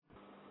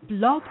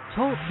Blog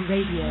Talk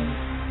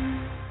Radio.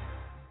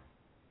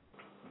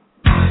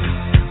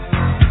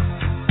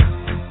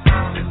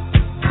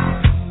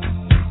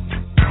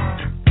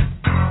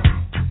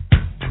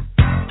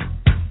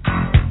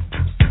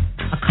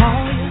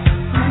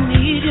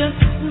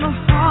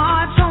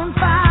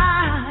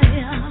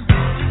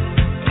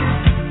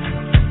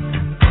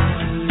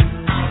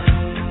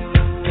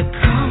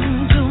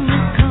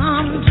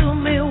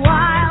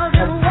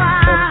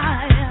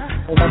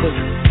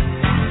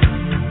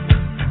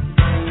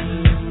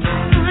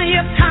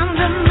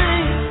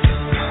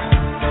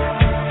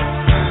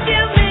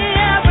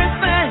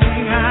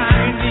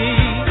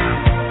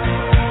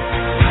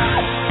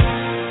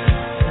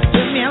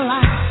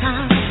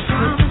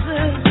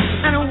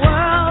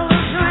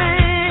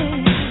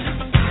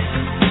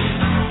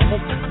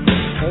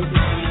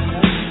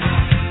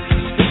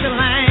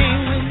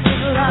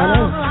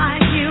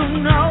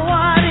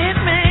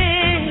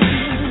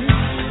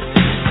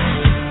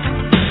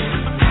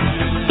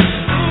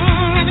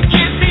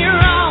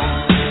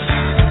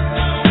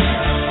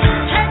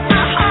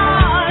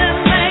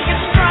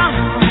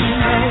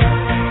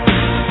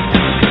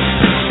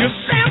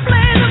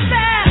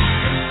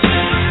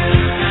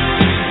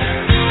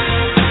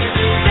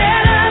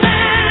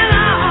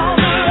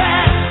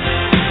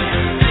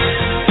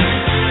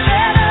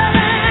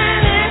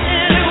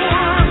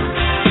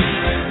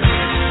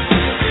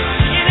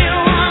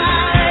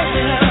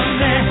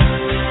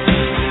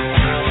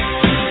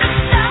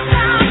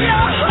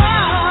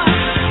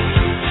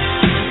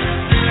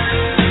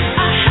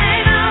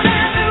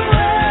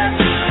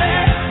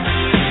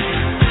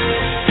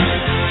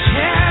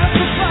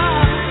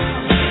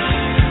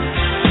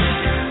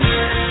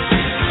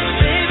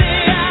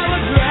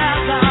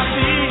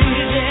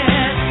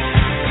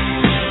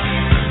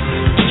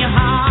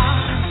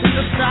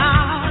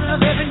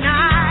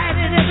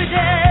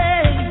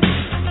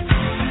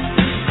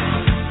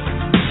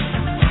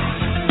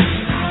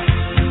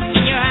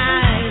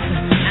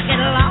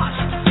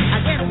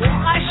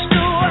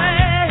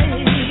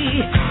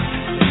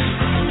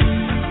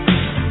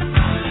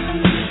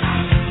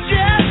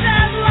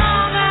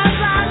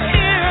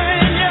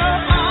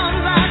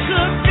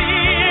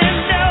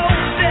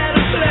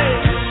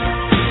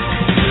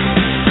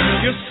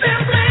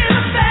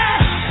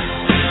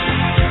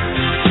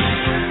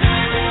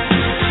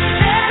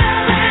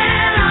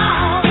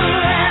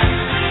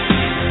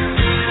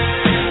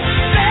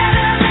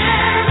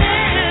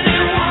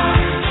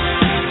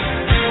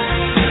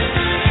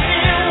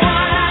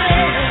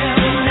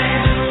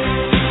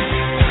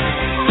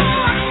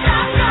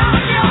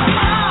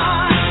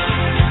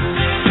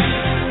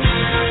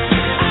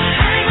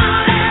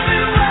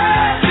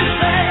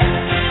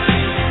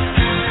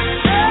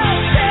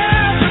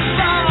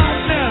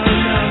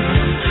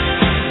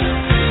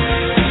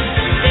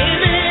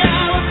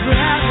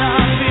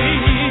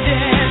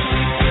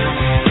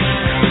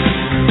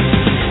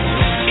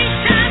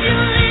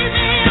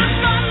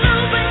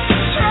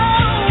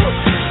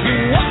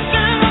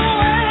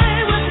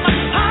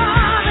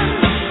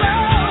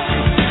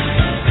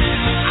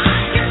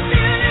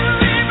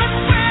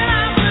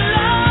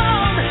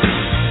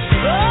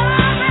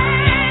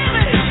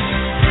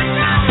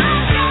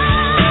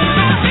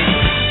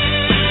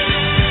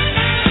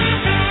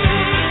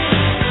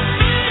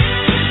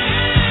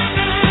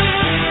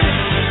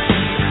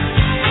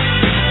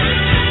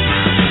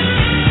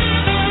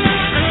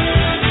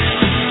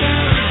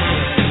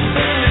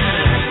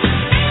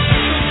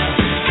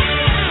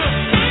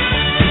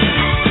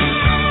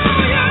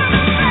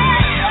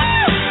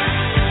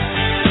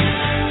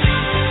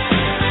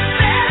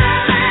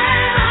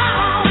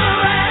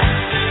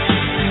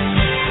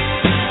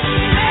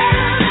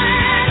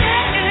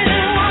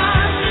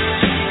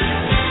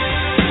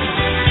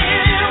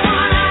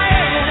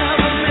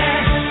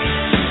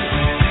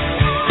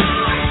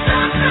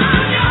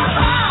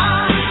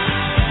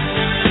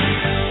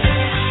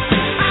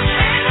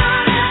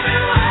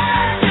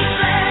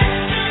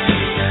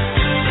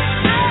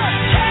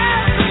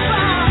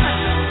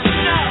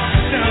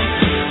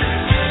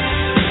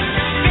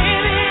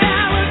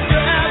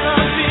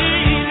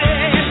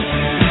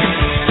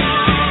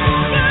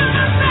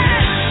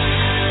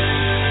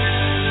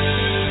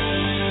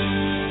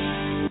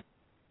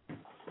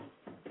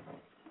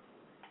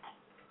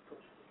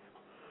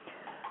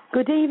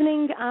 Good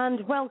evening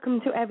and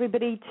welcome to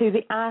everybody to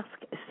the Ask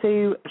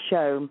Sue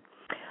show.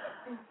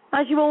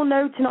 As you all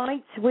know,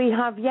 tonight we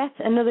have yet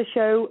another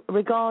show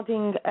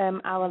regarding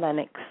our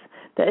Lennox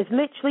that has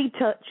literally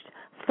touched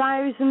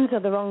thousands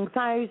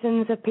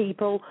of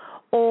people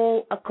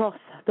all across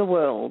the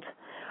world.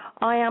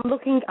 I am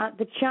looking at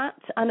the chat,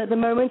 and at the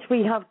moment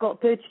we have got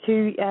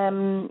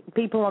 32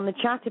 people on the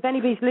chat. If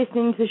anybody's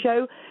listening to the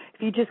show,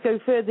 if you just go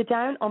further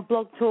down on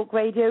Blog Talk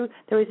Radio,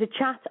 there is a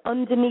chat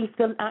underneath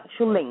the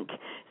actual link.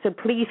 So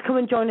please come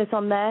and join us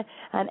on there,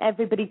 and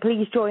everybody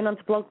please join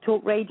onto Blog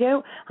Talk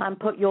Radio and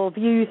put your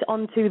views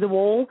onto the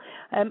wall.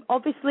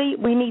 Obviously,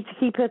 we need to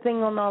keep a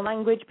thing on our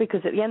language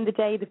because at the end of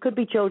the day, there could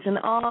be children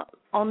that are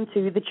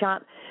onto the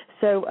chat.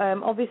 So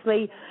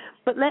obviously,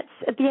 but let's,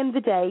 at the end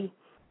of the day,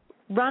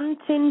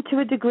 ranting to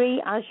a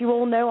degree. As you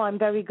all know, I'm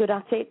very good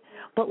at it.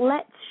 But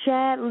let's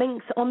share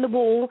links on the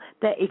wall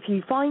that if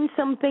you find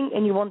something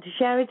and you want to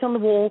share it on the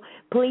wall,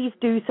 please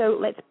do so.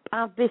 Let's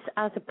have this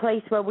as a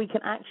place where we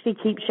can actually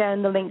keep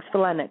sharing the links for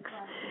Lennox.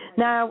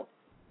 Now,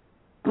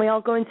 we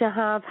are going to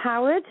have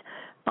Howard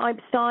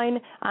Epstein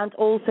and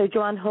also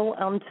Joanne Hull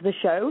onto the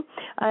show.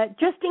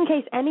 Just in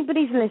case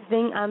anybody's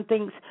listening and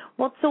thinks,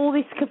 what's all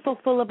this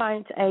kerfuffle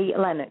about a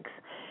Lennox?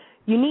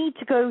 You need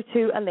to go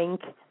to a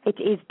link. It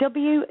is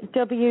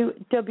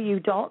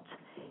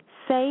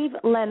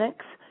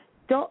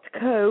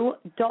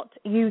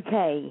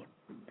www.savelennox.co.uk.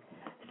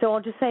 So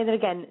I'll just say that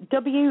again,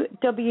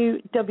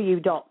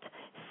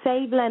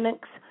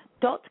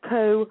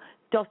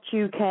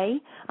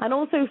 www.savelennox.co.uk. And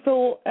also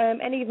for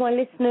any of my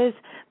listeners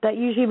that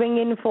usually ring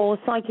in for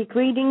psychic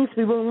readings,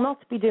 we will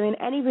not be doing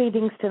any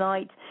readings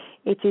tonight.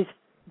 It is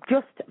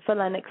just for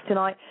Lennox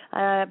tonight.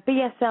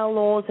 BSL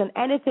laws and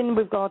anything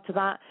with regard to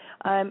that,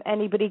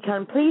 anybody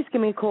can please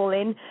give me a call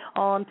in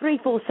on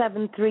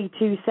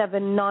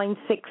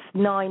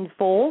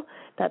 347-327-9694.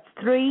 That's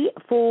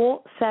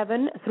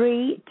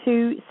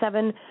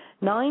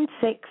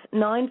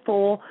 347-327-9694.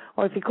 Or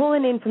if you're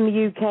calling in from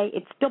the UK,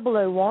 it's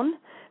 001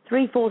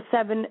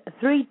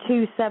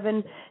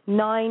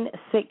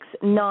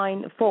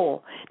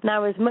 347-327-9694.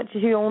 Now, as much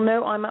as you all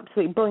know, I'm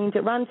absolutely brilliant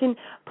at ranting.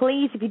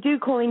 Please, if you do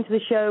call into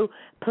the show,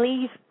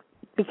 please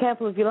be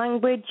careful of your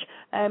language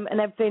and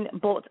everything.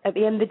 But at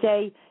the end of the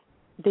day,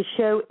 the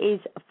show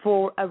is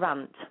for a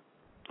rant.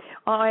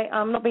 I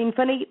am not being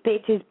funny.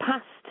 It is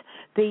past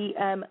the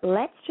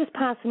let's just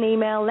pass an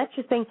email, let's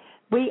just think.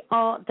 We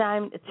are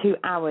down to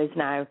hours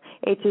now.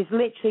 It is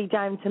literally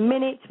down to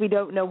minutes. We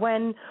don't know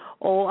when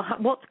or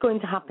what's going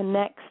to happen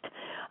next.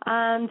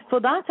 And for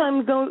that,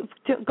 I'm going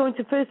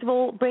to first of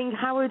all bring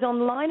Howard on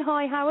the line.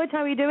 Hi, Howard. How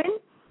are you doing?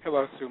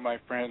 Hello, Sue, my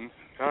friend.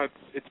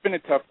 It's been a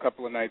tough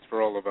couple of nights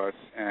for all of us,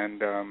 and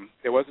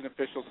there was an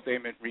official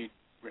statement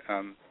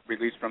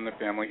released from the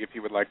family, if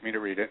you would like me to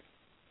read it.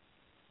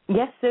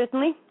 Yes,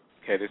 certainly.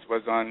 Okay, this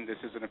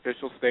is an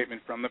official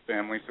statement from the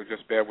family, so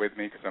just bear with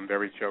me because I'm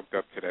very choked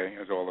up today,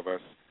 as all of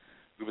us.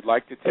 We would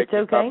like to take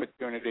this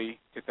opportunity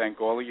to thank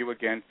all of you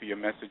again for your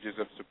messages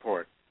of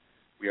support.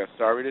 We are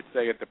sorry to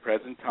say at the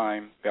present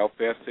time,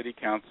 Belfast City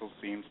Council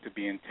seems to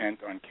be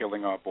intent on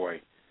killing our boy.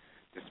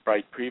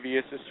 Despite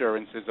previous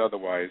assurances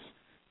otherwise,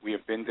 we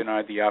have been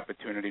denied the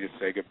opportunity to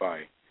say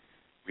goodbye.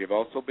 We have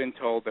also been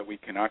told that we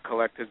cannot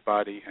collect his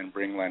body and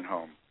bring Len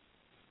home.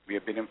 We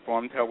have been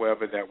informed,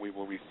 however, that we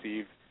will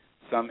receive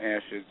some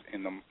ashes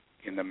in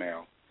the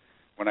mail.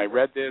 When I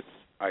read this,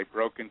 I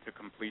broke into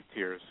complete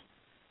tears.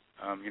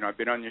 I've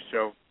been on your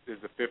show. This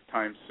is the fifth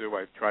time, Sue.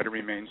 I try to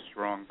remain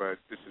strong, but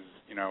this is,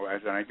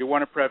 and I do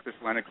want to preface,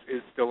 Lennox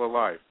is still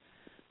alive.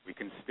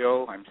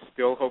 I'm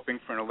still hoping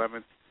for an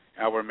 11th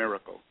hour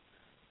miracle.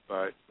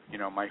 But,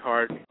 my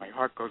heart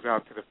goes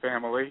out to the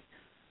family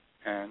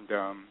and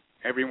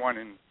everyone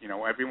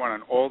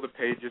on all the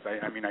pages.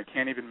 I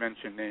can't even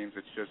mention names.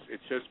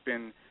 It's just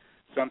been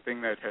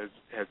something that has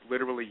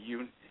literally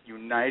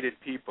united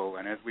people.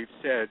 And as we've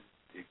said,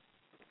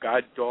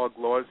 God-dog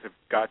laws have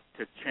got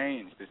to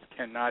change. This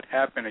cannot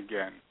happen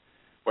again.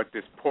 What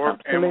this poor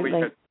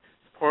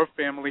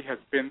family has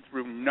been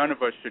through, none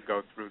of us should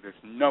go through this.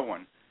 No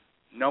one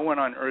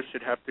on earth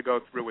should have to go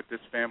through what this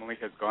family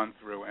has gone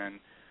through. And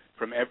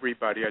from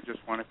everybody, I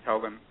just want to tell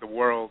them the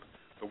world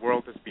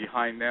is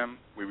behind them.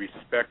 We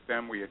respect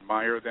them, we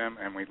admire them,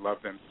 and we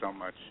love them so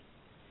much.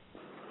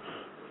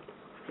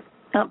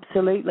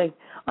 Absolutely.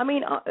 How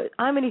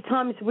many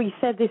times we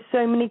said this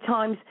so many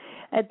times.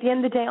 At the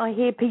end of the day, I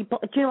hear people,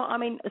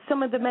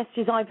 some of the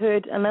messages I've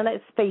heard, and then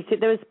let's face it,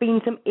 there has been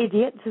some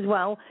idiots as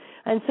well,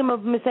 and some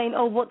of them are saying,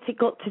 oh, what's it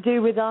got to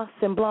do with us,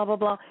 and blah, blah,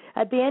 blah.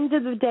 At the end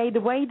of the day, the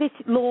way this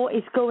law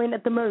is going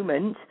at the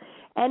moment,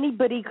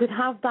 anybody could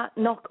have that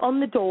knock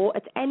on the door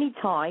at any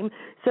time.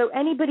 So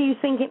anybody who's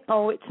thinking,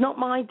 oh, it's not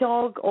my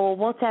dog or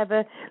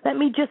whatever, let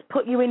me just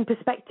put you in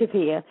perspective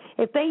here.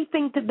 If they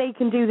think that they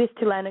can do this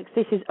to Lennox,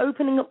 this is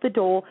opening up the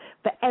door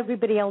for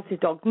everybody else's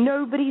dog.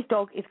 Nobody's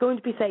dog is going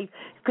to be safe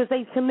because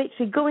they can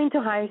literally go into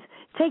a house,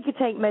 take a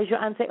tape measure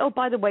and say, oh,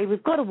 by the way,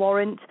 we've got a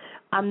warrant,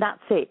 and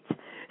that's it.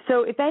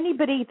 So if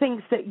anybody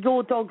thinks that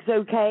your dog's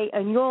okay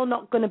and you're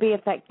not going to be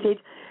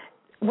affected,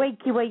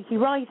 wakey, wakey,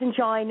 rise and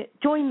shine,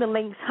 join the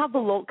links, have a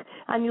look,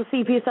 and you'll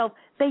see for yourself,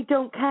 they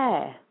don't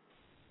care.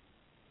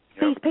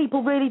 Yep. These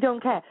people really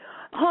don't care.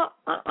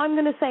 I'm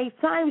going to say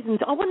thousands.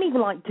 I wouldn't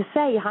even like to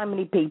say how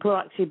many people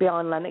are actually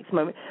behind Lennox at the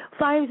moment.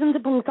 Thousands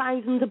upon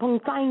thousands upon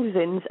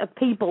thousands of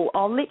people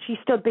are literally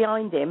stood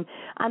behind him,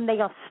 and they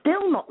are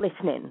still not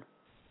listening.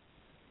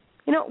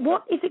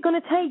 What is it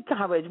going to take,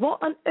 Howard?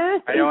 What on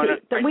earth is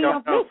it that we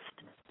have missed?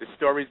 The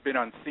story's been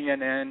on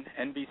CNN,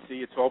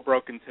 NBC. It's all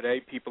broken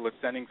today. People are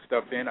sending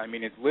stuff in.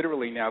 It's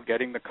literally now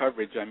getting the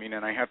coverage.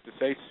 And I have to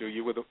say, Sue,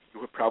 you were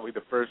probably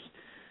the first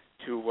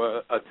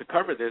to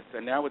cover this,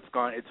 and now it's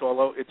gone. It's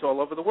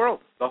all over the world.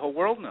 The whole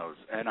world knows,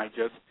 and I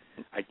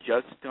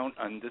just don't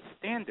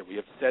understand it. We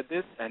have said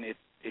this, and it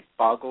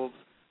boggles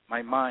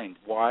my mind.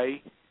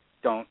 Why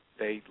don't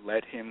they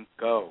let him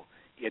go?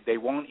 They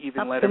won't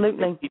even Absolutely.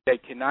 let him. They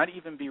cannot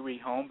even be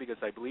rehomed because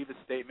I believe a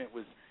statement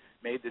was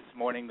made this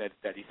morning that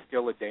he's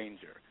still a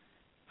danger.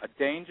 A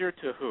danger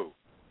to who?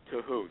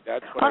 To who?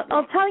 That's what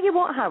I'll tell you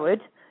what,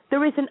 Howard.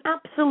 There is an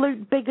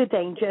absolute bigger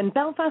danger, and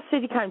Belfast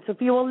City Council,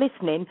 if you are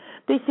listening,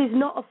 this is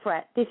not a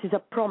threat, this is a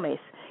promise.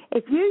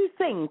 If you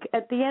think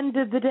at the end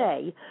of the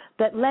day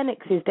that Lennox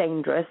is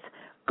dangerous,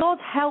 God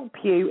help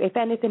you if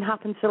anything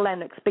happens to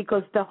Lennox,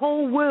 because the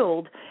whole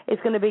world is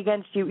going to be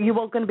against you. You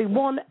are going to be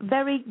one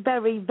very,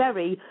 very,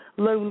 very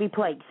lonely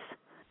place.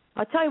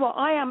 I tell you what,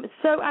 I am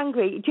so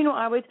angry. Do you know what,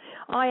 Howard?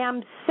 I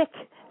am sick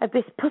of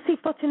this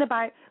pussyfooting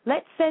about,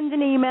 let's send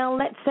an email,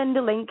 let's send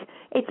a link.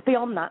 It's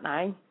beyond that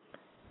now.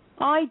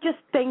 I just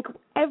think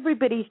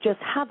everybody's just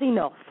had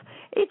enough.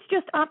 It's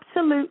just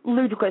absolute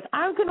ludicrous.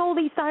 How can all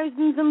these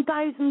thousands and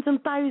thousands and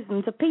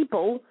thousands of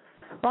people,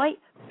 right,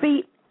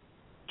 be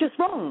just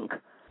wrong?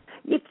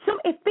 If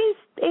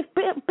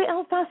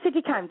Belfast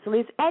City Council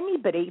is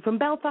anybody from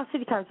Belfast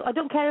City Council, I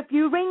don't care if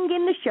you ring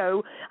in the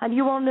show and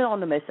you are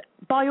anonymous.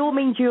 By all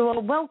means, you are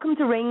welcome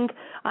to ring,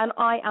 and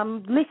I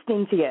am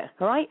listening to you,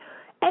 all right?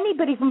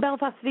 Anybody from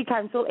Belfast City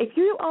Council, if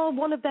you are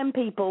one of them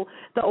people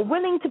that are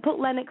willing to put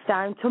Lennox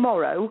down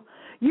tomorrow,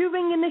 you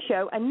ring in the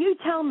show and you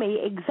tell me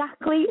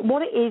exactly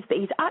what it is that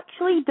he's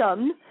actually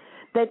done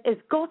that has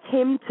got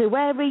him to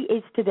where he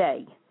is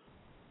today.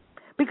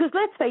 Because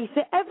let's face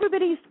it,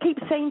 everybody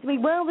keeps saying to me,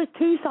 well, there's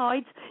two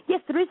sides.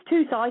 Yes, there is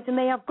two sides, and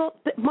they have got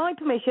my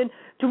permission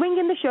to ring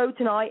in the show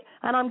tonight,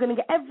 and I'm going to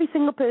get every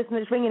single person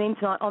that's ringing in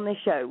tonight on this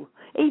show,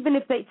 even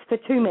if it's for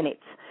 2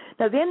 minutes.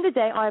 Now, at the end of the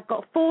day, I've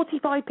got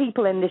 45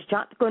 people in this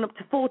chat, going up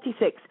to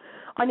 46.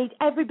 I need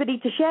everybody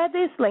to share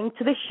this link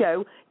to this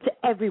show to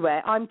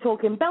everywhere. I'm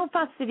talking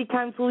Belfast City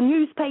Council,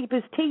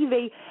 newspapers,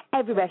 TV,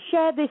 everywhere.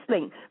 Share this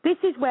link. This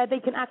is where they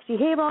can actually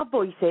hear our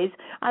voices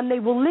and they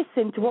will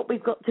listen to what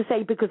we've got to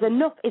say, because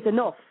enough is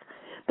enough.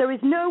 There is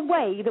no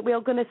way that we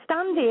are going to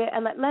stand here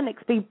and let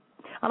Lennox be,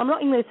 and I'm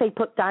not even going to say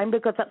put down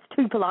because that's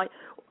too polite.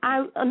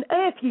 How on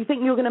earth you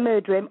think you're going to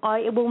murder him?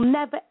 I will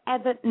never,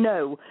 ever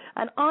know.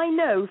 And I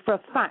know for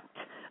a fact,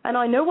 and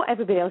I know what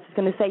everybody else is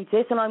going to say to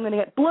this, and I'm going to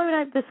get blown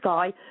out of the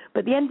sky, but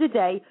at the end of the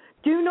day,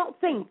 do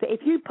not think that if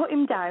you put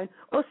him down,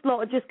 us lot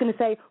are just going to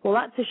say, well,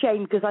 that's a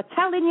shame, because I'm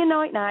telling you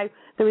right now,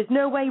 there is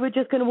no way we're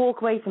just going to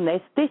walk away from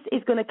this. This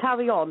is going to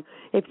carry on.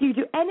 If you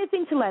do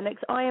anything to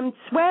Lennox, I am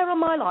swear on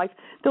my life,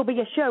 there'll be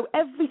a show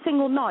every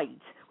single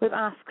night with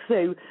Ask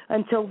Sue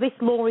until this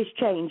law is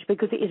changed,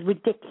 because it is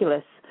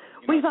ridiculous.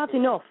 We've had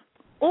enough.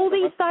 All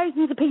these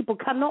thousands of people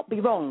cannot be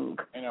wrong.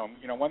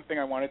 One thing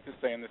I wanted to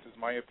say, and this is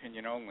my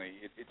opinion only,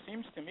 it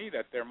seems to me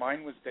that their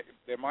mind was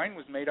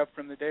made up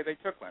from the day they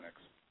took Lennox.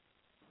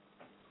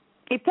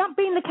 If that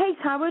being the case,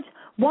 Howard,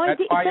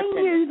 that's my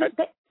opinion.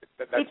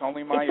 That's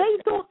only my opinion.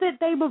 If they thought that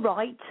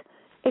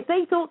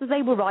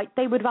they were right,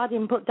 they would have had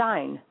him put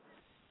down.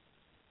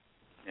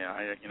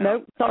 Yeah,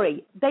 No,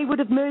 sorry. They would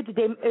have murdered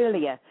him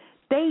earlier.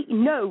 They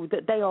know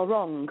that they are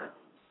wrong.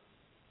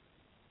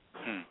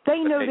 They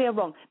know they are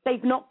wrong.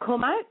 They've not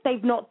come out.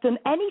 They've not done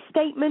any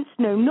statements.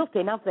 No,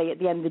 nothing, have they, at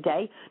the end of the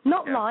day?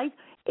 Not live.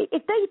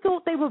 If they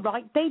thought they were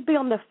right, they'd be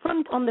on the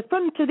front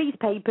of these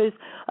papers,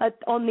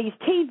 on these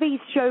TV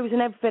shows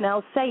and everything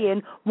else,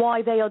 saying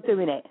why they are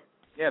doing it.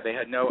 Yeah, they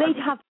had no...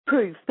 They'd have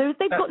proof. They've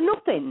got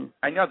nothing.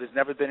 I know. There's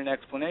never been an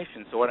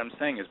explanation. So what I'm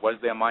saying is, was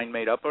their mind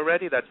made up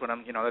already? That's what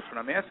I'm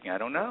asking. I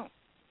don't know.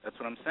 That's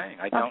what I'm saying.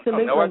 I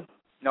don't know.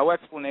 No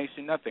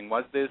explanation, nothing.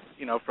 Was this,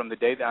 from the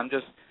day that I'm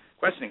just...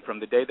 questioning, from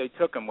the day they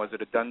took him, was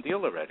it a done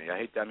deal already?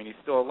 He's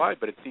still alive,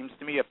 but it seems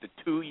to me after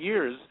 2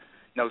 years,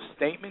 no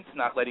statements,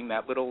 not letting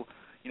that little,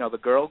 the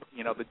girl,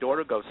 the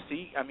daughter go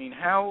see. I mean,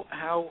 how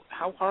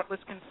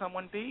heartless can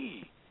someone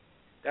be?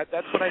 That's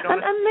what I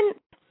don't.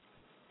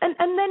 And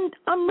then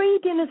I'm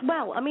reading as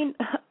well. I mean,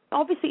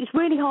 obviously it's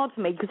really hard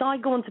for me because I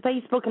go onto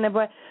Facebook and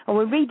everywhere, and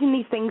we're reading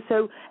these things.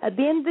 So at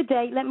the end of the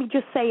day, let me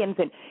just say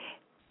anything.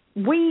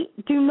 We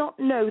do not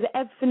know that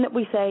everything that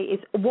we say is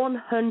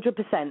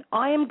 100%.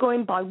 I am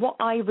going by what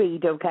I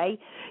read, okay?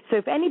 So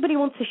if anybody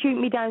wants to shoot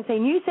me down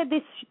saying, you said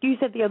this, you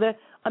said the other,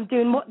 I'm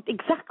doing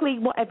exactly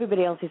what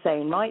everybody else is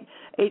saying, right?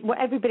 What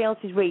everybody else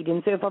is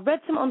reading. So if I've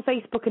read something on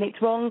Facebook and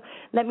it's wrong,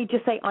 let me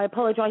just say I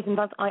apologise in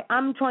advance. I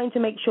am trying to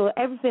make sure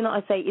everything that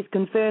I say is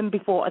confirmed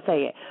before I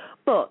say it.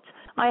 But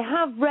I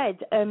have read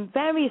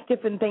various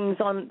different things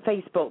on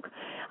Facebook,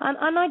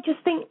 and I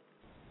just think,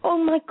 oh,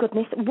 my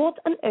goodness, what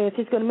on earth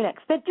is going to be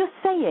next? They're just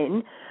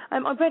saying,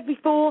 I've read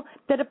before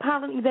that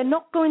apparently they're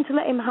not going to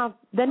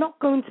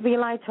be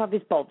allowed to have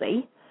his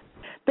body.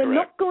 They're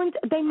Correct. not going to,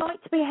 they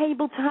might be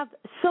able to have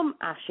some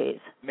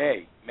ashes.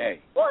 May.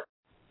 What?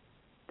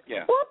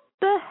 Yeah. What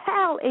the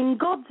hell in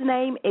God's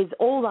name is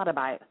all that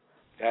about?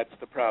 That's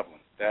the problem.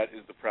 That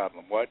is the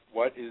problem. What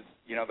is,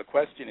 the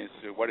question is,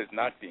 what is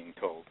not being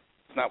told?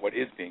 It's not what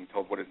is being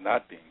told, what is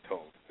not being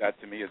told. That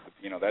to me is the,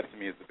 big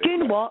Do you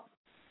know question. what?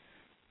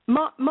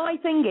 My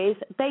thing is,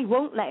 they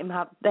won't let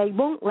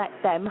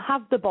them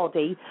have the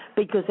body,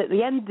 because at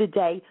the end of the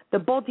day, the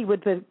body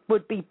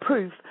would be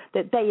proof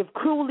that they have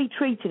cruelly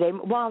treated him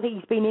while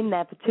he's been in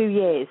there for 2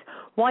 years.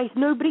 Why has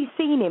nobody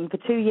seen him for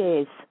 2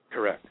 years?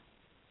 Correct.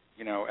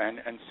 And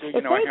so if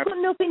they've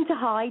got nothing to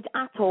hide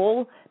at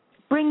all,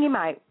 bring him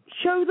out.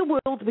 Show the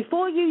world,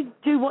 before you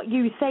do what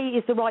you say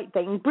is the right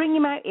thing, bring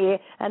him out here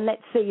and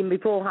let's see him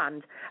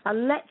beforehand.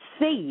 And let's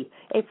see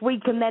if we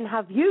can then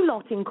have you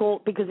lot in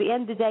court, because at the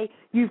end of the day,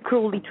 you've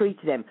cruelly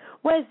treated him.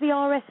 Where's the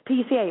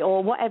RSPCA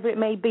or whatever it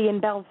may be in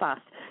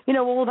Belfast?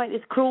 All about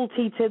this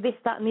cruelty to this,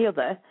 that and the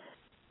other.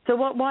 So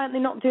why aren't they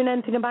not doing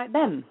anything about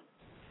them?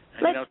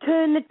 Let's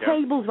turn the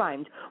tables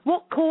round.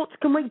 What courts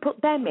can we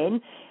put them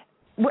in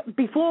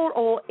before,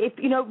 or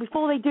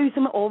before they do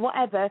something or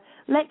whatever?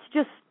 Let's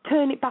just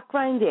turn it back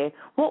round here.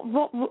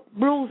 What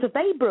rules have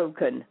they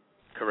broken?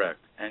 Correct.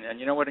 And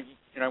you know what?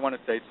 I want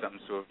to say something.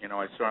 So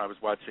I was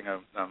watching a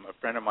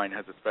friend of mine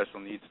has a special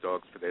needs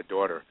dog for their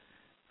daughter.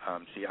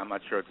 I'm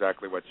not sure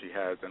exactly what she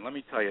has, and let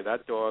me tell you,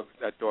 that dog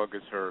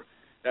is her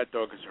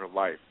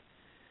life.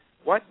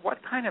 What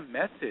kind of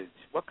message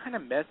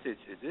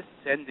is this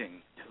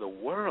sending to the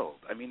world?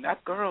 I mean,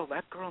 that girl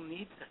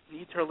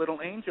needs her little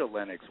angel,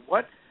 Lennox.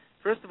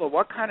 First of all,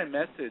 what kind of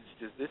message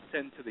does this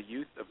send to the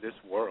youth of this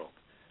world?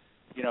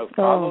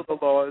 Follow the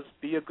laws,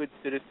 be a good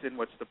citizen,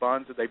 which the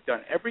Bonds they've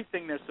done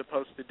everything they're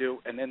supposed to do,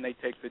 and then they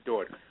take the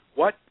door.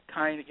 What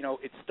kind,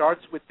 it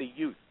starts with the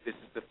youth. This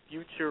is the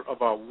future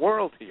of our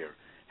world here.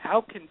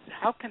 How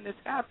can this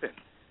happen?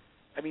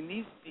 I mean,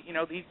 these,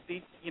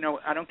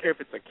 I don't care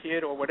if it's a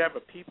kid or whatever,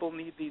 people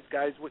need these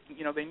guys with,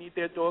 they need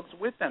their dogs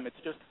with them. It's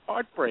just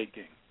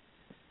heartbreaking.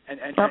 And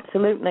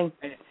absolutely.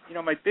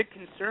 And my big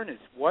concern is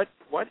what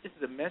is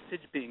the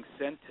message being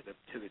sent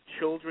to the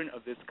children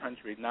of this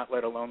country, not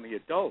let alone the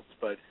adults.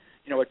 But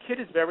a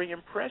kid is very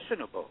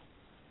impressionable.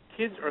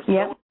 Kids are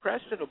so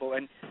impressionable,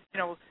 and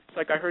it's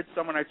like I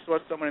saw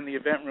someone in the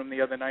event room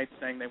the other night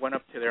saying they went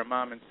up to their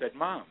mom and said,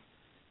 "Mom,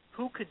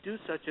 who could do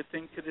such a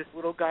thing to this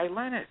little guy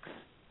Lennox?"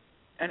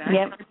 And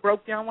I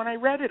broke down when I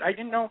read it. I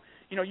didn't know.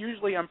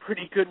 Usually I'm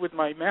pretty good with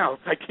my mouth.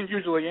 I can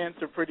usually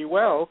answer pretty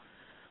well.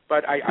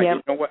 But I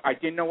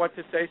didn't know what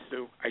to say,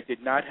 Sue. I did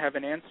not have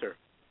an answer.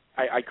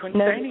 I couldn't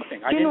say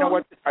anything. I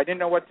didn't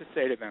know what to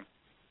say to them.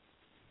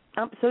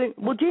 Absolutely.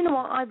 Well, do you know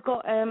what? I've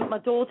got my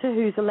daughter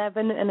who's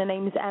 11, and her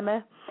name's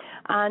Emma,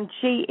 and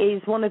she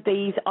is one of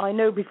these. I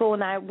know before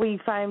now we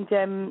found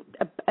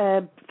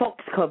a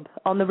fox cub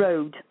on the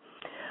road,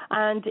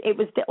 and it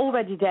was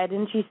already dead.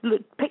 And she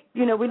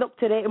we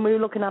looked at it and we were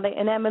looking at it,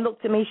 and Emma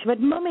looked at me. She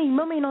went, "Mummy,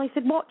 Mummy," and I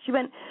said, "What?" She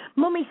went,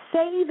 "Mummy,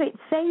 save it,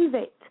 save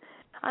it."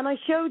 And I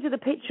showed her the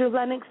picture of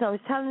Lennox, and I was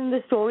telling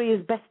her the story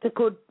as best I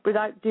could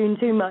without doing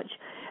too much.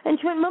 And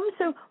she went, "Mum,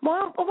 so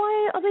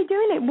why are they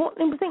doing it? What?"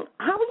 And I think,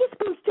 how are you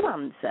supposed to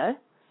answer?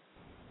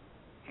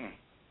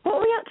 What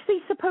are we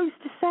actually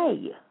supposed to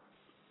say?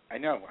 I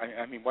know.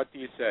 I mean, what do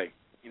you say?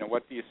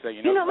 What do you say?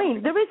 You know what I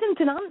mean? There isn't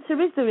an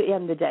answer, is there, at the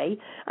end of the day?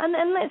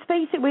 And let's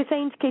face it, we're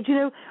saying to kids,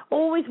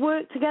 always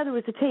work together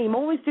as a team,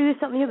 always do this,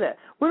 that, and the other.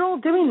 We're all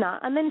doing that,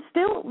 and then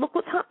still, look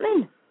what's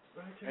happening.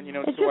 And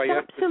it's just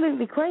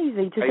absolutely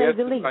crazy, to say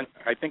the least.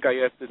 I think I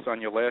asked this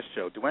on your last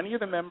show. Do any of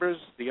the members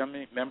of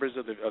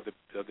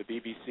the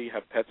BBC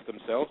have pets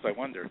themselves? I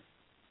wonder.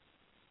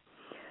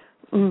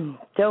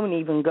 Don't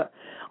even go.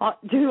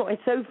 Do you know what?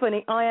 It's so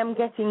funny. I am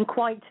getting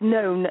quite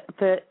known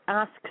for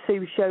Ask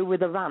Sue show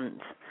with a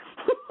rant.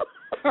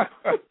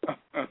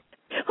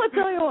 I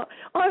tell you what.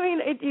 I mean,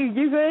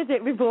 you've heard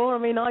it before. I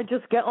mean, I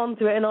just get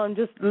onto it and I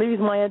just lose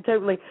my head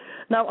totally.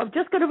 Now, I've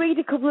just got to read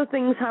a couple of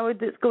things, Howard,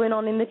 that's going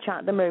on in the chat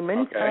at the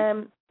moment.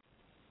 Okay.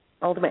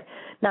 Hold a minute.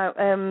 Now,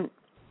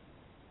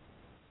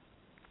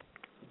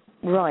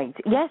 right.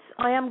 Yes,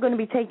 I am going to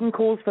be taking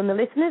calls from the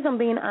listeners. I'm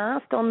being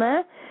asked on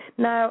there.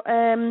 Now,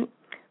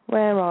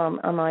 where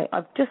am I?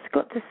 I've just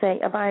got to say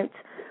about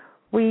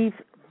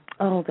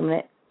hold a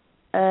minute.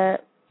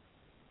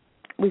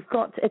 We've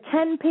got a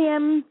 10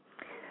 p.m.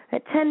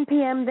 At 10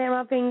 p.m. they're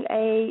having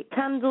a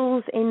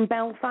candles in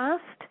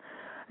Belfast.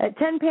 At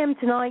 10 p.m.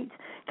 tonight,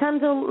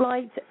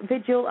 candlelight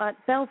vigil at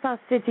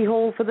Belfast City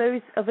Hall for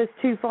those of us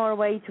too far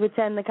away to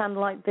attend the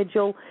candlelight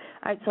vigil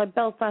outside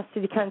Belfast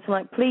City Council.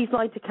 Please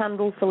light a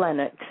candle for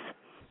Lennox.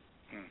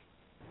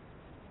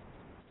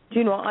 Do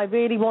you know what? I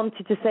really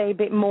wanted to say a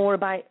bit more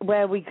about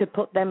where we could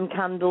put them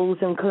candles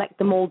and collect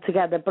them all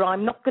together, but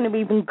I'm not going to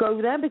even go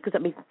there because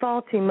that'd be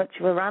far too much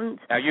of a rant.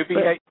 Now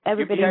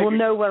everybody will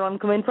know where I'm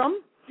coming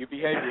from. You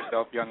behave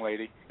yourself, young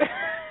lady.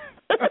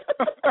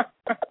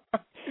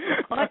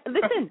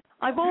 Listen,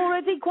 I've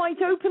already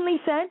quite openly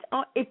said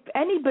if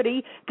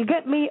anybody could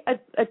get me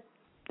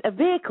a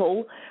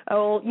vehicle,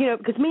 or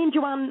because me and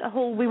Joanne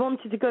Hull, we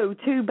wanted to go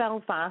to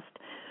Belfast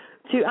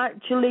to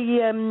actually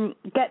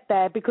get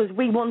there because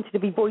we wanted to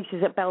be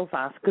voices at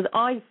Belfast, because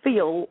I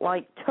feel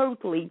like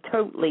totally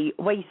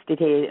wasted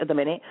here at the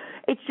minute.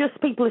 It's just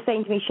people are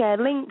saying to me, share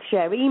links,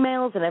 share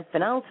emails and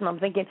everything else, and I'm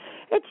thinking,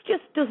 it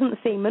just doesn't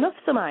seem enough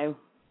somehow.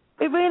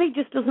 It really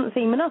just doesn't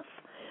seem enough.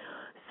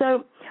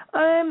 So,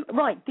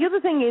 right, the other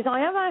thing is I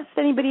have asked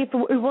anybody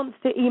who wants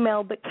to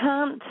email but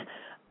can't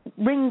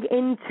ring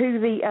into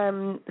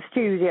the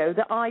studio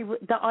that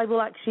I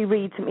will actually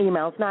read some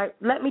emails. Now,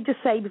 let me just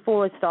say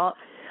before I start,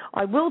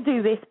 I will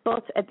do this,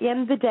 but at the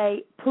end of the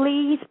day,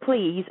 please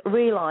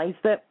realise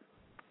that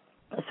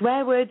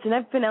swear words and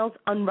everything else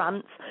and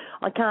rants,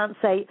 I can't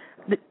say.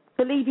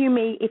 Believe you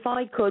me, if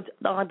I could,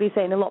 I'd be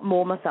saying a lot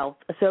more myself.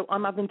 So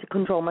I'm having to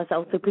control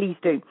myself, so please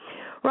do.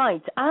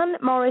 Right, Anne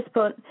Morris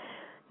put,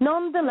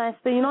 nonetheless,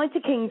 the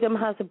United Kingdom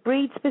has a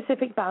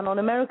breed-specific ban on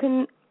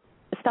American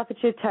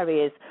Staffordshire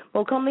Terriers,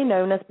 more commonly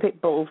known as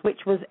pit bulls, which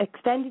was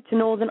extended to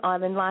Northern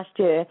Ireland last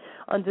year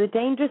under the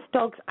Dangerous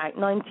Dogs Act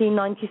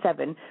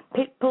 1997.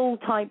 Pit bull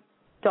type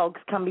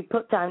dogs can be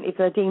put down if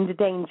they're deemed a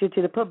danger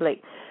to the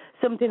public,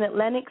 something that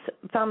Lennox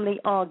family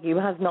argue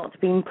has not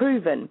been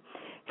proven.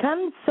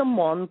 Can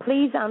someone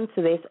please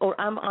answer this, or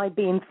am I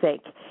being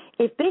thick?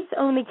 If this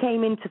only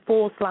came into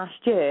force last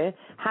year,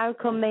 how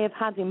come they have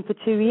had him for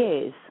 2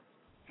 years?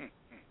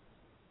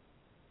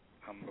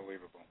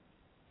 Unbelievable.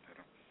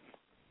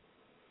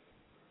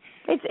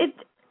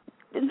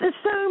 There's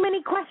so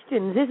many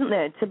questions, isn't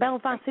there, to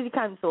Belfast City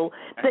Council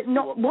that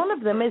not one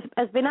of them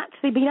has been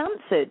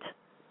answered.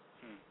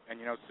 And,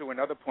 Sue,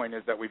 another point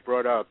is that we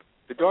brought up,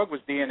 the dog was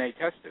DNA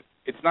tested.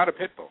 It's not a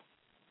pit bull.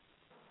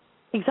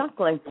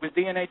 Exactly. It was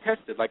DNA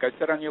tested. Like I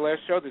said on your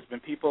last show, there's been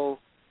people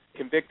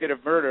convicted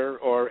of murder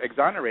or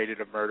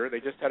exonerated of murder. They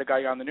just had a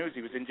guy on the news.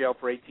 He was in jail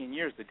for 18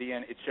 years.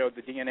 It showed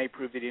the DNA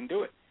proved he didn't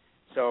do it.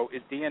 So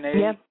is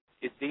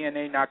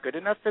DNA not good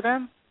enough for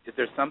them? Is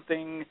there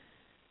something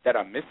that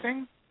I'm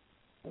missing?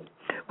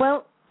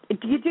 Well,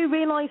 you do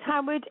realise,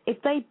 Howard,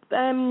 if they,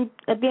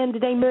 at the end of the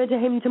day, murder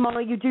him tomorrow,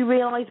 you do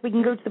realise we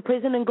can go to the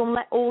prison and go and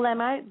let all them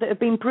out that have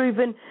been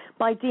proven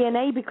by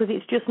DNA because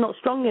it's just not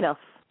strong enough.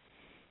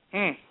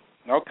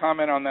 No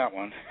comment on that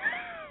one.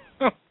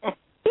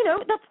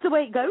 That's the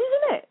way it goes,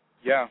 isn't it?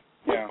 Yeah.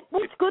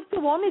 What's good for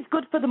one is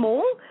good for them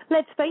all.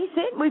 Let's face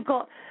it, we've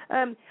got,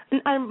 and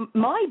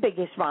my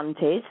biggest rant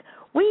is,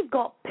 we've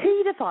got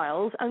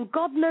paedophiles and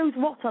God knows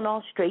what on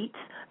our streets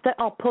that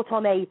are put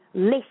on a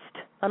list.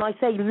 And I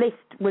say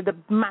list with a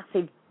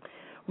massive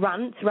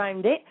rant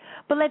around it.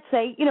 But let's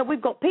say,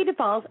 we've got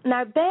paedophiles.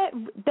 Now,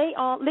 they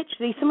are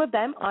literally, some of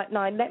them,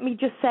 now let me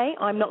just say,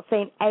 I'm not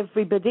saying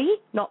everybody,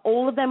 not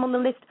all of them on the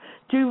list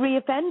do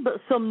reoffend, but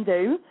some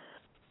do.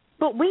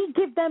 But we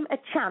give them a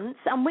chance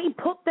and we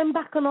put them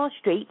back on our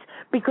streets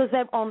because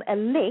they're on a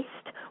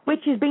list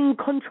which is being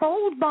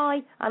controlled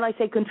by, and I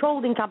say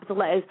controlled in capital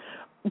letters,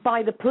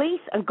 by the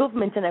police and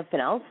government and everything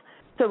else.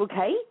 So,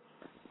 okay,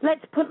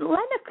 let's put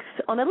Lennox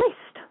on a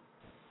list.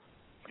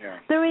 Yeah.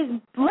 There is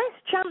less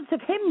chance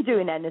of him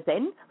doing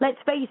anything, let's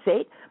face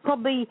it,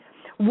 probably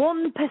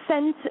 1%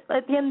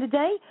 at the end of the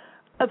day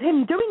of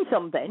him doing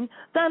something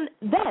than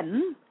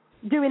them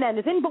doing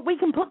anything, but we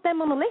can put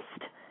them on a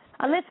list.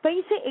 And let's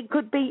face it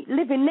could be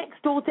living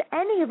next door to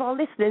any of our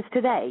listeners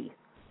today.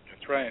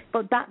 That's right.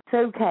 But that's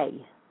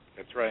okay.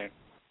 That's right.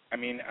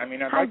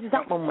 How does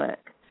that one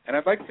work? And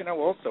I'd like to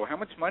know also how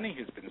much money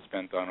has been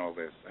spent on all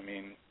this.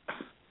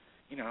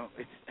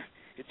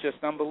 It's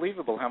just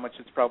unbelievable how much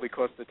it's probably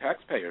cost the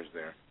taxpayers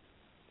there.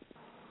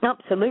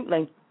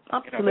 Absolutely.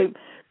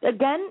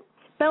 Again,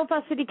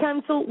 Belfast City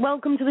Council,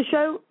 welcome to the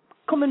show.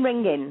 Come and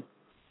ring in.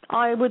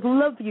 I would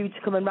love you to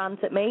come and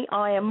rant at me.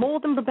 I am more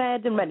than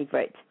prepared and ready for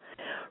it.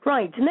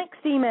 Right,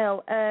 next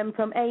email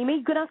from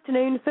Amy. Good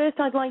afternoon. First,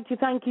 I'd like to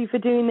thank you for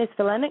doing this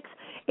for Lennox.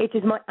 It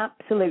is my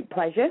absolute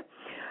pleasure.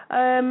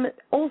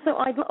 Also,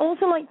 I'd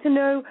also like to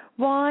know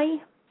why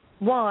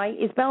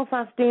is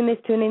Belfast doing this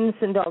to an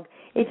innocent dog?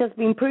 It has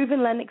been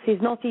proven Lennox is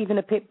not even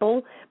a pit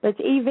bull, but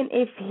even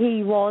if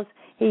he was,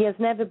 he has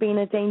never been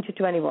a danger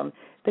to anyone.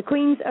 The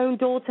Queen's own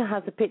daughter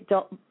has a pit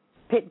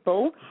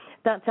bull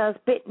that has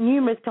bit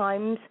numerous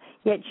times,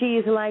 yet she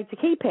is allowed to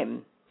keep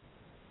him.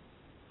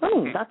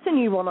 Oh, that's a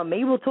new one on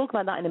me. We'll talk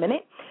about that in a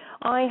minute.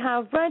 I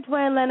have read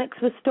where Lennox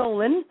was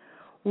stolen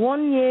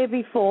 1 year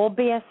before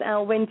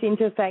BSL went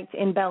into effect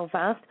in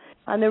Belfast,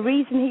 and the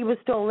reason he was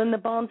stolen, the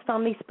Barnes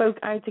family spoke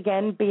out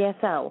again,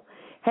 BSL.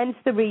 Hence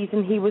the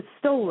reason he was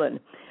stolen.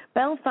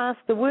 Belfast,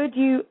 the world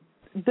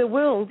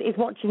is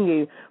watching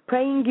you,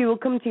 praying you will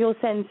come to your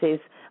senses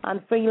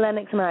and free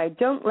Lennox now.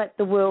 Don't let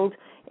the world,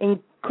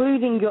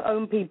 including your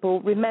own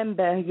people,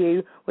 remember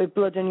you with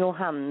blood on your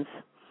hands.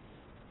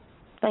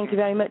 Thank you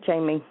very much,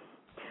 Amy.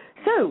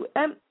 So,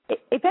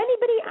 if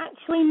anybody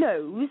actually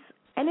knows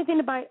anything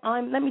about,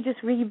 let me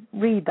just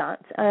read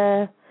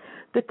that.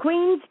 The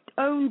Queen's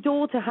own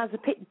daughter has a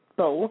pit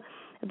bull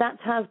that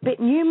has bit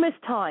numerous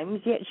times,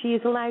 yet she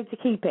is allowed to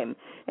keep him.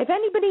 If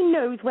anybody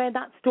knows where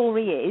that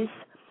story is,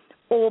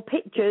 or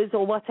pictures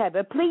or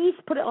whatever, please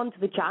put it onto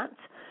the chat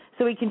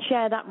so we can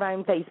share that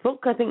around Facebook.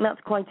 I think that's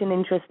quite an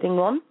interesting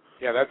one.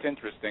 Yeah, that's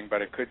interesting,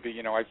 but it could be,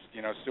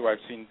 Sue, I've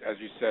seen, as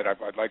you said,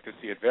 I'd like to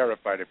see it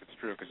verified if it's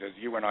true, because as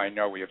you and I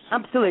know, we have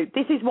seen...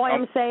 Absolutely. This is why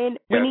I'm saying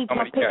we need to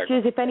have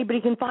pictures, if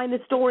anybody can find the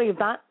story of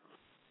that.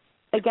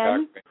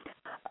 Again. Exactly.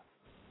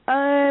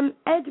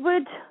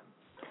 Edward,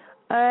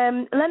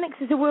 Lennox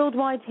is a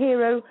worldwide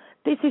hero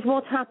This is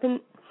what happened.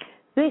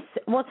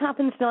 What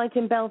happened tonight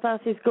in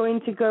Belfast is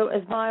going to go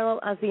as viral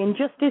as the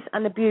injustice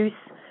and abuse.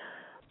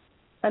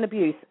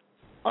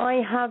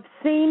 I have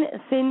seen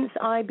since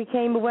I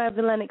became aware of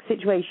the Lennox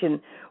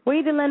situation.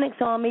 We, the Lennox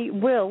Army,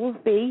 will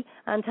be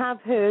and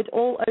have heard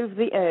all over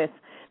the earth.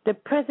 The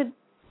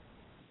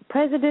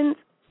president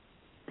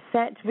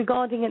set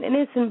regarding an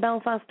innocent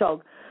Belfast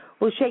dog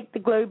will shake the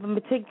globe, and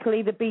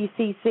particularly the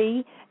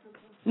BCC,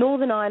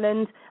 Northern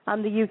Ireland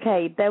and the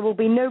UK. There will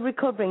be no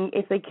recovering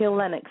if they kill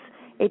Lennox.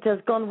 It has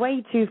gone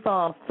way too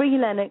far. Free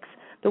Lennox.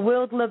 The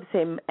world loves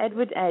him.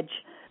 Edward Edge.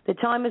 The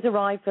time has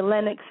arrived for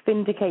Lennox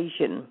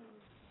vindication.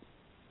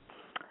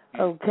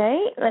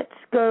 Okay, let's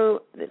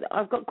go.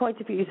 I've got quite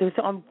a few, so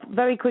I'll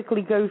very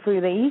quickly go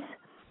through these.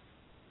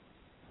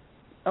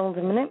 Hold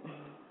a minute.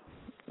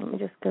 Let me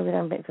just go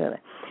down a bit further.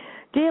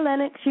 Dear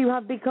Lennox, you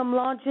have become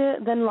larger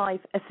than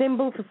life, a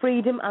symbol for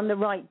freedom and the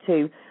right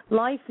to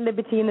life,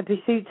 liberty, and the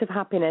pursuit of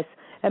happiness,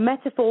 a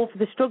metaphor for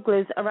the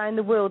strugglers around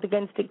the world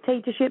against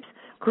dictatorships,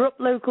 corrupt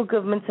local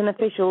governments and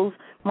officials,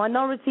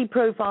 minority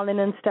profiling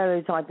and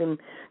stereotyping.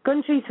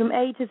 Countries from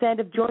A to Z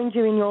have joined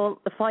you in your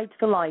fight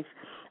for life.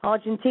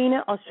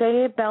 Argentina,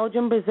 Australia,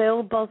 Belgium,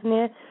 Brazil,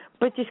 Bosnia,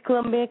 British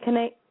Columbia,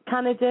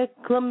 Canada,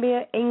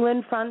 Colombia,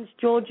 England, France,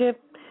 Georgia,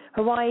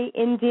 Hawaii,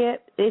 India,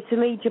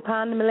 Italy,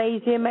 Japan,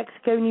 Malaysia,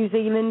 Mexico, New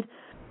Zealand,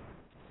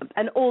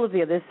 and all of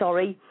the others,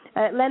 sorry.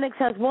 Lennox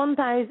has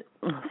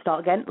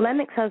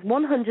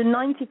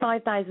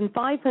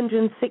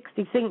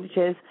 195,560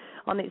 signatures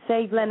on its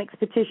Save Lennox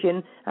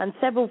petition and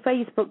several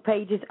Facebook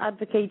pages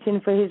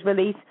advocating for his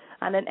release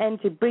and an end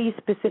to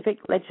breed-specific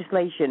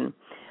legislation.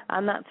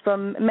 And that's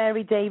from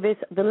Mary Davis,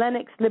 the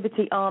Lennox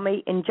Liberty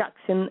Army in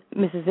Jackson,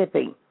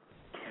 Mississippi.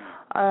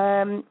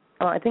 I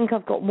think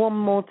I've got one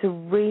more to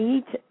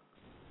read.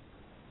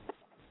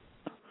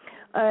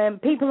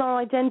 People are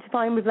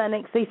identifying with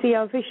Lennox. They see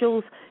our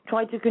officials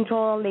try to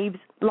control our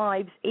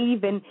lives,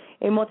 even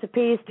in what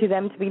appears to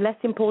them to be less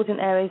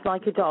important areas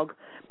like a dog.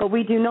 But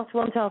we do not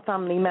want our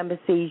family members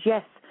seized.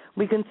 Yes,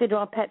 we consider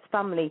our pets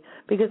family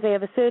because they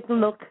have a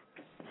certain look.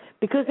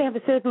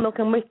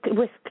 And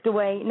whisked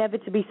away, never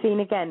to be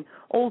seen again.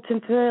 All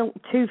too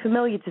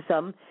familiar to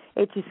some.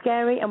 It is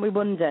scary, and we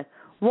wonder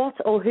what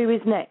or who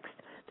is next.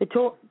 The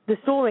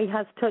story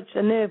has touched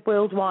a nerve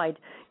worldwide.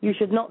 You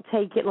should not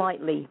take it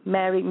lightly.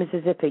 Mary,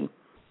 Mississippi.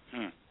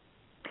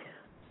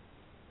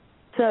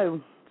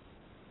 So,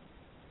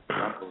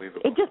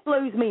 it just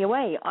blows me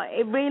away.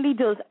 It really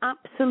does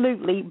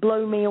absolutely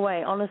blow me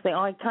away. Honestly,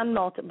 I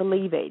cannot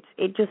believe it.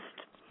 It just,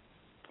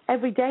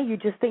 every day you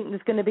just think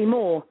there's going to be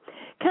more.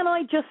 Can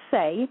I just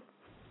say,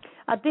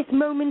 at this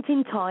moment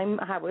in time,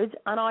 Howard,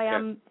 and I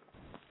am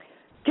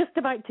just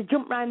about to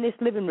jump round this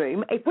living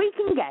room, if we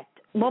can get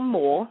one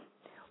more,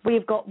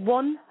 we've got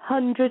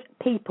 100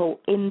 people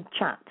in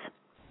chat.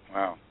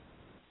 Wow.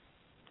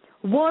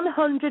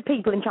 100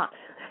 people in chat.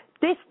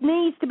 This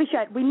needs to be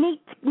shared. We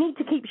need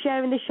to keep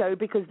sharing the show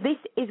because this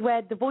is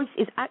where the voice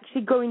is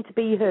actually going to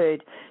be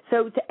heard.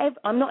 So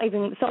I'm not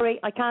even, sorry,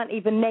 I can't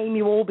even name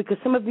you all because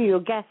some of you are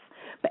guests,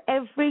 but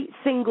every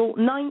single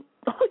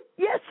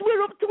yes,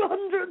 we're up to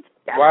 100.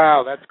 Yes.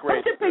 Wow, that's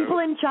great. 100 people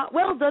in chat.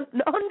 Well done.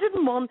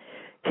 101.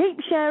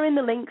 Keep sharing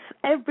the links.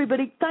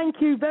 Everybody,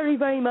 thank you very,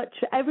 very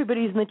much.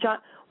 Everybody's in the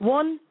chat.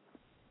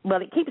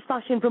 It keeps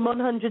flashing from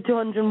 100 to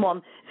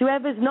 101. So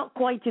whoever's not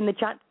quite in the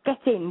chat, get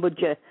in, would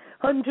you?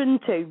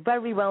 102.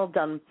 Very well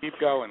done. Keep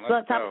going.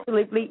 That's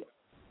absolutely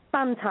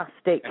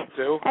fantastic. And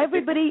Sue?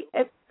 Everybody,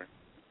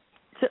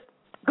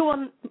 go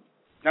on.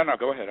 No,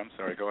 go ahead. I'm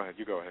sorry. Go ahead.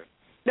 You go ahead.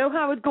 No,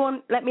 Howard, go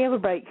on. Let me have a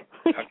break.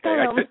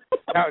 Okay.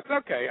 No, it's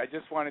okay. I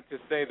just wanted to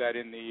say that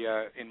in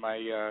the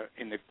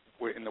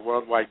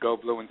worldwide Go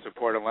Blue in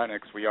support of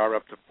Lennox, we are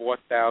up to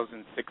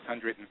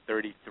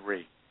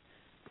 4,633.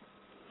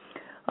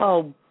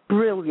 Oh,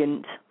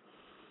 brilliant!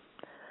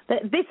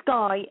 This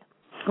guy.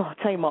 Oh, I'll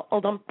tell you what.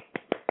 Hold on.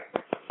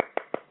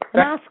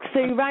 Ask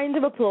Sue. Round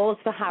of applause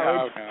for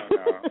Howard.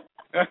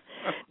 No.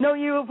 No,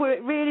 you have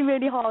worked really,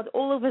 really hard.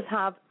 All of us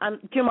have.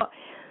 And do you know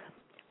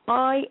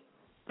what?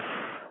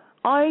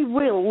 I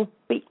will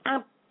be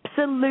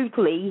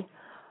absolutely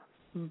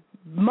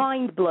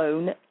mind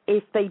blown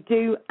if they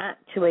do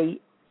actually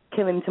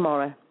kill him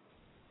tomorrow.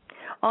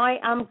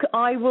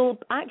 I will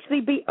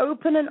actually be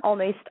open and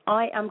honest.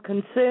 I am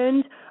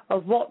concerned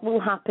of what will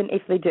happen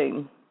if they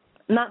do.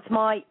 And that's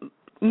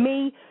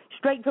me,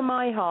 straight from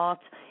my heart.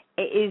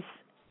 It is,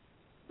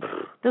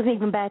 doesn't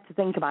even bear to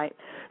think about.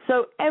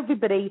 So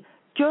everybody,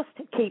 just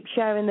keep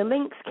sharing the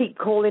links, keep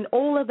calling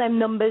all of them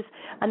numbers,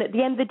 and at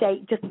the end of the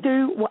day, just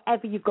do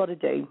whatever you've got to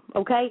do,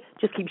 okay?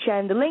 Just keep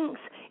sharing the links,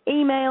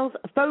 emails,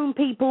 phone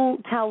people,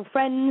 tell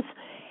friends,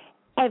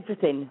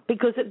 everything.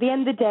 Because at the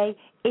end of the day,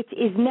 it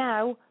is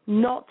now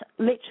not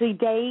literally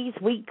days,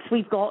 weeks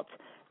we've got.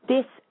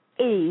 This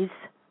is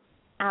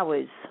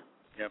hours.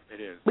 Yep,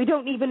 it is. We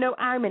don't even know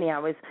how many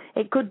hours.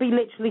 It could be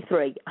literally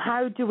 3.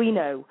 How do we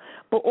know?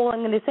 But all I'm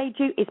going to say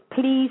to you is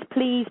please,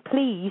 please,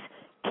 please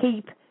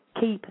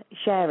keep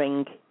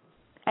sharing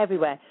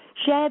everywhere.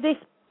 Share this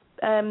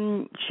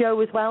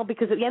show as well,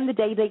 because at the end of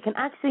the day, they can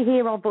actually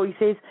hear our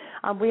voices,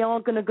 and we are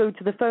going to go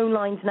to the phone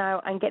lines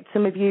now and get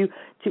some of you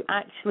to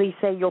actually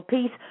say your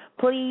piece.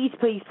 Please,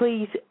 please,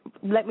 please,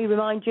 let me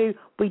remind you,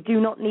 we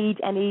do not need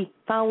any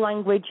foul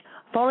language.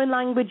 Foreign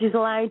language is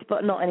allowed,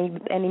 but not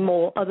any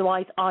more.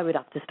 Otherwise, I would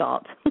have to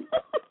start.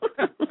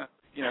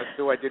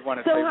 Sue, I did want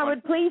to say... So,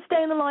 Howard, please stay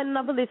on the line and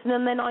have a listen,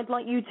 and then I'd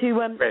like you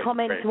to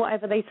comment to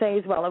whatever they say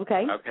as well,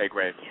 okay? Okay,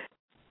 great.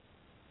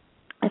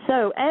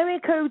 So, area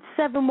code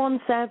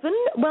 717,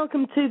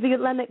 welcome to the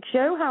Lennox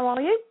show. How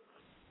are you?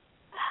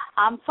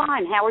 I'm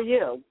fine. How are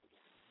you?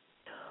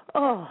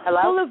 Oh,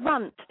 hello? Full of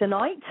rant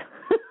tonight.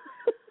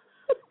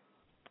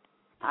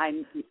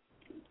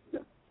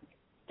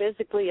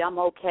 Physically, I'm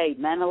okay.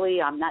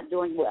 Mentally, I'm not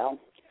doing well.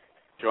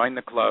 Join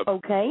the club.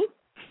 Okay.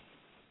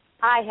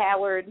 Hi,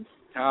 Howard.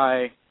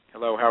 Hi.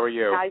 Hello, how are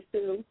you? Hi,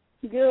 Sue.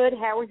 Good.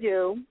 How are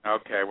you?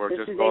 Okay,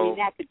 this is Amy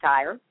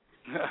McIntyre.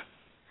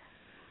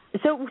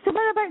 So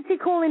whereabouts are you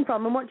calling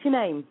from, and what's your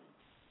name?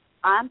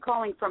 I'm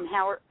calling from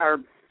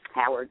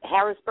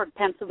Harrisburg,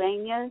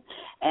 Pennsylvania,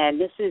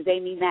 and this is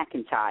Amy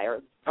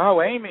McIntyre.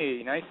 Oh,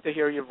 Amy, nice to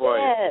hear your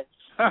voice. Yes.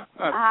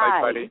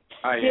 Hi, buddy.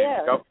 Hi,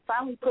 yes. Amy.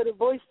 Finally put a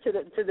voice to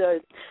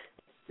the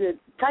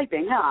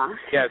typing, huh?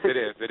 Yes, it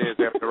is. It is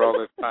after all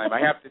this time. I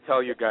have to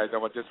tell you guys,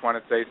 I just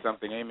want to say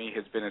something. Amy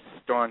has been a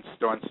staunch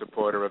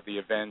supporter of the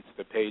events,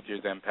 the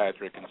pages, and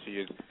Patrick, and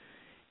she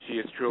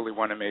is truly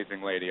one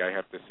amazing lady. I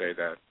have to say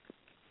that.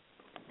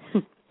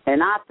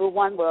 And I, for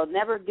one, will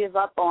never give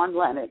up on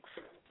Lennox.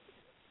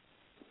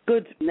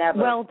 Good. Never.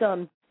 Well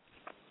done.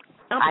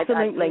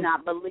 Absolutely. I do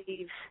not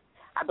believe.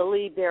 I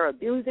believe they're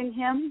abusing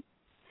him,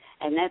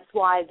 and that's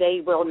why they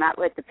will not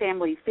let the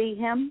family see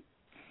him.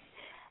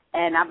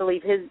 And I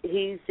believe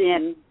he's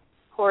in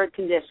horrid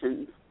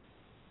conditions.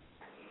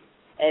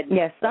 And,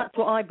 yes, that's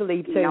what I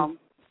believe too.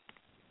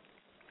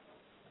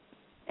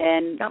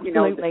 And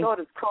absolutely. The thought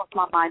has crossed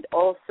my mind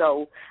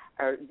also.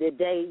 Did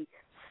they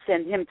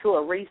send him to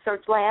a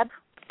research lab?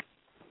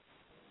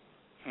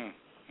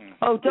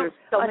 Oh,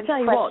 I tell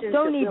you what,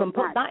 don't even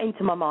put that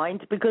into my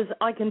mind, because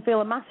I can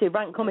feel a massive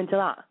rant coming to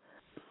that.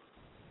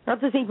 That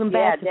doesn't even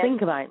bear to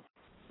think about.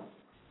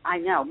 I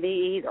know,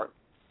 me either.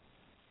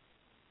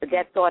 But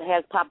that thought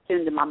has popped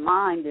into my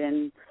mind,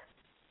 and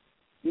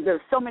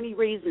there's so many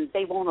reasons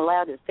they won't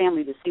allow this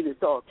family to see this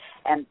dog.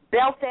 And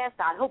Belfast,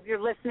 I hope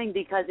you're listening,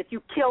 because if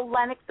you kill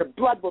Lennox, the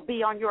blood will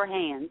be on your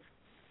hands.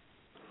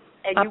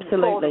 And absolutely.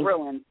 You will cause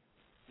ruin.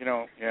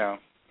 Yeah.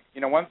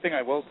 One thing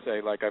I will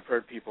say, like I've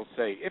heard people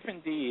say, if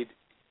indeed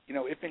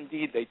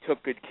they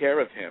took good care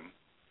of him,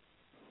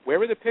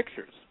 where are the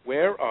pictures?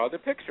 Where are the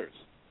pictures?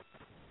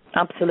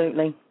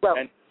 Absolutely. Well,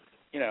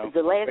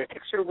 the last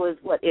picture was,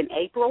 in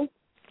April?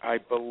 I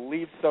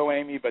believe so,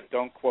 Amy, but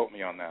don't quote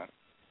me on that.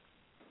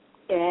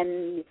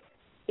 And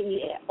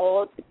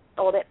all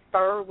that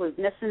fur was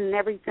missing and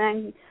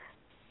everything.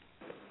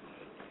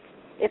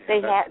 If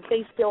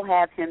they still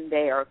have him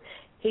there,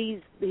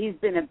 he's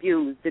been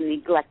abused and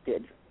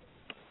neglected.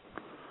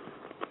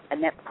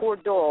 And that poor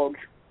dog,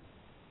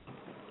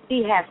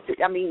 he just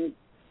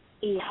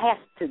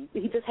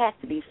has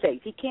to be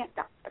safe. He can't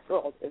die for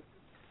all this.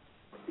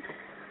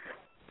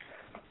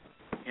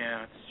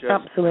 Yeah, it's just...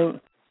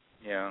 Absolutely.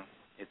 Yeah,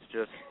 it's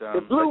just...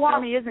 the Blue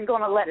Army isn't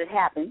going to let it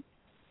happen.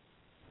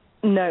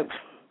 No.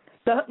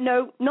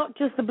 No, not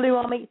just the Blue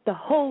Army. The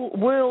whole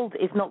world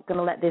is not going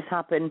to let this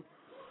happen.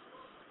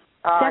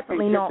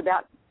 Definitely not.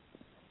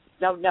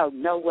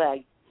 No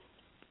way.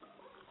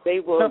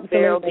 There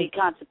will be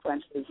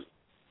consequences.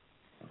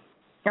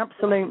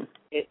 Absolutely.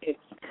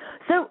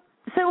 So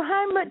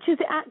how much is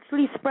it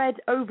actually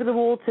spread over the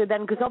water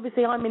then? Because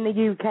obviously I'm in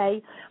the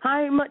UK.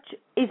 How much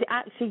is it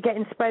actually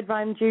getting spread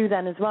around you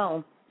then as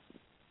well?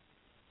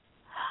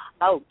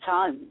 Oh,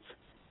 tons.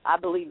 I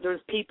believe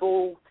there's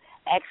people,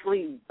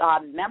 actually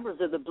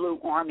members of the Blue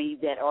Army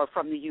that are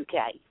from the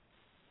UK.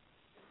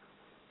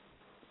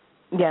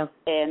 Yeah.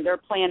 And they're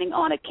planning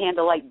on a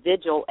candlelight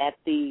vigil at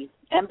the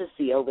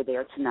embassy over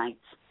there tonight.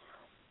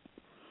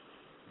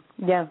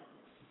 Yeah.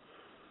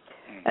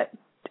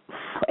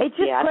 It's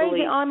just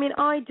crazy.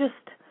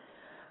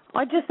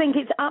 I just think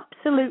it's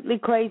absolutely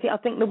crazy. I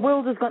think the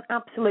world has gone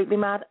absolutely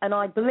mad, and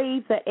I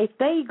believe that if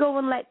they go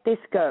and let this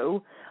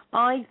go,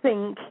 I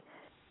think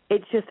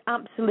it's just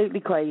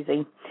absolutely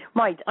crazy.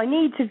 Right, I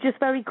need to just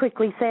very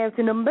quickly say out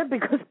a number,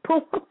 because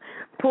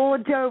poor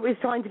Joe is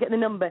trying to get the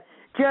number.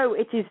 Joe,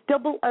 it is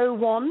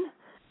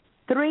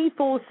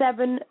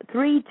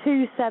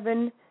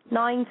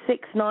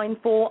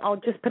 001-347-327-9694. I'll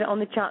just put it on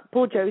the chat.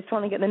 Poor Joe's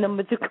trying to get the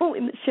number to call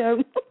in the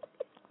show.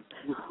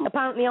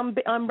 Apparently I'm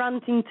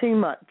ranting too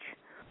much.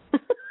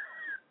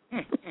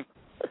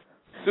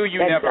 Sue, you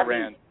never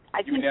ran.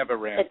 You never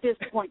ran. At this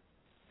point,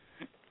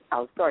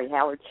 oh, sorry,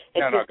 Howard.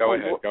 Go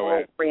ahead.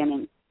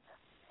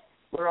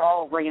 We're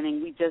all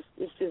ranting. It's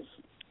just,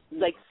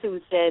 like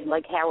Sue said,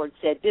 like Howard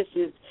said, this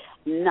is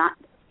not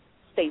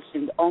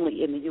stationed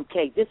only in the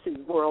UK. This is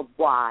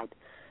worldwide.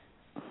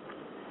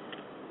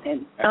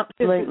 And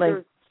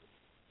absolutely.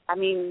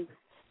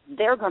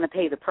 They're going to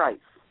pay the price.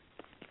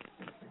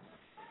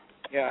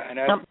 Yeah, and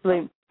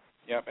absolutely.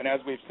 Yep, and as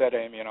we've said,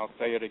 Amy, and I'll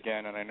say it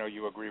again, and I know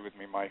you agree with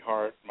me, my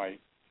heart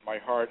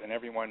and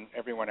everyone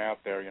out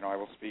there, I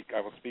will speak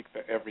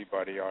for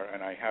everybody,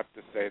 and I have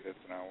to say this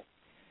now.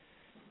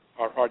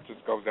 Our heart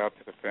just goes out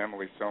to the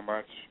family so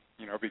much,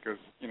 because,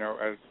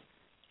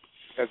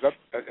 as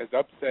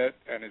upset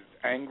and as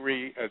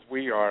angry as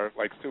we are,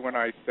 like Sue and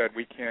I said,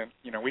 we can't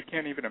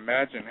even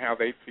imagine how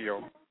they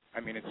feel. I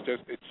mean, it's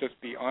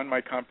just beyond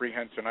my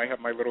comprehension. I have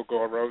my little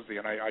girl Rosie,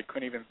 and I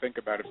couldn't even think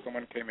about if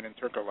someone came in and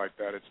took her like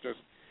that. It's just,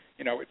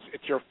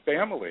 it's your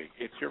family.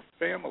 It's your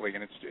family,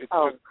 and it's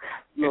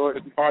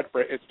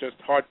just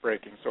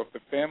heartbreaking. So if the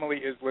family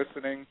is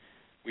listening,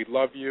 we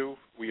love you,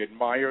 we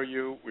admire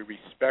you, we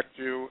respect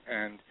you,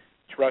 and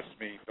trust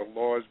me, the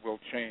laws will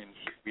change.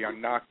 We are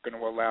not going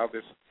to allow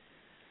this.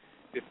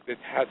 This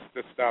has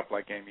to stop,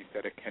 like Amy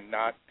said. It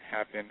cannot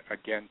happen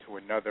again to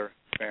another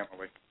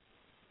family.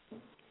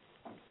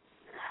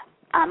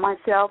 I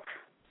myself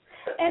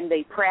am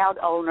the proud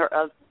owner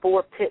of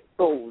 4 pit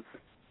bulls.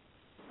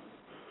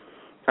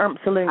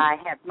 Absolutely. I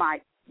have my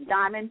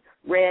diamond,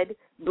 red,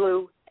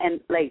 blue, and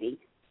lady.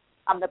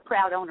 I'm the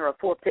proud owner of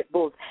 4 pit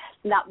bulls.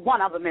 Not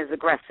one of them is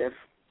aggressive.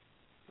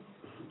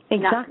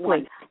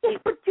 Exactly. Yes,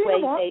 but do you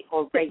know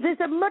what? There's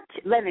a much...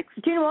 Lennox.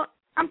 Do you know what?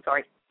 I'm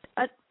sorry.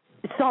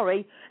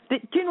 Sorry. Do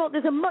you know what?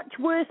 There's a much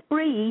worse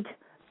breed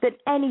than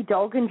any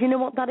dog, and do you know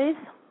what that is?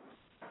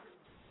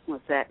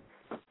 What's that?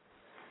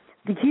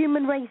 The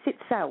human race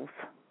itself.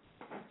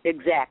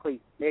 Exactly.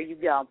 There you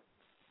go.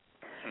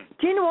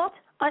 Do you know what?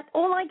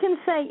 All I can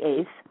say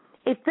is,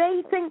 if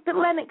they think that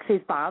Lennox is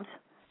bad,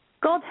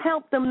 God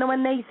help them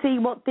when they see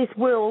what this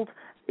world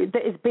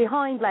that is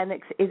behind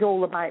Lennox is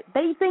all about.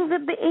 They think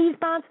that he's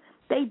bad.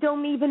 They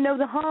don't even know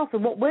the half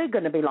of what we're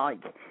going to be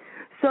like.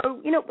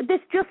 So, this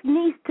just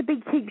needs to be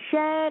keep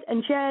shared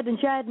and shared and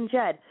shared and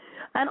shared.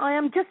 And I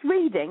am just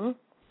reading,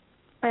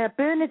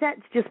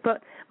 Bernadette's just put,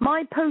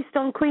 my post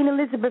on Queen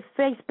Elizabeth's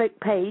Facebook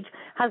page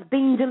has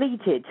been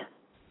deleted.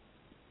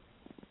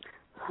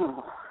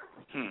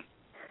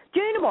 Do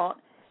you know what?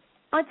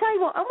 I tell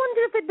you what, I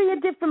wonder if it'd be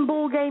a different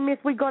ball game if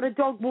we got a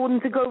dog warden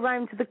to go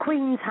round to the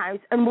Queen's house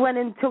and went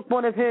and took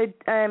one of her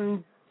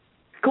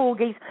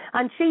corgis,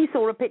 and she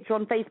saw a picture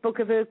on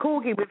Facebook of her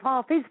corgi with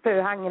half his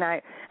fur hanging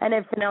out and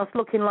everything else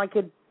looking like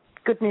a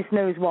goodness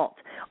knows what.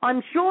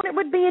 I'm sure it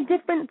would be a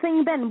different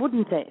thing then,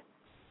 wouldn't it?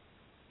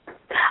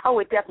 Oh,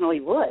 it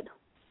definitely would.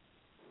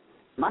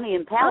 Money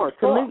and power.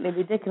 Absolutely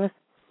ridiculous.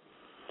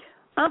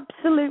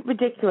 Absolute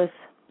ridiculous.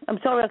 I'm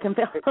sorry, I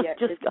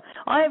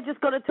have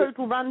just got a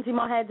total rant in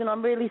my head, and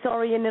I'm really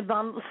sorry in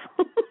advance.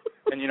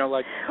 And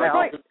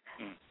right.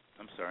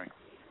 I'm sorry.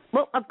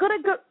 Well, I've got to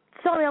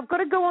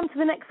go on to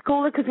the next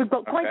caller because we've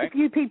got quite a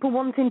few people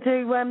wanting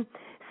to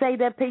say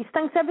their piece.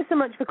 Thanks ever so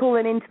much for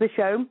calling into the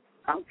show.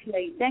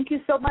 Okay. Thank you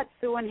so much,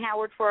 Sue and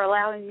Howard, for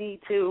allowing me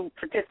to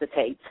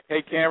participate.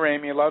 Take care,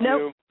 Amy. Love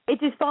you.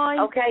 It is fine.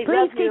 Okay, please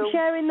love keep you.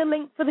 sharing the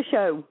link for the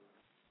show.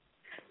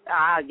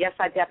 Yes,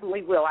 I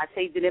definitely will. I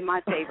saved it in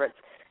my favorites.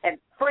 And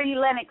free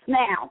Lennox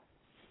now.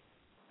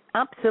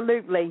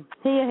 Absolutely.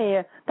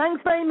 Here.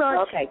 Thanks very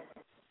much. Okay.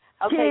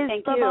 Cheers.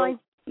 Thank Bye-bye.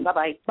 you.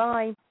 Bye-bye.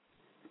 Bye.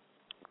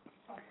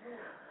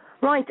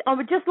 Right, I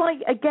would just like,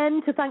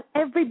 again, to thank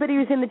everybody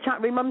who's in the chat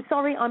room. I'm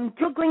sorry, I'm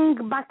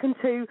juggling back and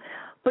two,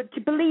 but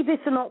to believe this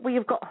or not, we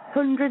have got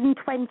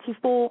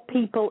 124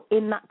 people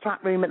in that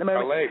chat room at the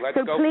moment. Let's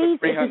go for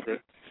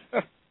 300.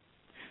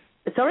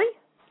 Sorry?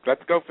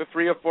 Let's go for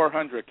 300 or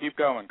 400. Keep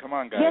going. Come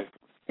on, guys. Yes.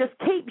 Just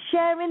keep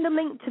sharing the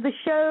link to the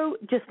show.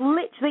 Just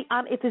literally,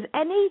 and if there's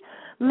any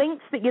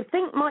links that you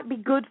think might be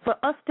good for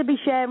us to be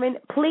sharing,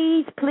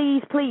 please,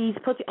 please, please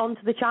put it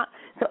onto the chat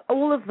so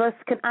all of us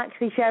can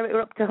actually share it.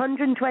 We're up to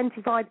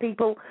 125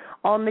 people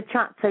on the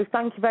chat, so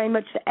thank you very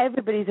much to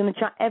everybody who's in the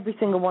chat, every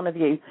single one of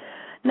you.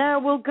 Now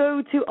we'll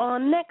go to our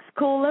next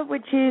caller,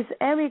 which is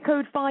area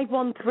code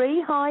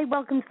 513. Hi,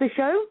 welcome to the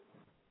show.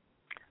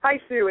 Hi,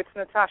 Sue. It's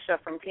Natasha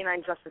from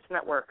Canine Justice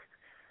Network.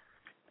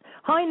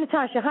 Hi,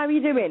 Natasha. How are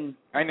you doing?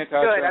 Hi,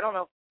 Natasha. Good. I don't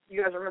know if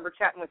you guys remember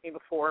chatting with me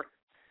before.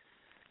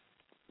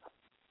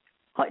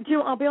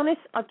 I'll be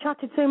honest, I've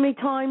chatted so many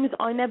times,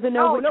 I never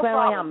know where problem.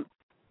 I am.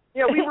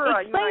 Yeah, we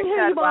were. Explain who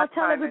you are,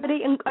 tell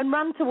everybody, and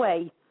rant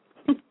away.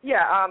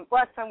 Yeah,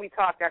 last time we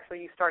talked,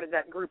 actually, you started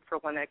that group for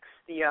Lennox,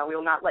 the We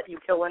Will Not Let You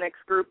Kill Lennox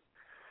group.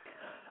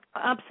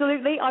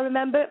 Absolutely, I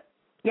remember.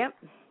 Yep.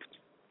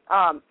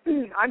 I'm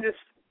just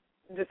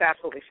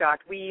absolutely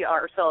shocked. We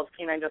ourselves,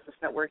 Canine Justice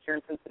Network here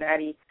in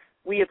Cincinnati,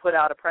 we had put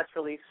out a press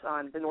release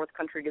on the North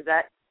Country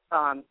Gazette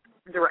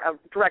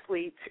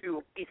directly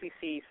to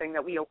ACC saying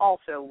that we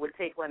also would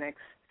take Lennox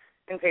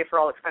and pay for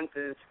all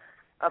expenses.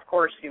 Of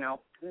course,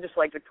 just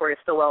like Victoria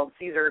Stilwell and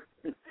Caesar,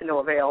 to no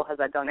avail has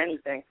that done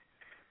anything.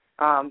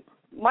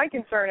 My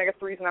concern, I guess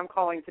the reason I'm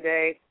calling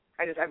today,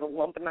 I have a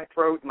lump in my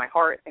throat, in my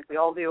heart, I think we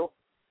all do.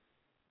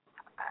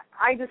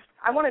 I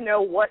want to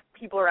know what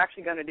people are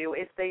actually going to do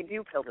if they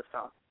do kill this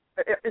dog.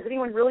 Is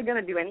anyone really going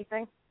to do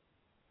anything?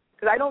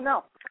 Because I don't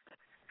know.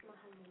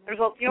 You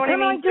know what I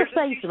mean? Can I just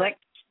say something?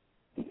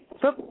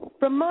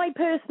 From my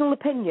personal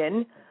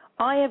opinion,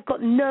 I have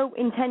got no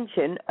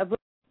intention of...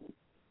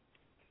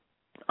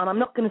 and I'm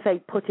not going to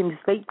say put him to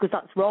sleep because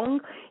that's wrong.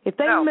 If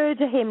they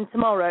murder him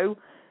tomorrow,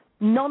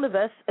 none of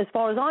us, as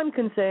far as I'm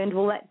concerned,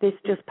 will let this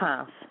just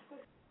pass.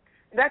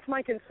 That's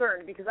my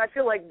concern, because I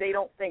feel like they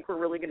don't think we're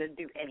really going to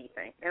do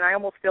anything. And I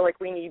almost feel like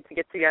we need to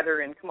get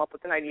together and come up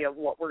with an idea of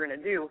what we're going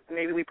to do. And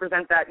maybe we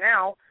present that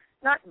now,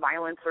 not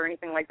violence or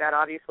anything like that,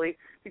 obviously,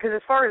 because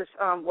as far as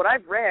what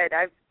I've read,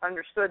 I've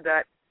understood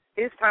that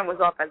his time was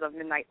up as of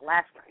midnight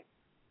last night.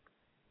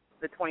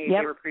 The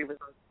 28-day reprieve was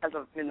as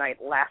of midnight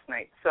last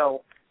night.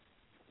 So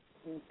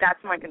that's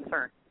my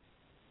concern.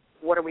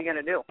 What are we going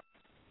to do?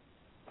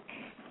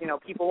 You know,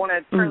 people want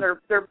to turn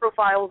their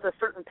profiles a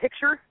certain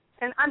picture.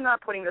 And I'm not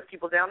putting those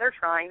people down. They're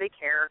trying. They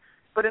care.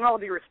 But in all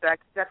due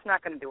respect, that's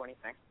not going to do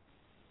anything.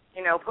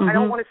 You know, I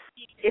don't want to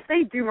see, if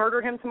they do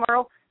murder him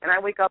tomorrow and I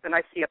wake up and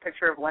I see a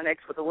picture of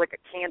Lennox with a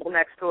candle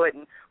next to it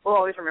and we'll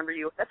always remember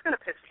you, that's going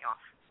to piss me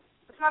off.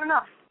 That's not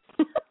enough.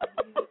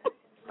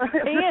 That's the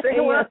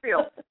thing I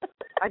feel.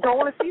 I don't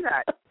want to see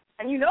that.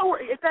 And you know,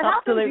 if that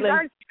happens, you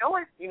guys,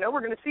 you know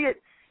we're going to see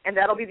it, and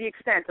that'll be the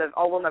extent of,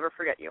 oh, we'll never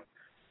forget you.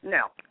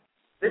 No.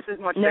 This is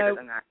much bigger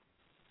than that.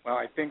 Well,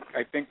 I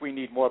think we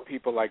need more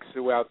people like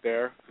Sue out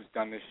there who's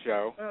done this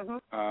show.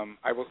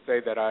 I will say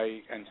that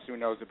and Sue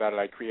knows about it,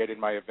 I created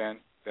my event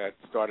that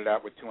started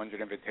out with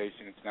 200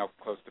 invitations. It's now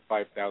close to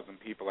 5,000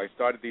 people. I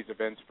started these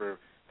events for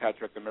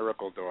Patrick the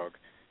Miracle Dog,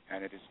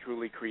 and it has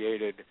truly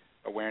created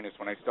awareness.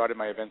 When I started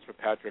my events for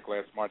Patrick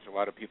last March, a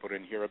lot of people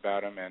didn't hear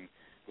about him, and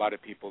a lot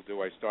of people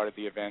do. I started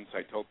the events.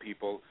 I told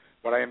people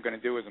what I am going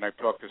to do is, and I've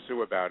talked to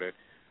Sue about it,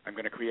 I'm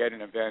going to create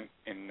an event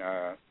in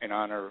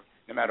honor,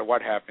 no matter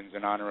what happens,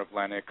 in honor of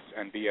Lennox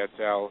and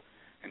BSL.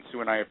 And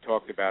Sue and I have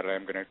talked about it.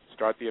 I'm going to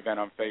start the event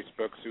on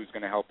Facebook. Sue's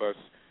going to help us.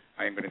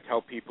 I am going to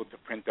tell people to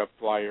print up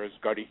flyers,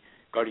 go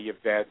to your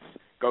vets,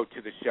 go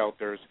to the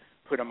shelters,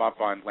 put them up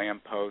on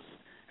lampposts.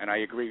 And I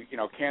agree,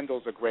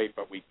 candles are great,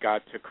 but we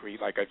got to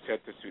create, like I've said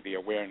to Sue, the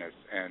awareness.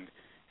 And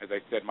as I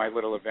said, my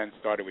little event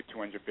started with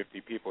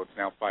 250 people. It's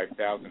now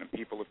 5,000, and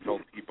people have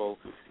told people,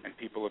 and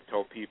people have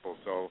told people.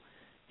 So,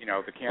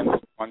 the candles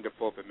are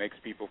wonderful if it makes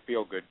people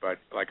feel good, but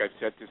like I've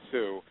said to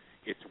Sue,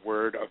 it's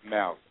word of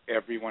mouth.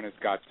 Everyone has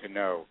got to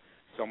know.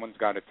 Someone's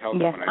got to tell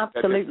them. Yes,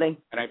 absolutely.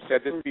 And I've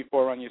said this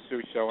before on your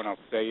Sue show, and I'll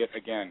say it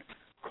again.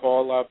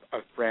 Call up a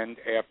friend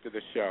after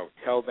the show.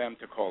 Tell them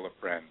to call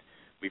a friend.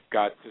 We've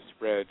got to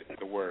spread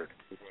the word.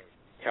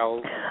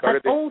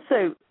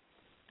 Also,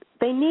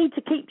 they need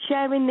to keep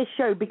sharing this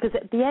show, because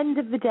at the end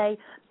of the day,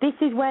 this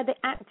is where they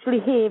actually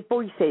hear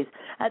voices.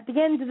 At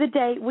the end of the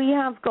day, we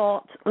have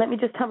got, let me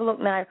just have a look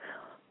now,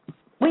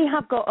 we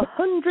have got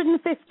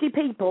 150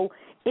 people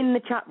in the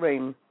chat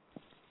room.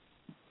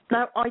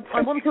 Now,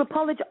 I want to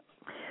apologize.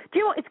 Do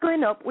you know what? It's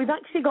going up. We've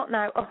actually got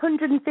now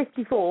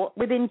 154.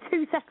 Within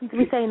 2 seconds of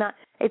me saying that,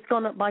 it's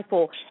gone up by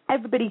 4.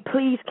 Everybody,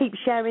 please keep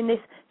sharing this.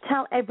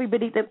 Tell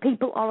everybody that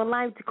people are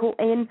allowed to call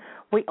in.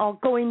 We are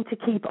going to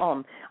keep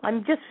on.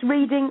 I'm just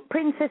reading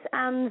Princess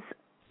Anne's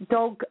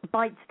dog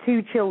bites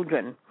 2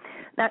 children.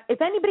 Now,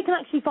 if anybody can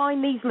actually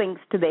find these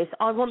links to this,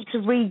 I want to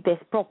read this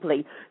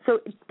properly. So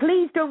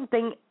please don't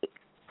think,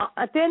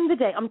 at the end of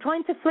the day, I'm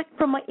trying to flick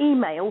from my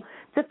email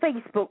to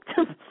Facebook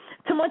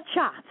to my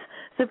chat.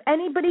 So if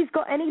anybody's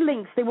got any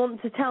links they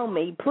want to tell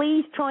me,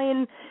 please try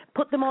and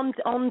put them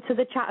onto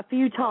the chat a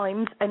few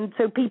times, and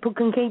so people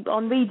can keep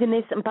on reading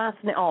this and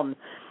passing it on.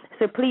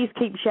 So please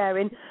keep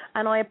sharing.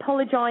 And I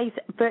apologise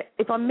for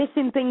if I'm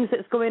missing things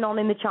that's going on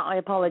in the chat. I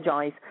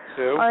apologise.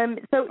 Sue?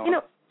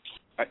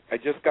 I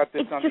just got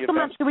this on the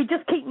event. We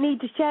just need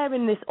to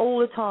sharing this all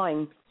the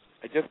time.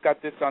 I just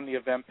got this on the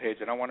event page.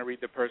 I don't want to read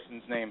the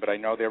person's name, but I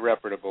know they're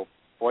reputable.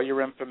 For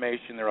your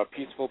information, there are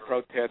peaceful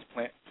protests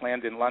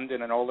planned in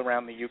London and all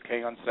around the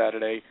UK on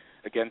Saturday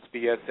against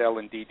BSL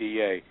and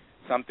DDA.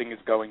 Something is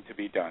going to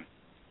be done.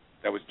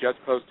 That was just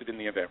posted in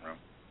the event room.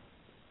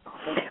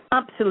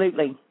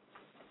 Absolutely.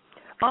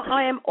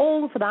 I am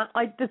all for that.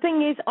 The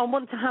thing is, I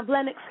want to have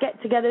Lennox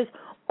get-togethers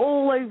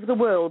all over the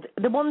world.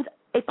 The ones,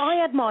 if I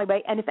had my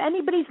way, and if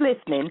anybody's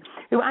listening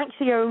who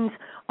actually owns,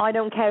 I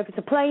don't care if it's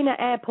a plane, an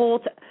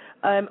airport,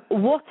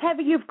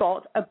 whatever you've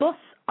got, a bus,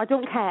 I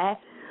don't care.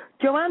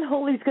 Joanne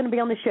Hull, who's going to be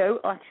on the show,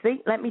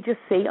 actually, let me just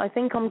see. I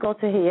think I'm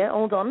got to hear.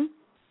 Hold on.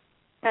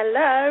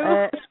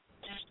 Hello.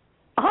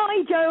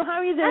 Hi, Jo. How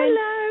are you doing?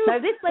 Hello. Now,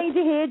 this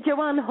lady here,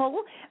 Joanne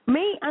Hull,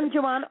 me and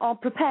Joanne are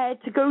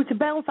prepared to go to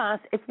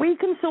Belfast if we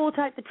can sort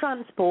out the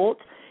transport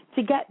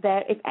to get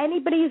there. If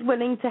anybody is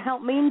willing to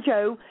help me and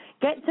Jo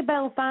get to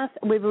Belfast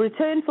with a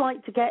return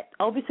flight to get,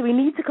 obviously we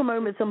need to come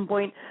home at some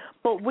point,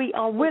 but we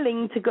are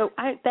willing to go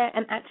out there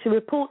and actually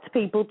report to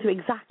people to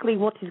exactly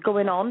what is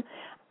going on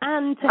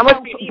and to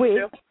help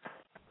with...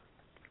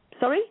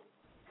 Sorry?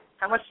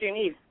 How much do you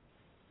need?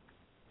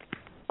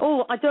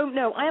 Oh, I don't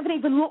know. I haven't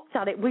even looked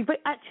at it. We've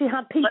actually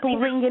had people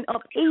ringing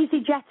up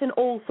EasyJet and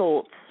all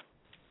sorts.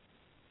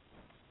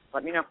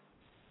 Let me know.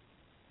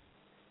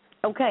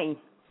 Okay.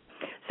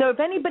 So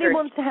if anybody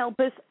wants to help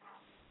us,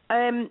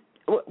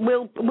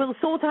 we'll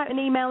sort out an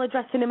email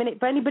address in a minute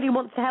for anybody who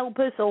wants to help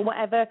us or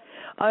whatever.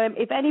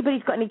 If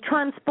anybody's got any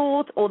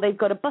transport or they've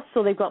got a bus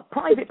or they've got a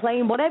private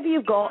plane, whatever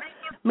you've got,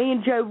 me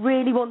and Joe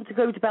really want to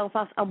go to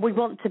Belfast and we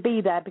want to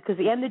be there because at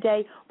the end of the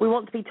day, we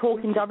want to be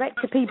talking direct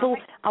to people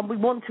and we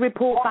want to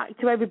report back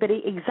to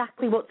everybody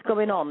exactly what's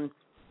going on.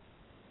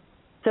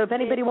 So if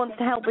anybody wants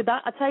to help with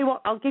that, I'll tell you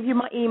what, I'll give you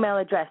my email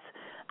address.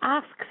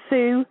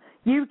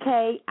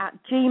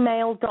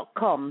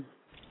 AskSueUK@gmail.com.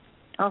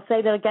 I'll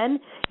say that again.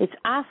 It's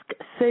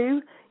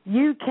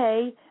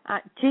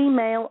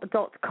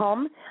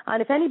AskSueUK@gmail.com.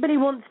 And if anybody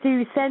wants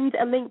to send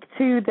a link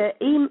to the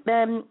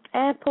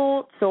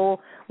airports or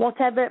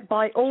whatever,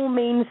 by all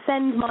means,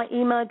 send my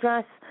email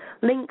address,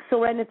 links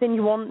or anything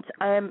you want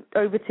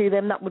over to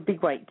them. That would be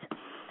great.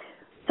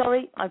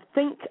 Sorry, I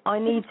think I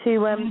need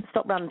to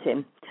stop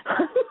ranting.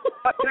 Can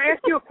I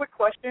ask you a quick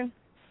question?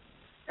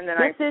 And then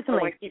yes, I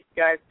certainly. want to keep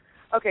you guys.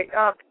 Okay.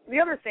 The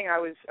other thing I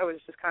was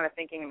just kind of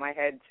thinking in my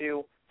head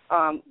too.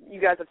 You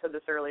guys have said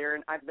this earlier,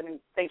 and I've been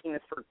thinking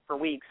this for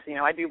weeks. You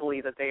know, I do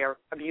believe that they are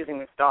abusing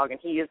this dog, and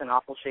he is in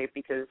awful shape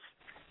because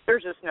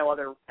there's just no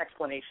other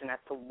explanation as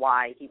to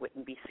why he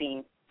wouldn't be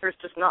seen. There's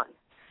just none.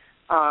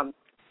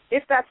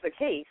 If that's the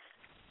case,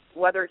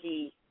 whether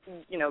he,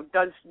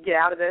 does get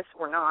out of this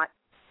or not,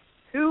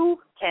 who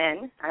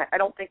can, I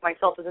don't think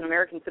myself as an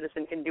American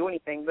citizen can do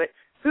anything, but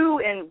who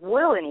and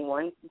will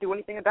anyone do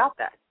anything about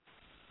that?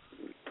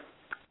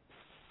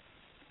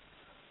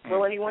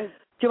 Will anyone?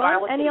 Do you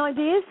have any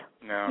ideas?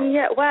 No.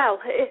 Yeah, well,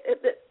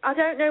 I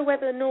don't know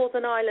whether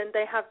Northern Ireland,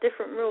 they have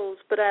different rules,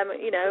 but,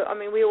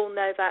 we all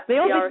know that they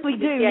the obviously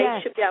do,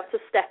 yes. should be able to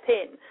step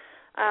in.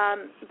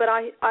 But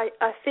I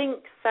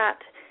think that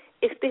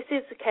if this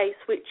is the case,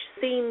 which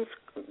seems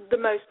the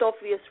most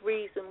obvious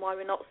reason why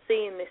we're not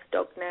seeing this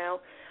dog now,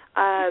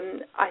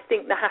 I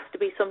think there has to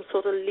be some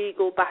sort of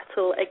legal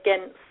battle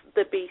against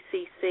the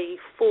BCC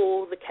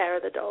for the care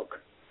of the dog.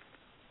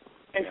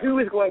 And who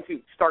is going to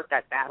start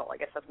that battle? I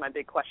guess that's my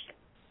big question.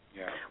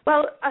 Yeah.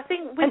 Well, I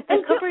think with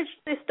the coverage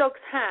this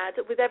dog's had,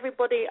 with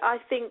everybody, I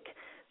think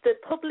the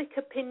public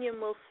opinion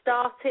will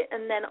start it,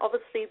 and then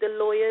obviously the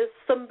lawyers,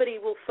 somebody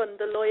will fund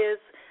the lawyers.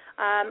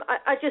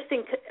 I just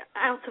think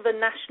out of a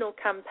national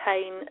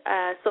campaign,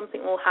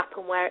 something will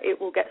happen where it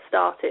will get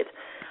started.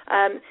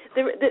 I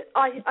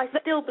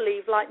still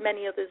believe, like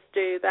many others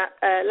do, that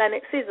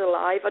Lennox is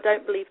alive. I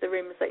don't believe the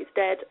rumours that he's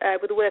dead.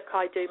 With the work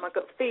I do, my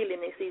gut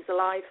feeling is he's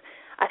alive.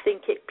 I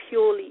think it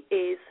purely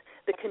is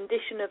the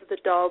condition of the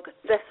dog.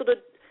 They're sort of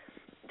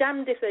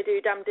damned if they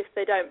do, damned if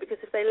they don't, because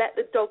if they let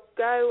the dog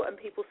go and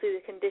people see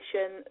the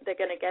condition, they're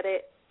going to get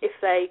it. If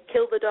they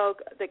kill the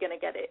dog, they're going to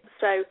get it.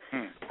 So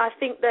I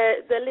think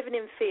they're living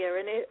in fear.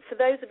 And for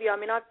those of you,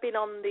 I've been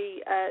on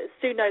the,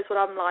 Sue knows what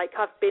I'm like,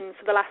 I've been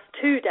for the last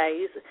 2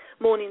 days,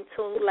 morning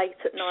till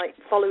late at night,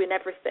 following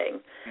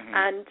everything. Mm-hmm.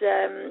 And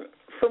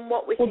from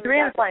what we can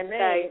Joanne, if I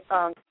may,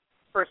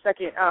 for a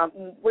second,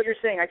 what you're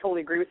saying, I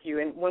totally agree with you.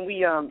 And when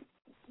we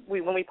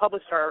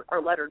published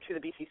our letter to the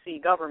BCC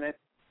government,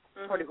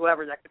 or to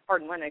whoever's that could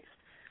pardon Lennox,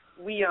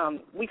 we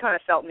kind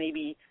of felt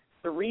maybe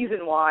the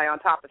reason why, on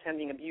top of him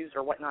being abused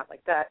or whatnot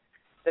like that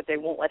they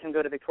won't let him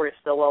go to Victoria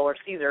Stilwell or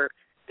Caesar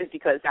is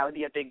because that would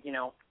be a big,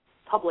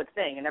 public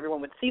thing and everyone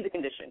would see the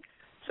condition.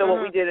 So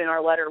what we did in our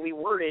letter, we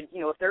worded,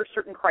 if there's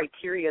certain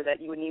criteria that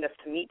you would need us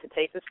to meet to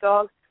take this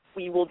dog,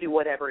 we will do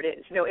whatever it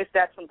is. If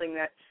that's something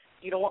that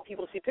you don't want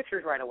people to see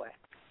pictures right away.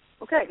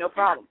 Okay, no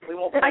problem. We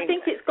won't. I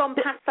think it's gone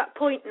past that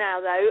point now,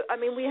 though.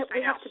 We have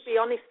to be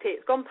honest here.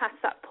 It's gone past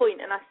that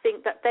point, and I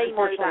think that they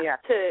know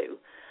that too.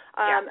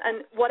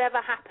 And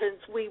whatever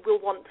happens, we will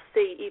want to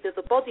see either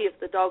the body of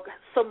the dog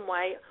some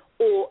way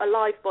or a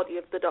live body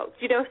of the dog.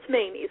 Do you know what I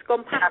mean? It's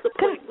gone past the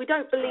point. We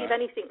don't believe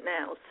anything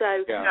now.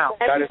 So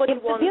everybody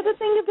wants the other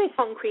thing of this,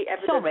 concrete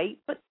evidence. Sorry,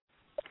 but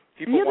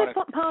the other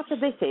part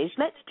of this is,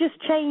 let's just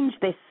change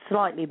this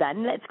slightly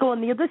then. Let's go on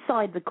the other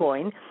side of the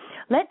coin.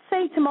 Let's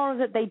say tomorrow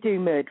that they do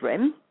murder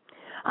him,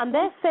 and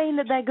they're saying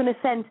that they're going to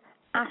send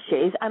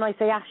ashes, and I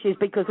say ashes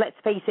because, let's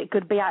face it,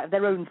 could be out of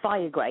their own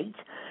fire grate.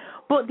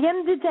 But at the end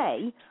of the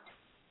day,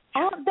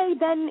 aren't they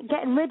then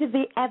getting rid of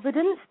the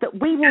evidence that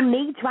we will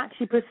need to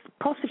actually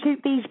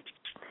prosecute these?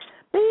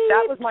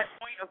 That was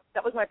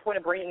my point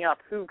of bringing up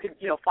who could,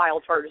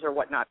 file charges or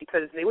whatnot,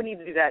 because they would need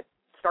to do that,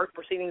 start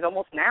proceedings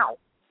almost now.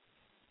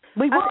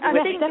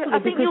 I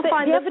think you'll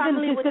find the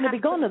evidence is going to be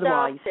gone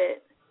otherwise.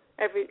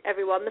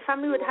 Everyone, the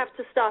family would have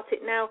to start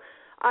it now.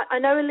 I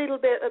know a little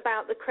bit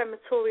about the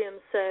crematorium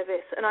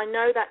service, and I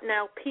know that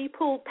now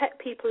pet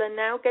people are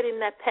now getting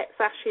their pets'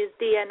 ashes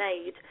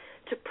DNA'd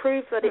to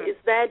prove that it is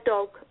their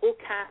dog or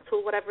cat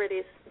or whatever it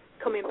is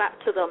coming back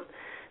to them.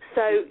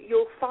 So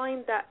you'll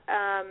find that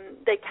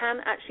they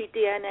can actually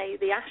DNA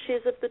the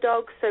ashes of the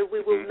dog, so we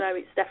will know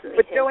it's definitely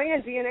him. But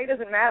Joanne, DNA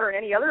doesn't matter in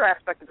any other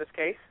aspect of this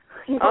case.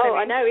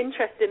 I know,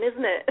 interesting,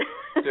 isn't it?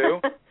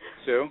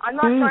 Sue? I'm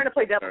not trying to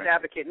play devil's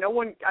advocate.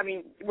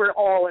 We're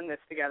all in this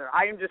together.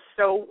 I am just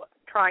so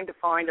trying to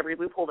find every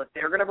loophole that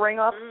they're going to bring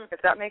up,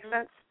 if that makes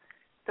sense,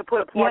 to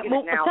put a plug in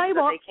it now so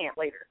that they can't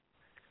later.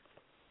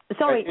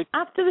 Sorry,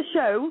 after the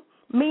show,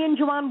 me and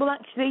Joanne will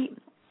actually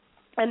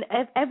And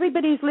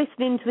everybody's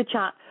listening to the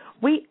chat.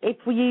 If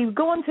you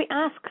go on to the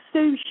Ask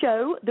Sue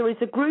Show, there is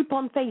a group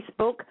on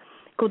Facebook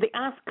called the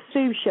Ask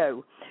Sue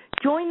Show.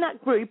 Join that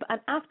group,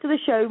 and after the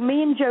show,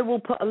 me and Joe will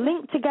put a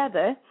link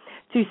together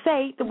to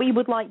say that we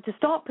would like to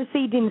start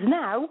proceedings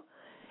now.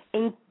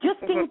 I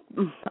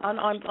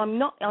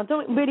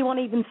don't really want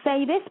to even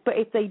say this, but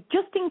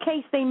just in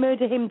case they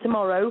murder him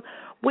tomorrow,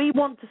 we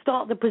want to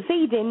start the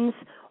proceedings.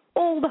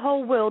 The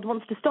whole world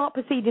wants to start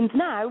proceedings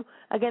now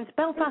against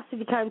Belfast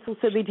City Council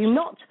so they do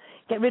not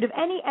get rid of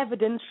any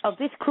evidence of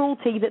this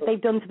cruelty that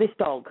they've done to this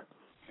dog.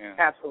 Yeah.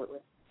 Absolutely.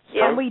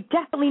 Yeah. And we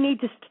definitely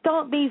need to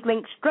start these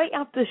links straight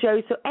after the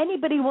show, so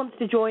anybody who wants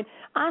to join,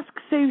 Ask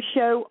Sue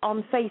Show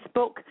on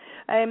Facebook.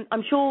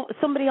 I'm sure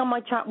somebody on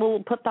my chat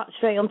will put that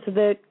straight onto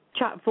the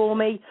chat for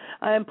me.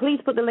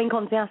 Please put the link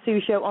onto the Ask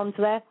Sue Show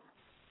onto there,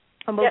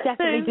 and we'll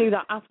definitely do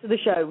that after the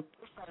show.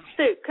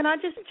 Sue, can I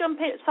just jump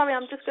in? Sorry,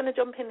 I'm just going to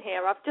jump in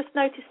here. I've just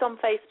noticed on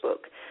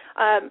Facebook,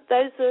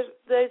 those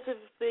of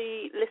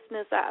the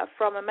listeners that are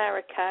from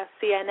America,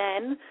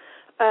 CNN,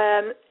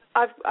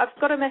 I've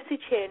got a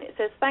message here, and it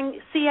says,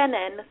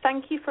 CNN,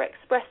 thank you for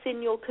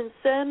expressing your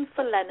concern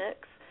for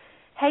Lennox.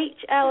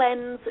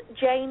 HLN's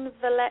Jane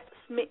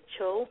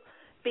Valette-Mitchell,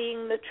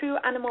 being the true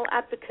animal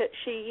advocate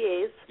she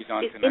is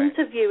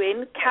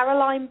interviewing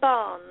Caroline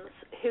Barnes,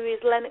 who is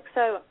Lennox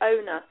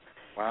owner.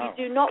 Wow.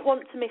 You do not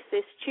want to miss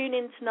this. Tune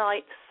in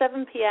tonight,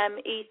 7 p.m.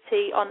 ET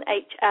on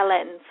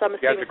HLN. So I'm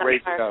assuming that's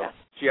America.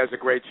 She has a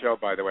great show,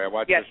 by the way. I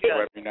watch her show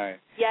every night.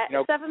 Yeah,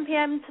 7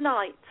 p.m.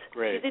 tonight.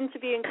 Great. She's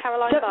interviewing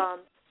Caroline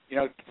Barnes.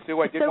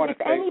 Sue, I did want to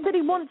say... So if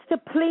anybody wants to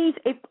please,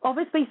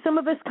 obviously some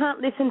of us can't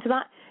listen to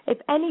that, if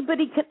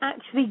anybody can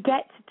actually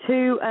get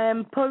to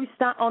post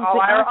that on the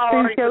Ask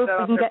Sue Show, if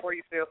we can get... for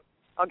you, Sue.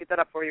 I'll get that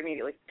up for you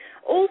immediately.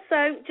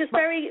 Also, just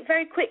very,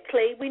 very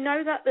quickly, we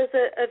know that there's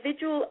a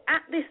vigil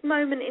at this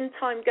moment in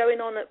time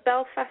going on at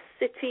Belfast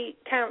City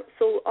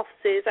Council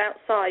offices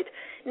outside.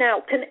 Now,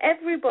 can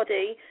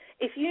everybody,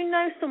 if you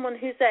know someone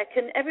who's there,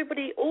 can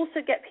everybody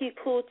also get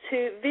people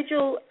to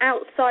vigil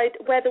outside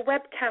where the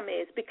webcam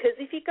is? Because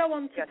if you go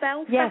on to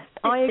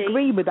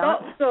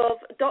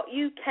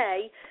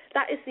belfastcity.gov.uk,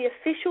 that is the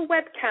official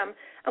webcam.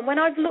 And when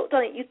I've looked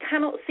on it, you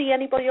cannot see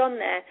anybody on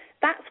there.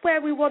 That's where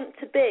we want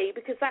to be,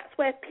 because that's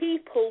where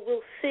people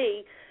will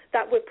see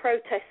that we're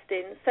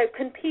protesting. So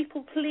can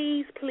people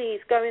please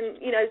go and,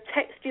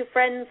 text your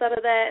friends that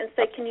are there and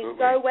say, can you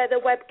go where the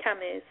webcam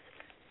is?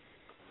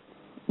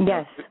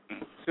 Yes.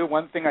 Sue,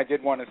 one thing I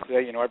did want to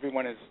say,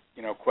 everyone has,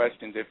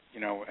 questioned if,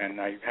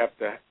 and I have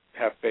to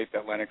have faith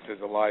that Lennox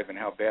is alive and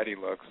how bad he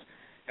looks.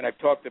 And I've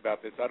talked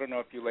about this. I don't know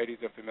if you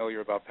ladies are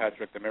familiar about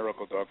Patrick the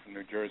Miracle Dog from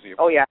New Jersey.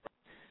 Oh, yeah.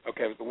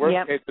 Okay, it was the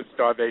worst case of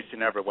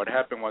starvation ever. What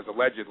happened was,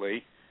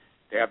 allegedly,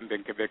 they haven't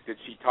been convicted,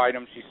 she tied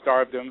him, she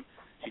starved him,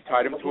 she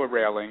tied him to a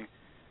railing.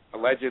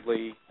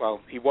 Allegedly,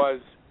 he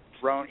was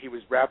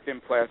wrapped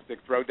in plastic,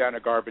 thrown down a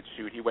garbage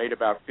chute. He weighed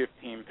about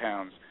 15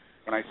 pounds.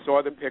 When I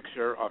saw the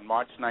picture on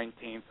March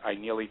 19th, I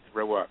nearly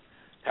threw up.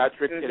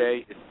 Patrick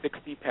today is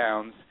 60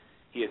 pounds.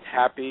 He is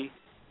happy.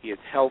 He is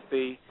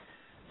healthy.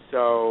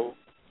 So,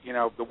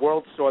 the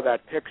world saw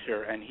that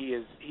picture, and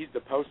he's the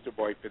poster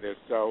boy for this.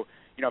 So,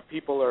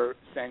 people are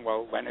saying,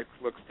 well, Lennox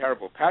looks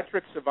terrible.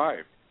 Patrick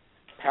survived.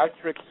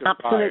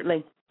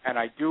 Absolutely. And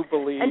I do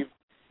believe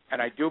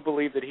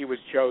that he was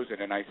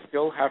chosen, and I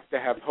still have to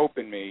have hope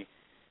in me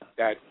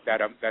that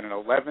an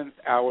 11th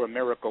hour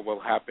miracle will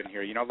happen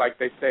here. Like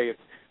they say,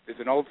 there's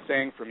an old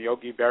saying from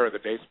Yogi Berra, the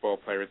baseball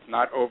player, it's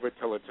not over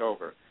till it's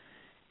over.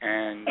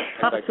 And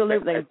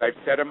absolutely. As I've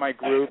said in my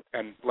group,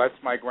 and bless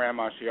my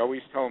grandma, she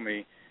always told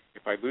me,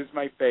 if I lose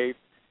my faith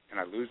and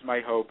I lose my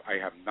hope, I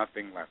have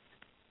nothing left.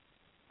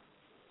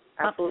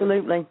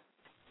 Absolutely.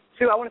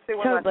 Sue, I want to say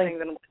one last thing,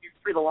 then we'll let you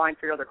free the line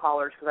for your other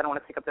callers, because I don't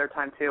want to take up their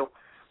time, too.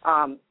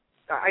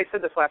 I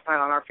said this last night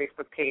on our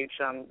Facebook page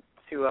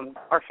to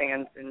our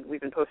fans, and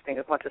we've been posting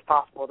as much as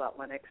possible about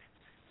Lennox.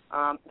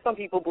 Some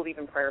people believe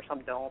in prayer,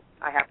 some don't.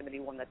 I happen to be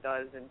one that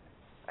does, and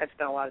I've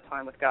spent a lot of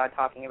time with God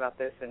talking about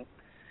this. And,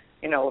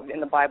 in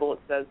the Bible it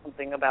says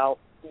something about,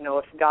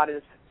 if God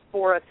is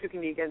for us, who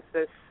can be against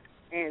us?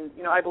 And,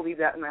 I believe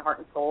that in my heart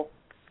and soul.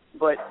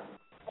 But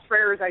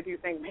prayers, I do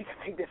think, make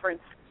a big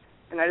difference.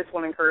 And I just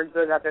want to encourage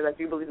those out there that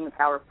do believe in the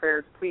power of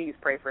prayers, please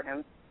pray for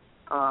him.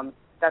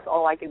 That's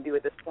all I can do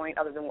at this point,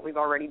 other than what we've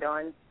already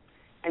done.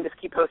 And just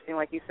keep posting,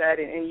 like you said.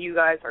 And you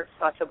guys are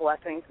such a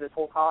blessing to this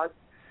whole cause.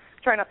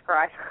 Try not to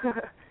cry.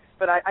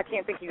 But I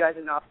can't thank you guys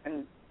enough.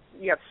 And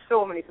you have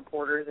so many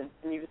supporters,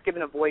 and you've just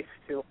given a voice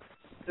to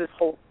this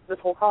whole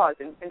cause.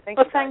 And thank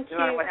you. Thank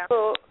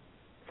you.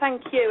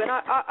 Thank you. And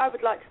I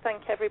would like to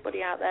thank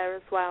everybody out there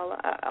as well.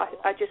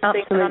 I just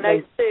think, and I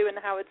know Sue and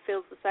Howard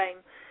feels the same.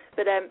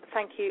 But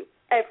thank you,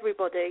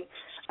 everybody,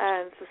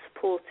 for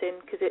supporting,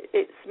 because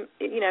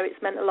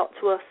it's meant a lot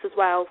to us as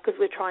well, because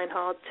we're trying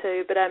hard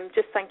too. But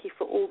just thank you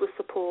for all the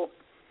support.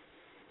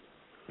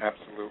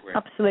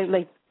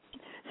 Absolutely.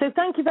 So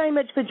thank you very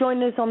much for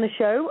joining us on the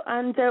show,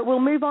 and we'll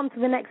move on to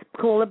the next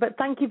caller. But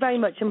thank you very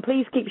much, and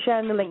please keep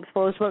sharing the links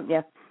for us, won't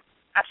you?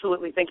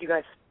 Absolutely. Thank you,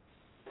 guys.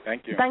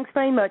 Thank you. Thanks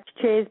very much.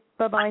 Cheers.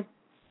 Bye-bye.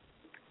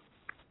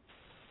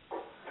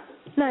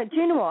 Now, do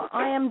you know what?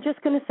 I am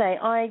just going to say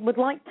I would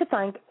like to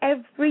thank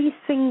every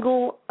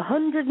single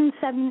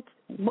 107,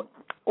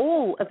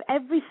 all of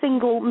every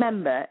single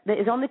member that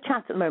is on the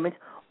chat at the moment,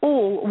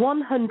 all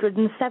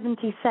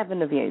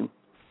 177 of you.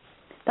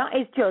 That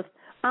is just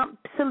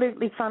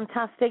absolutely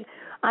fantastic.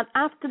 And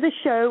after the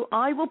show,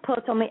 I will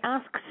put on the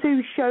Ask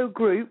Sue Show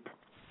group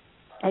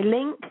a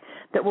link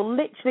that will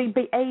literally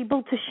be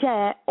able to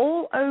share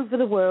all over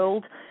the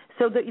world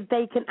so that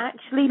they can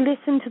actually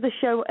listen to the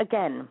show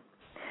again.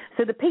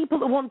 So the people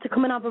that want to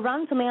come and have a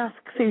rant on the Ask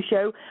Sue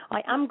Show,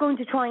 I am going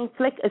to try and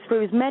flick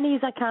through as many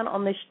as I can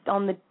on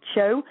the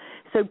show.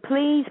 So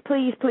please,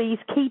 please, please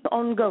keep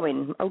on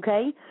going,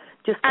 okay?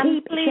 Just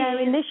keep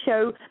sharing this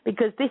show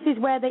because this is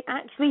where they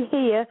actually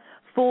hear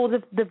for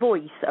the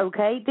voice,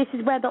 okay? This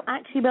is where they'll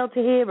actually be able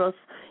to hear us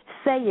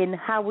saying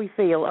how we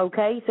feel,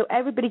 okay? So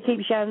everybody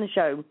keep sharing the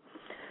show.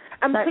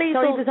 And now, please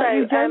sorry,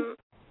 also,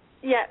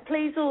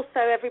 please also,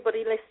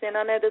 everybody listening,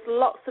 I know there's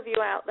lots of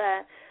you out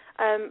there.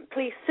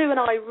 Please, Sue and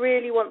I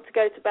really want to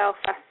go to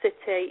Belfast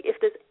City. If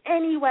there's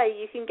any way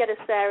you can get us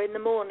there in the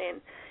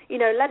morning,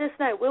 let us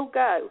know. We'll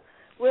go.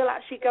 We'll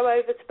actually go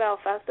over to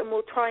Belfast and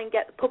we'll try and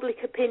get the public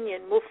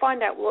opinion. We'll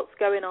find out what's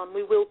going on.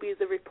 We will be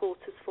the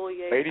reporters for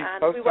you. Ladies,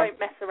 and we won't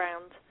mess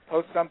around.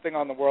 Post something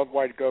on the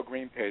Worldwide Go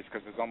Green page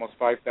because there's almost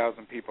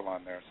 5,000 people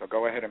on there. So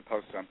go ahead and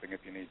post something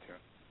if you need to.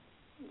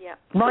 Yeah.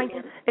 Right.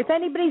 Brilliant. If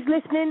anybody's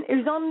listening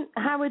who's on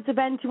Howard's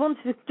event, you want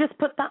to just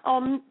put that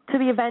on to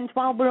the event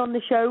while we're on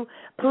the show,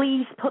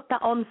 please put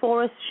that on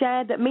for us.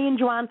 Share that me and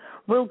Joanne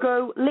will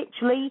go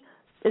literally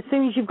as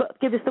soon as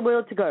give us the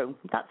word to go.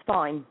 That's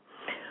fine.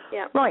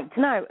 Yeah. Right.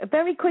 Now,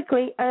 very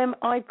quickly,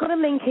 I've got a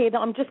link here that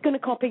I'm just going to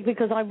copy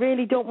because I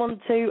really don't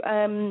want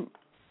to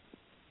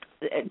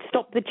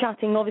stop the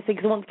chatting, obviously,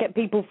 because I want to get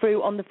people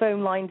through on the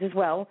phone lines as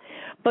well.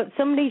 But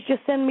somebody's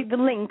just sent me the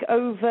link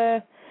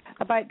over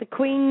about the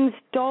Queen's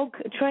dog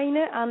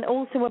trainer and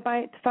also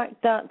about the fact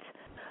that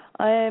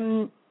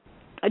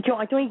I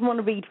don't even want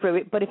to read through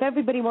it, but if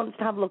everybody wants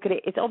to have a look at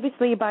it, it's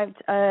obviously about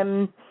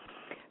the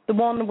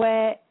one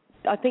where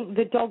I think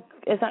the dog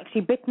has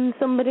actually bitten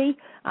somebody,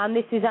 and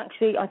this is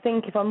actually, I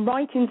think, if I'm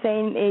right in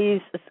saying,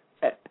 is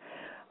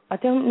I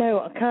don't know,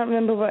 I can't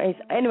remember what it is.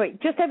 Anyway,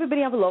 just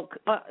everybody have a look.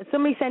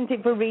 Somebody sent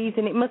it for a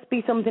reason. It must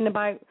be something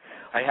about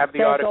I have the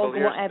their article dog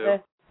here, or whatever.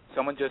 Sue.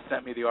 Someone just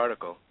sent me the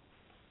article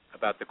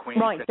about the Queen.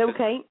 Right,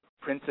 okay.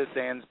 Princess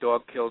Anne's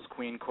dog kills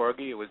Queen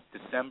Corgi. It was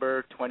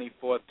December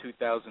 24th,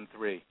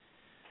 2003.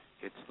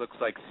 It looks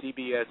like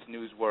CBS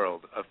News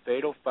World. A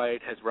fatal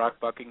fight has rocked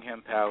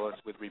Buckingham Palace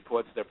with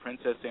reports that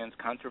Princess Anne's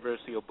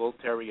controversial bull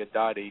terrier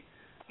Dottie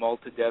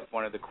mauled to death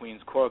one of the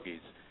Queen's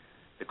corgis.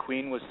 The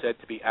Queen was said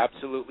to be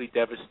absolutely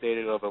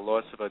devastated over the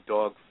loss of her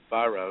dog,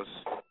 Pharos,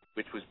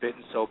 which was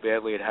bitten so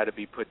badly it had to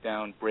be put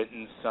down,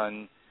 Britain's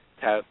Sun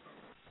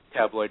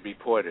tabloid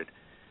reported.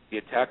 The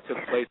attack took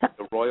place at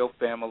the royal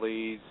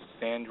family's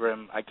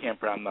Sandringham,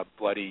 I'm a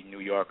bloody New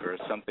Yorker or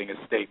something,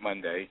 estate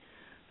Monday.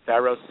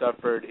 Pharos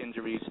suffered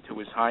injuries to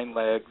his hind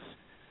legs,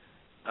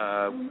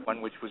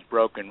 one which was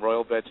broken.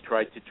 Royal vets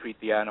tried to treat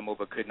the animal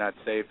but could not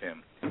save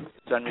him. The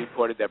Sun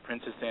reported that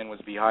Princess Anne was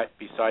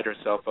beside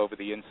herself over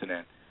the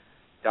incident.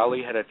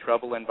 Dolly had a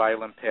troubled and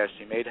violent past.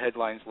 She made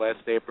headlines last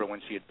April when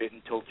she had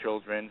bitten two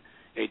children,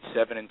 aged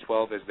 7 and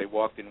 12, as they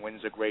walked in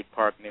Windsor Great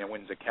Park near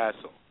Windsor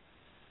Castle.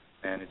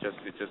 And it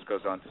just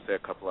goes on to say a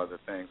couple other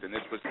things. And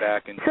this was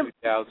back in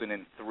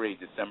 2003,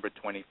 December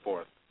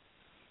 24th.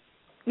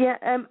 Yeah,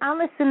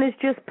 Alison has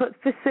just put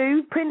for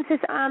Sue, Princess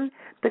Anne,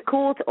 the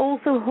court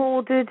also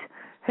ordered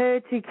her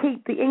to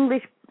keep the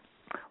English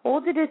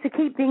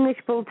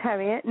Bull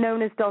Terrier,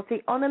 known as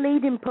Dottie, on a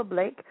lead in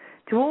public,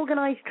 to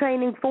organise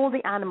training for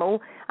the animal,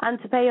 and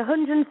to pay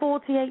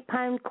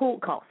 £148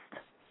 court cost.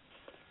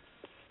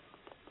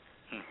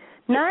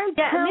 Now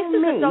tell and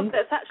this me, is a dog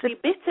that's actually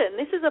bitten.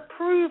 This is a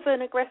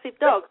proven aggressive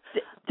dog.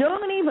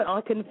 Don't even.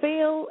 I can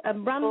feel a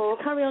rant.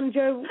 Carry on,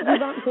 Joe. You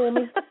rant for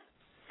me.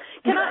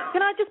 Can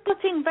I just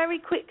put in very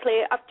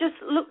quickly? I've just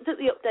looked at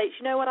the updates.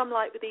 You know what I'm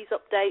like with these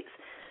updates.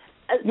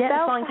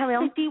 Yeah, fine. Carry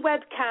on. City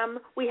webcam.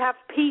 We have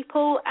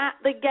people at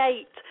the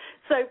gate.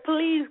 So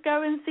please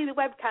go and see the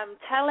webcam.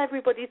 Tell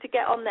everybody to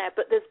get on there.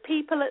 But there's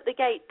people at the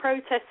gate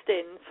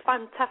protesting. It's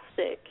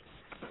fantastic.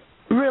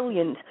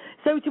 Brilliant.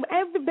 So to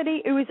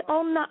everybody who is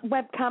on that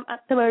webcam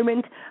at the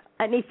moment,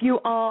 and if you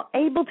are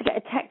able to get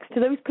a text to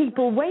those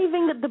people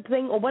waving at the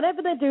thing or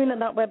whatever they're doing at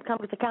that webcam,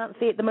 because I can't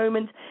see at the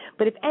moment,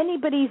 but if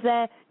anybody's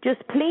there,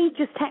 please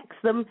text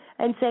them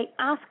and say,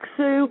 Ask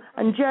Sue,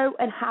 and Joe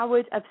and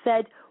Howard have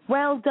said,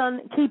 well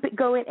done, keep it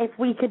going. If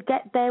we could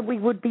get there, we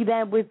would be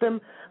there with them.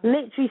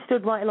 Literally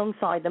stood right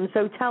alongside them.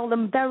 So tell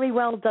them very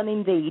well done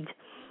indeed.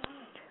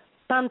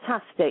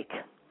 Fantastic.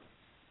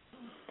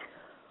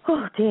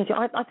 Oh dear,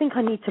 I think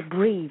I need to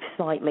breathe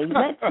slightly.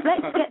 Let's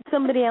get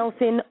somebody else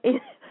in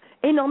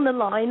on the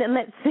line and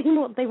let's see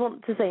what they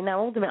want to say. Now,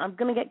 hold a minute, I'm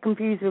going to get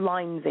confused with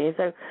lines here.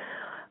 So,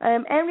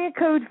 area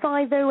code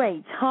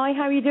 508. Hi,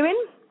 how are you doing?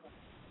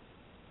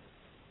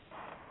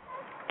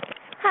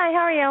 Hi, how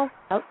are you?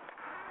 Oh,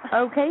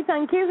 okay,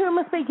 thank you. Who am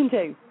I speaking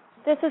to?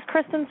 This is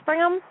Kristen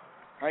Springham.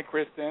 Hi,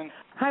 Kristen.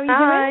 How are you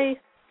doing?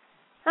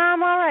 Hi.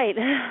 I'm all right.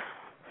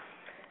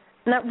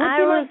 Now, would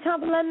you like to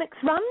have a Lennox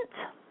rant?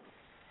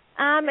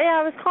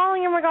 I was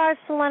calling in regards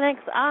to Lennox.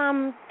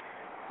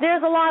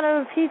 There's a lot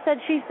of he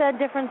said, she said,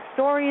 different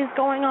stories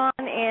going on,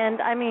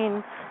 and, I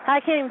mean, I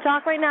can't even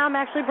talk right now. I'm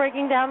actually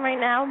breaking down right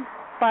now,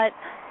 but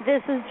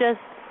this is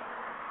just,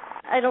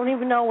 I don't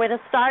even know where to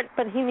start,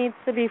 but he needs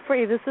to be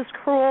free. This is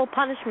cruel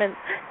punishment.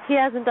 He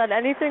hasn't done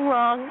anything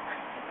wrong,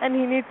 and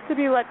he needs to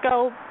be let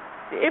go,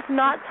 if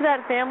not to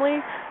that family,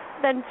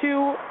 then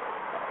to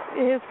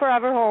his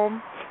forever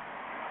home.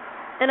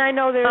 And I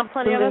know there's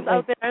plenty of us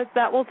out there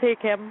that will take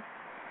him.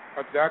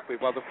 Exactly.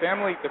 Well, the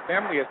family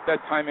has said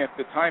time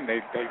after time they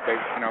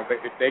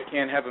if they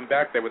can't have him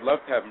back, they would love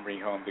to have him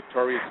rehomed.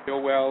 Victoria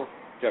Stilwell,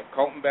 Jeff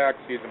Coltonback,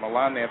 Cesar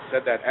Milan, they have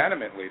said that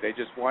adamantly. They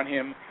just want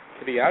him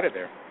to be out of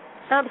there.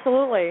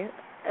 Absolutely.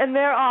 And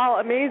they're all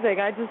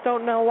amazing. I just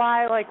don't know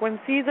why. Like when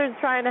Caesar's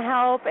trying to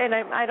help, and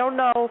I don't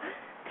know,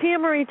 Tia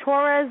Marie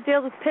Torres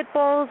deals with pit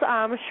bulls,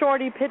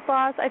 Shorty Pit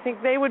Boss. I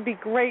think they would be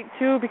great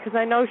too because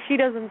I know she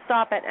doesn't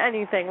stop at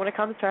anything when it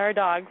comes to her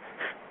dogs.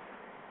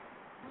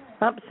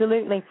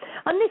 Absolutely.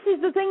 And this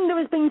is the thing, there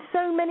has been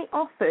so many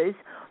offers,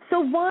 so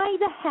why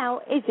the hell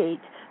is it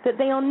that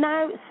they are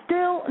now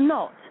still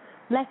not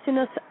letting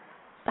us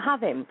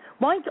have him?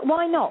 Why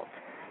not?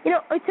 You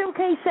know, it's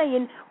okay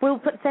saying we'll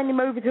send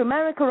him over to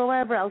America or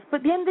wherever else,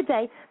 but at the end of the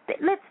day,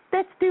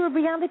 let's do a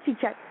reality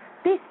check.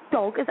 This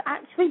dog has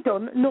actually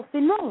done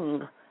nothing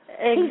wrong.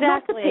 Exactly. He's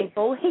not a pit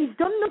bull. He's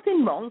done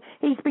nothing wrong.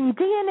 He's been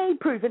DNA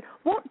proven.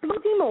 What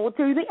bloody more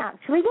do they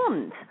actually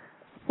want?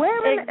 Where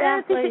on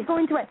earth is it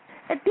going to end?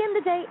 At the end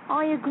of the day,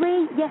 I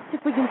agree, yes,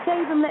 if we can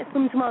save him, let's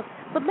come tomorrow.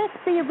 But let's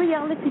be a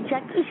reality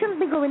check. He shouldn't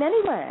be going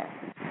anywhere.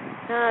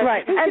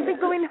 Right. He should be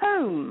going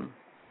home.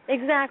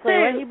 Exactly,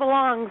 where he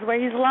belongs, where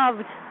he's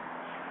loved.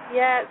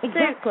 Yeah,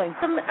 exactly.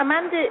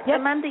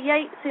 Amanda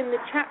Yates in the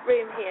chat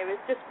room here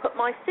has just put,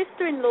 my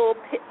sister-in-law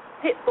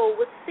Pitbull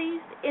was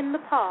seized in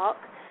the park,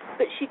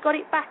 but she got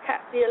it back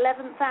at the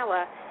 11th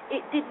hour.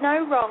 It did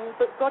no wrong,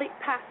 but got it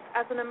passed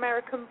as an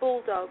American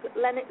Bulldog.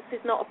 Lennox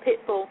is not a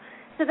Pitbull.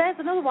 So there's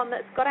another one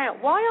that's got out.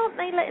 Why aren't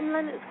they letting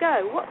Lennox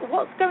go?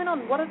 What's going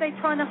on? What are they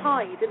trying to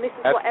hide? And this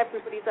is what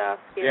everybody's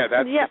asking. Yeah,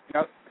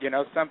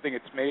 that's something.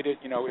 It's made it.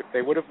 If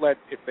they would have let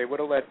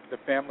the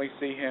family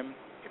see him,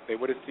 if they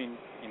would have seen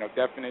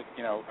definite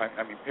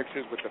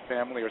pictures with the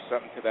family or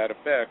something to that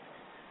effect.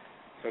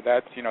 So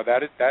that's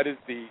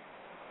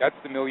that's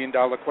the $1 million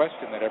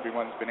question that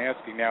everyone's been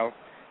asking. Now,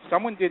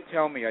 someone did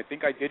tell me, I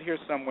think I did hear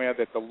somewhere,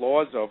 that the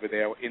laws over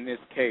there in this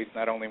case,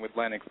 not only with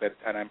Lennox,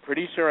 and I'm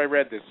pretty sure I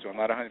read this, so I'm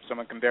not 100%,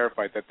 someone can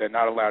verify that they're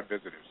not allowed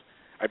visitors.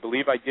 I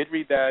believe I did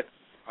read that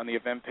on the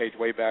event page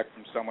way back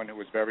from someone who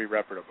was very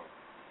reputable.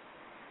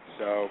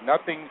 So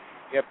nothing,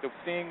 after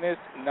seeing this,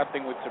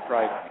 nothing would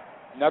surprise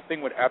me.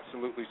 Nothing would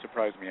absolutely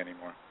surprise me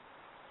anymore.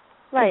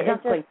 Right,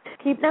 exactly.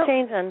 Keep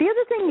changing. The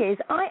other thing is,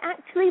 I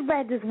actually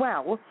read as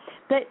well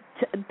that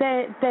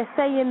they're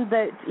saying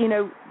that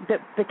that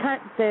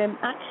the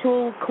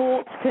actual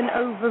court can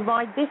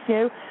override this,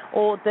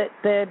 or that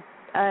the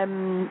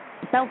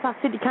Belfast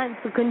City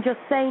Council can just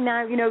say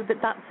now,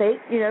 that's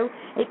it,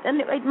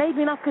 it made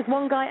me laugh because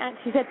one guy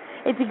actually said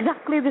it's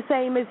exactly the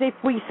same as if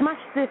we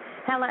smashed the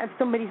hell out of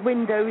somebody's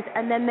windows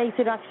and then they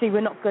said actually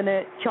we're not going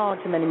to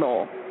charge them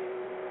anymore.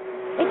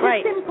 It's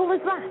as simple as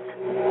that.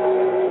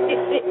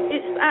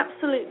 It's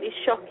absolutely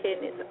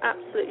shocking. It's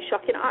absolutely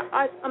shocking.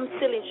 I'm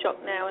still in shock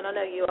now, and I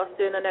know you are,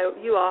 Stu, and I know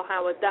you are,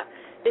 Howard, that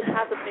this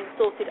hasn't been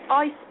sorted.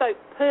 I spoke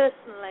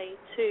personally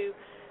to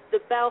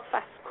the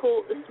Belfast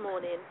court this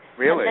morning.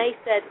 Really? And they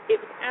said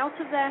it was out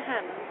of their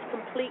hands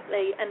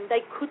completely, and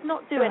they could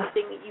not do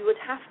anything. You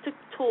would have to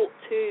talk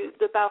to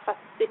the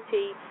Belfast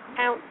City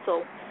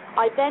Council.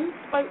 I then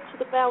spoke to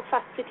the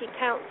Belfast City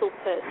Council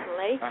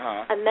personally,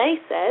 and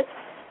they said,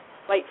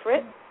 wait for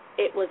it,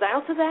 it was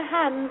out of their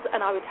hands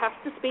and I would have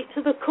to speak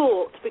to the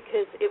court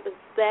because it was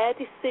their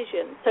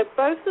decision. So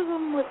both of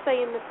them were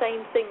saying the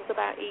same things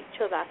about each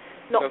other.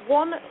 Not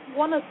one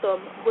of them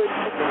would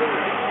agree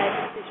with their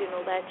decision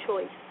or their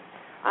choice.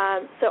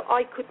 So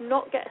I could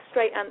not get a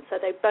straight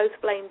answer. They both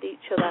blamed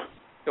each other.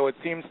 So it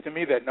seems to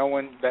me that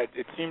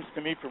it seems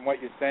to me from what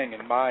you're saying,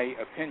 in my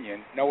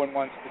opinion, no one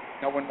wants,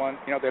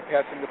 they're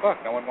passing the buck.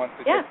 No one wants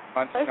to,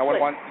 no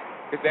one wants,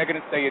 because they're going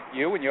to say it's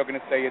you and you're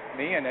going to say it's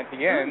me, and at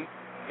the end,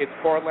 it's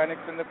for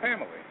Lennox and the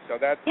family. So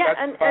that's the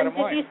bottom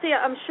line. Did you see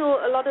it? I'm sure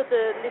a lot of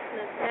the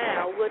listeners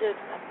now would have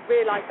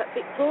realised that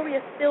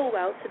Victoria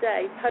Stilwell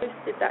today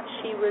posted that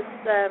she was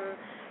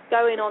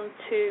going on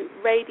to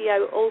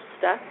Radio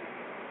Ulster,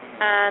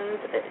 and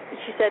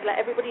she said, let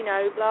everybody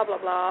know, blah, blah,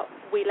 blah.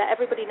 We let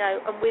everybody know,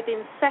 and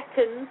within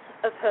seconds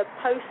of her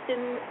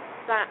posting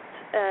that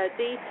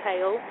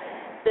detail,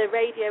 the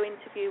radio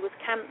interview was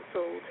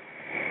cancelled.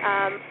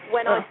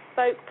 When I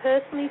spoke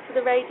personally to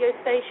the radio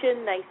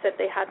station, they said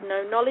they had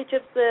no knowledge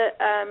of the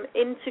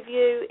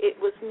interview. It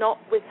was not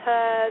with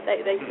her.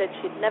 They said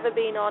she'd never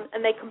been on,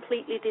 and they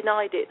completely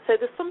denied it. So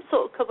there's some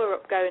sort of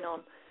cover-up going on.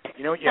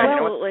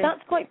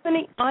 That's quite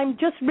funny. I'm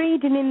just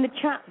reading in the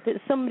chat that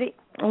somebody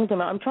Hold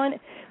on, I'm trying to...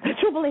 The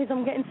trouble is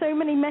I'm getting so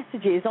many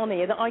messages on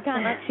here that I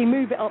can't actually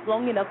move it up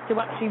long enough to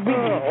actually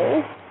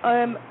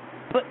read.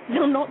 But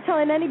I'm not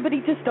telling anybody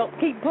to stop.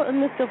 Keep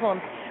putting the stuff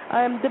on.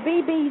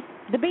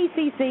 The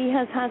BCC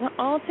has had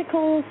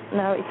articles...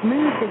 No, it's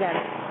moved again.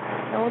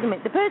 Hold a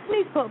minute. The person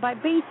who's put about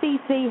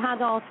BCC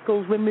had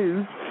articles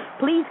removed.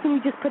 Please can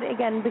you just put it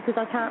again because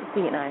I can't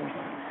see it now.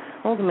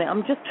 Hold a minute.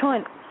 I'm just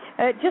trying...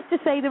 just to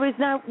say there is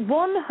now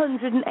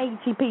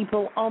 180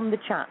 people on the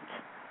chat.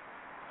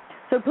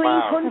 So please,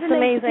 wow.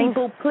 180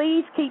 people,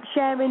 please keep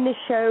sharing this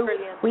show.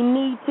 Brilliant. We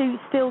need to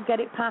still get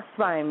it passed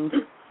round.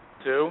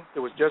 Sue,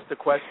 there was just a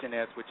question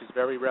asked, which is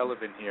very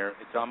relevant here.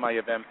 It's on my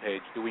event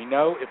page. Do we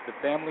know if the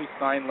family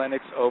signed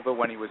Lennox over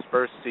when he was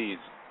first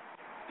seized?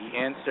 The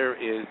answer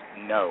is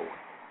no.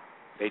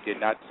 They did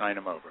not sign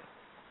him over.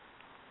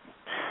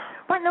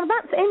 Right, now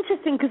that's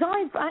interesting because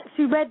I've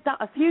actually read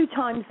that a few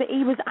times that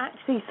he was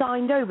actually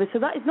signed over, so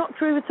that is not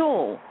true at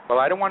all. Well,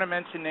 I don't want to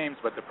mention names,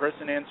 but the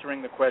person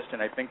answering the question,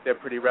 I think they're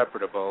pretty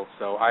reputable,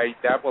 so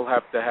that will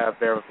have to have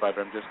verified.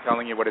 But I'm just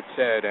telling you what it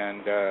said,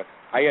 and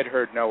I had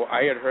heard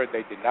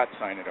they did not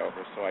sign it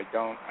over, so I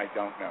don't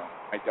know.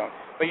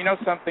 But you know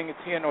something,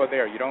 it's here nor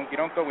there. You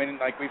don't go in,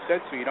 like we've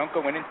said, so you don't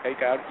go in and take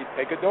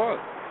a dog.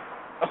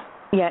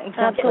 Yeah,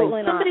 exactly.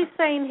 Absolutely not. Somebody's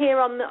saying here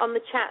on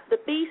the chat, the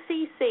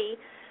BCC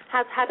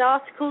has had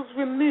articles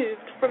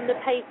removed from the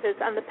papers,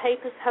 and the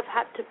papers have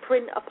had to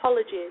print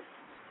apologies.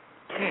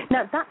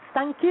 Now,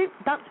 thank you.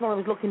 That's what I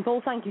was looking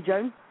for. Thank you,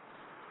 Joan.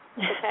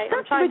 Okay, That's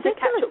I'm trying ridiculous. to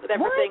catch up with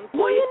everything for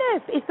why you. on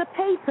earth is the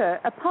paper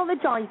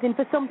apologising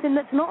for something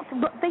that's not...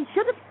 They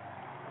should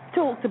have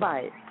talked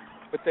about it.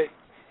 But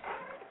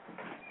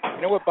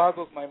you know what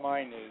boggles my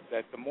mind is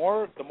that the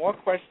more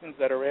questions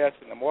that are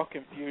asked and the more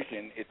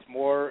confusion, it's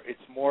more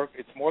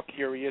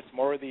curious.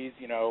 More of these,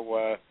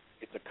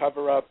 it's a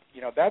cover-up.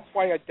 That's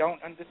why I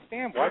don't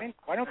understand.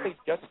 Why don't they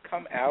just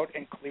come out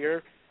and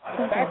clear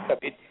the facts up?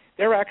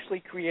 They're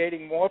actually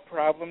creating more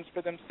problems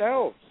for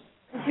themselves.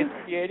 It's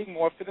creating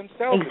more for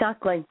themselves.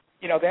 Exactly.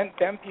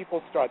 Then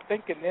people start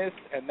thinking this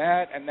and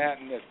that and that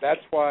and this.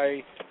 That's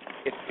why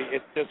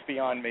it's just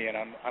beyond me, and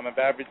I'm of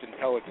average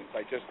intelligence.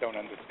 I just don't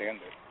understand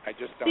it. I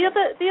just don't.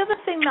 The other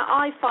thing that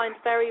I find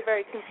very,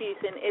 very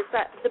confusing is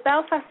that the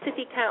Belfast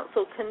City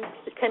Council can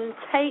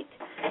take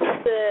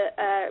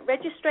the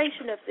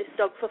registration of this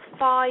dog for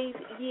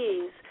 5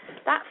 years.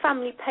 That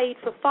family paid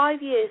for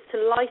 5 years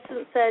to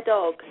license their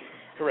dog.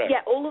 Correct.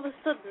 Yet all of a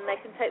sudden they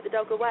can take the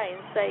dog away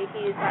and say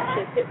he is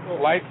actually a pit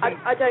bull.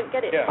 I don't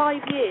get it. Yeah. 5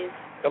 years.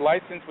 The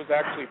license was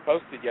actually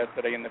posted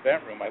yesterday in the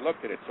vent room. I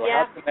looked at it. So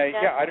yeah, how can they?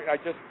 Yeah. I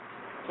just.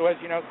 So as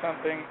you know,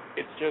 something.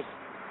 It's just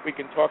we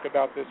can talk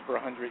about this for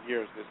 100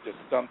 years. There's just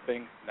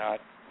something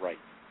not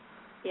right.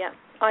 Yeah,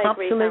 I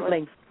agree.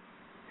 Absolutely.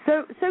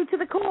 So to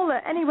the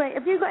caller. Anyway,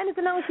 have you got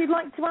anything else you'd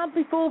like to add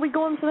before we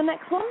go on to the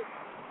next one?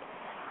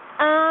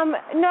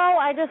 No,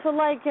 I just would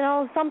like,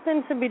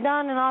 something to be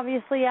done, and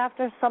obviously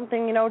after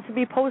something, to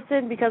be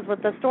posted, because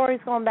with the stories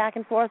going back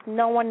and forth,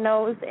 no one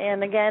knows.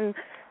 And again,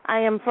 I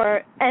am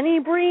for any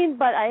breed,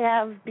 but I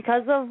have,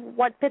 because of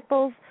what pit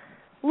bulls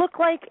look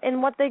like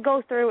and what they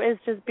go through is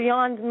just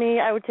beyond me.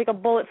 I would take a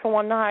bullet for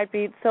one in a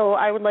heartbeat. So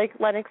I would like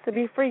Lennox to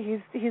be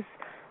free. He's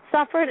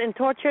suffered and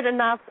tortured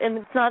enough, and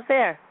it's not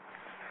fair.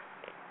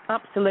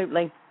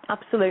 Absolutely.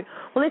 Absolutely.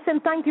 Well,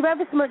 listen, thank you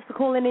ever so much for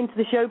calling into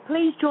the show.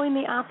 Please join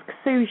the Ask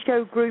Sue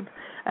Show group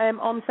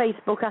on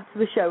Facebook after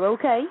the show,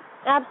 okay?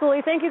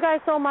 Absolutely. Thank you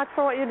guys so much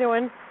for what you're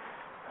doing.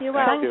 You're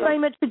welcome. Thanks very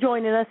much for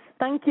joining us.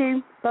 Thank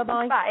you.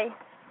 Bye-bye. Bye.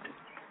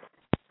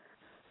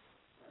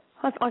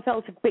 I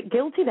felt a bit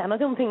guilty then. I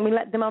don't think we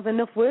let them have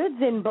enough words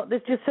in, but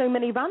there's just so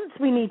many rants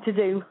we need to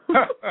do.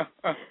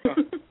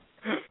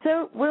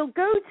 So we'll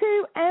go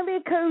to area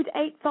code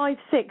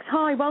 856.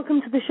 Hi,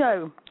 welcome to the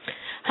show.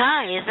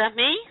 Hi, is that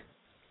me?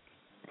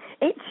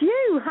 It's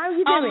you. How are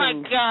you doing? Oh, my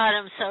God,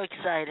 I'm so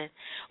excited.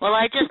 Well,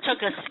 I just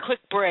took a quick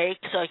break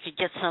so I could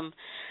get some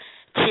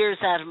tears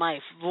out of my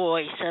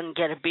voice and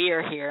get a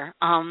beer here.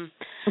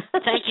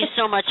 Thank you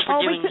so much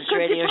for doing this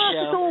radio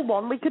show. All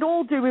one. We could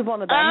all do with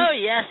one of them. Oh,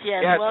 yes.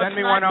 Yeah, well, send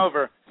me one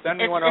over. Send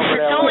me one over.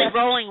 It's only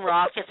Rolling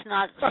Rock. It's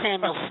not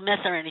Samuel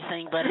Smith or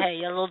anything, but hey,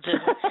 it'll do.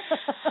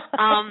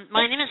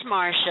 My name is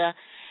Marcia,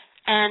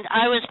 and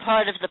I was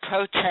part of the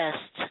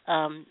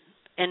protest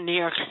in New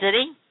York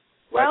City.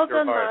 Well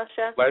done,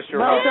 Marcia. Well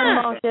done,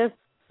 Marcia.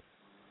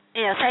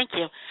 Yeah, thank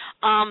you.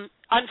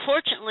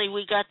 Unfortunately,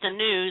 we got the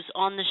news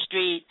on the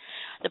street.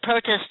 The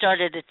protest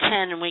started at 10,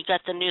 and we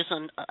got the news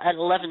at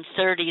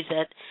 11:30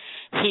 that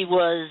he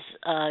was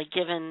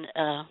given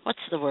what's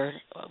the word?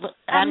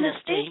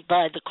 Amnesty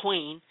by the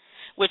Queen,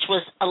 which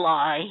was a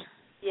lie.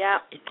 Yeah.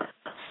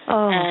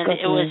 And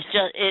it was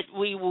just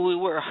we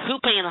were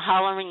hooping and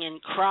hollering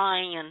and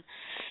crying, and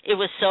it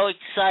was so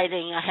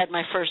exciting. I had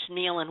my first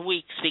meal in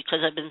weeks because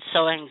I've been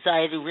so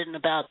anxiety-ridden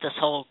about this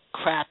whole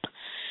crap,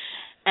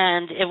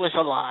 and it was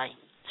a lie.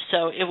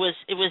 So it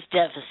was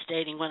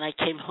devastating when I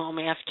came home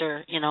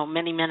after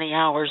many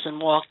hours and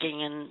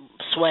walking and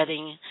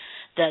sweating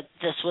that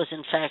this was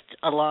in fact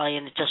a lie,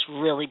 and it just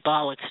really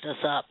bollocksed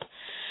us up.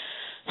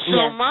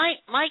 So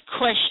my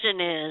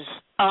question is,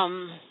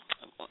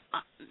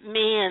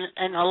 me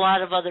and a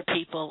lot of other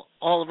people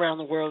all around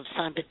the world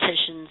signed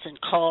petitions and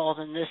called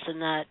and this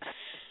and that.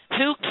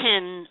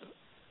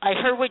 I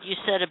heard what you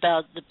said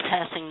about the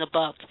passing the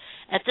buck.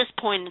 At this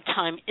point in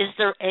time, is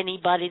there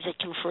anybody that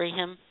can free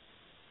him?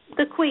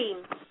 The Queen.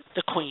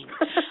 The Queen.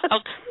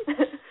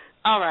 Okay.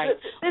 All right.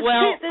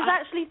 There's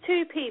actually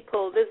two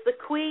people. There's the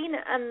Queen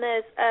and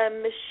there's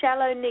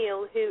Michelle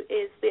O'Neill, who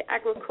is the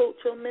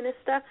Agricultural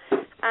Minister.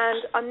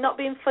 And I'm not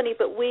being funny,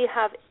 but we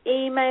have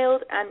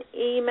emailed and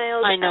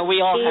emailed. I know,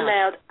 we all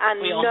emailed have.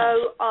 And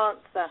no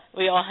answer.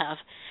 We all have.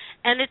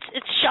 And it's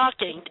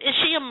shocking. Is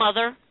she a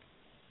mother?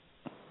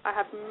 I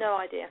have no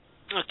idea.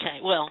 Okay,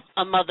 well,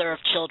 a mother of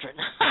children.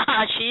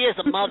 She is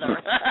a mother.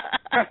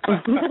 That's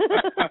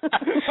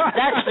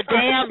for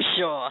damn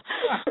sure.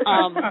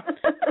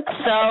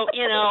 So,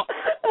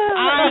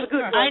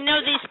 I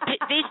know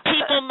these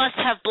people must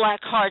have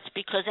black hearts,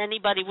 because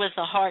anybody with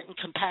a heart and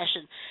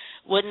compassion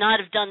would not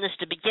have done this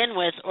to begin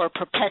with or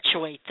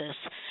perpetuate this.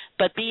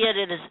 But be it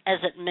as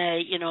it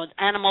may,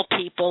 animal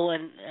people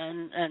and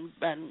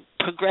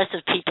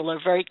progressive people are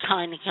very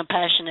kind and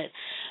compassionate.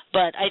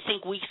 But I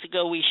think weeks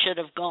ago we should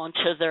have gone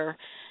to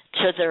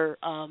their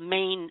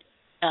main,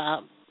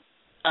 I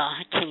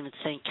can't even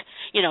think,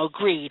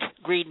 greed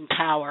and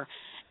power.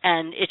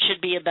 And it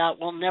should be about,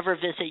 we'll never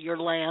visit your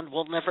land,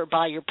 we'll never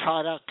buy your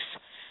products.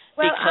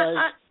 Well,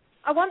 because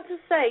I want to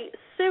say,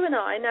 Sue and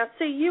I, now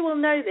Sue, you will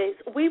know this,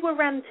 we were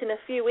ranting a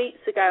few weeks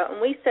ago and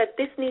we said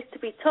this needs to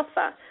be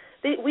tougher.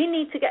 We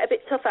need to get a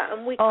bit tougher,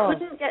 and we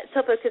couldn't get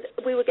tougher because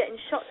we were getting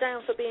shot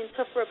down for being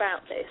tougher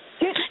about this.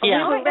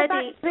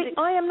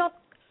 I am not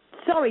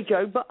sorry,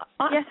 Joe, but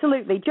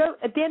absolutely. Joe,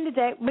 at the end of the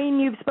day, me and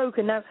you've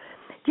spoken. Now,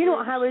 do you know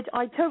what, Howard?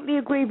 I totally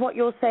agree with what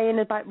you're saying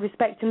about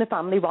respecting the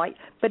family, right?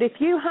 But if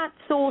you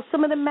saw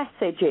some of the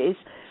messages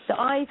that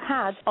I've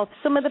had of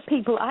some of the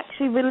people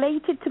actually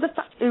related to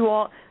who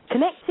are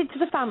connected to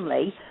the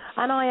family,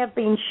 and I have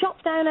been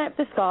shot down out of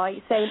the sky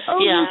saying,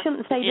 you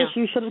shouldn't say this,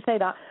 you shouldn't say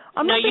that.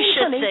 No, you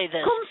should say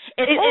this.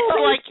 It's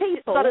like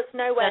people, got us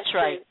nowhere. That's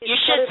right. You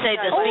should say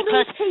this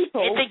because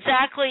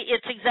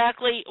it's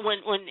exactly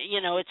when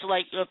it's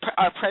like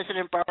our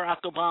President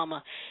Barack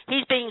Obama.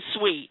 He's being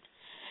sweet.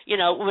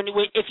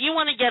 If you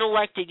want to get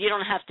elected, you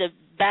don't have to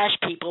bash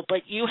people,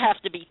 but you have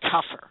to be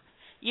tougher.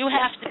 You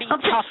have to be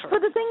tougher.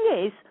 But the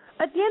thing is,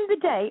 at the end of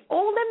the day,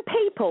 all them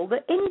people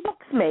that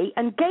inboxed me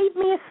and gave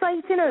me a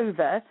slating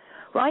over,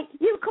 right?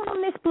 You come on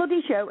this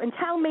bloody show and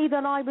tell me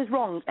that I was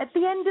wrong. At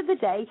the end of the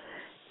day,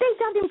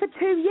 they've had him for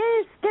 2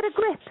 years. Get a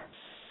grip.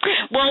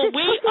 Well,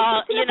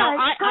 I get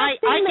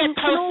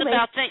posts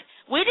about things.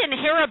 We didn't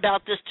hear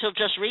about this till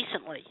just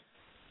recently.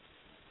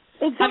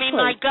 Exactly. I mean,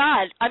 my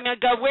God.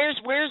 Where's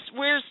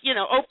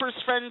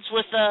Oprah's friends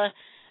with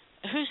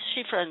who's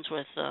she friends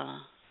with?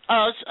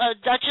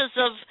 Duchess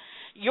of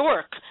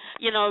York.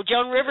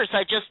 Joan Rivers.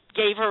 I just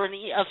gave her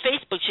a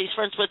Facebook. She's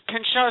friends with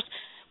Prince Charles.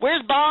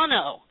 Where's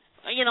Bono?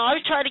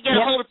 I tried to get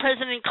a hold of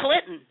President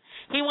Clinton.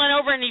 He went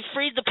over and he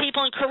freed the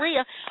people in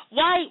Korea.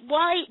 Why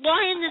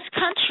in this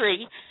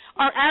country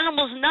are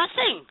animals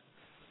nothing?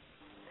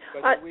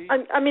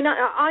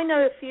 I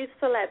know a few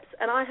celebs,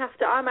 and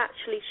I'm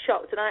actually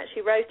shocked, and I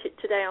actually wrote it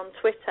today on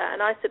Twitter,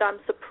 and I said I'm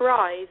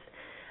surprised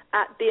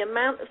at the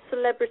amount of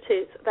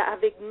celebrities that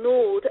have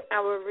ignored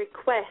our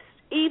request,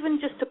 even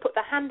just to put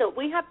the hand up.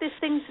 We had this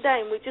thing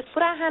today, and we just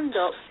put our hand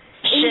up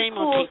Shame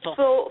on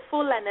people.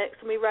 for Lennox,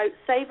 and we wrote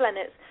Save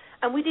Lennox.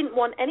 And we didn't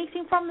want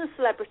anything from the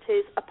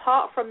celebrities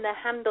apart from their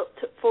hand up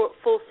for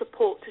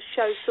support, to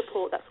show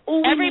support. That's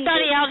all.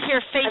 Everybody out here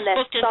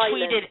Facebooked and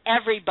tweeted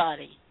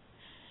everybody.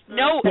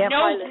 No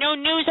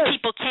news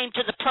people came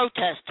to the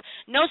protest.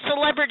 No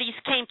celebrities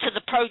came to the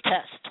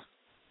protest.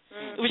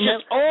 It was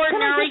just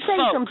ordinary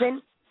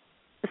folk.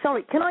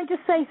 Sorry, can I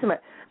just say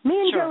something? Me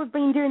and Joe have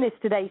been doing this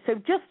today, so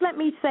just let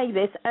me say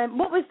this.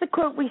 What was the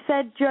quote we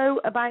said, Joe,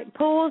 about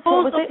pause?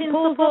 Pause up in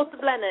support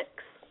of Lennox.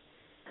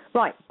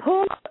 Right,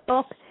 pause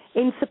up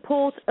in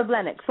support of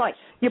Lennox. Right,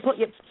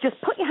 just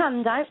put your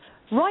hand out,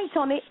 write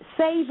on it,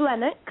 Save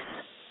Lennox,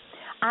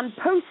 and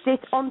post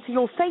it onto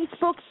your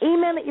Facebook,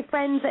 email it your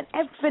friends and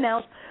everything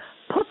else.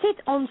 Put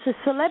it onto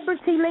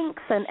celebrity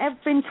links and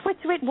everything,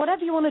 Twitter it,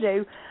 whatever you want to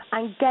do,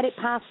 and get it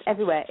passed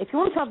everywhere. If you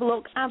want to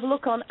have a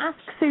look on Ask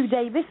Sue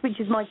Davis, which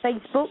is my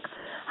Facebook.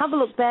 Have a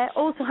look there.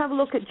 Also have a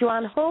look at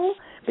Joanne Hull,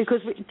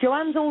 because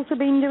Joanne's also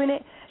been doing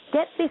it.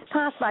 Get this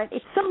passed out.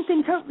 It's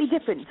something totally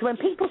different. So when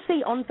people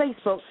see on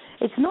Facebook,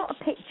 it's not a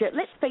picture.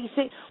 Let's face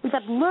it, we've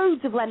had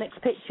loads of Lennox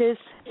pictures.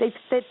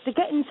 They're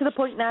getting to the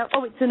point now,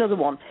 it's another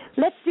one.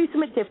 Let's do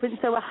something different.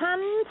 So a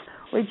hand,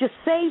 we just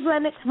Save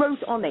Lennox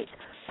wrote on it.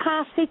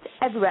 Pass it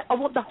everywhere. I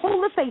want the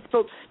whole of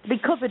Facebook to be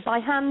covered by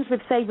hands with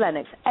Save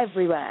Lennox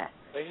everywhere.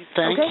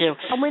 Thank you.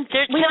 Can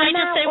I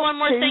just say one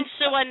more thing,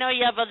 Sue? I know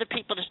you have other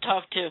people to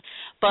talk to.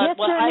 But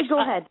go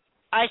ahead.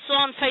 I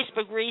saw on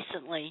Facebook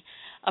recently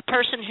a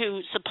person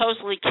who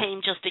supposedly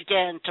came just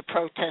again to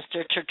protest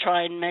or to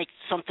try and make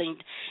something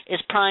is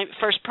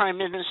first Prime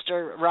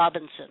Minister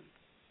Robinson.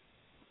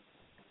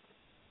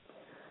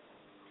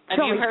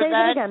 Have you heard say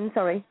that? That again,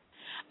 sorry.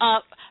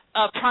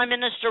 Prime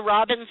Minister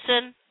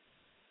Robinson.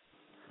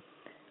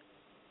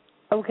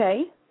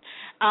 Okay.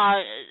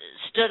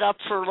 Stood up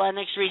for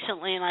Lennox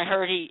recently, and I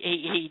heard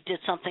he did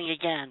something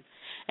again,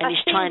 and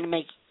he's trying to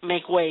make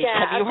waves.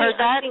 Yeah, Have you heard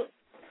that?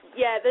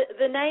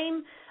 The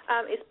name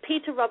is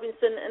Peter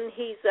Robinson, and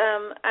he's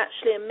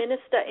actually a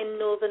minister in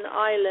Northern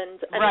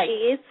Ireland, and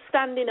he is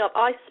standing up.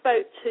 I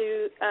spoke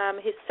to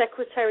his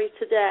secretary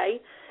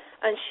today,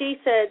 and she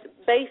said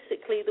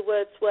basically the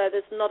words were,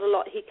 there's not a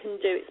lot he can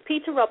do. It's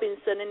Peter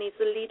Robinson, and he's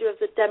the leader of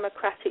the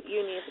Democratic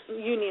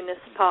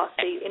Unionist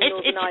Party in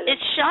Northern Ireland.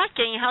 It's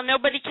shocking how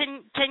nobody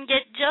can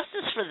get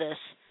justice for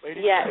this.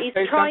 Yeah, he's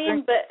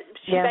trying, but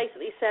she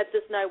basically said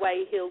there's no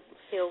way he'll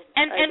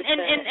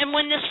And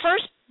when this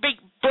first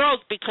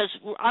broke, because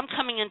I'm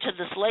coming into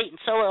this late, and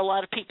so are a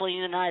lot of people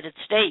in the United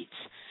States.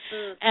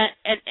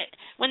 And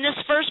when this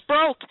first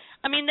broke,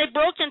 I mean, they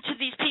broke into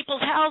these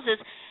people's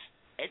houses.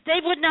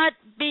 They would not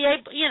be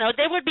able,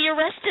 they would be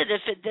arrested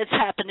if this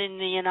happened in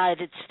the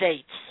United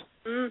States.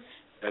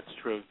 That's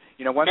true.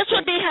 It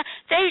wouldn't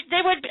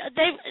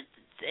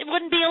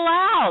be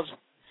allowed.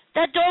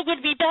 That dog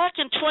would be back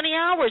in 20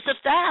 hours, if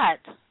that.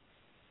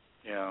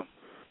 Yeah.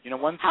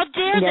 How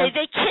dare they?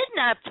 They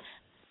kidnapped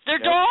their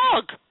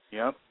dog.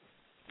 Yep.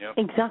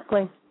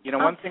 Exactly.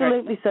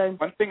 Absolutely so.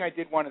 One thing I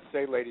did want to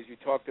say, ladies, you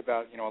talked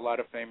about, a lot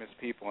of famous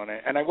people,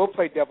 and I will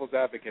play devil's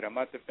advocate. I'm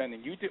not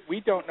defending you.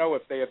 We don't know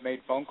if they have made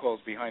phone calls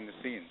behind the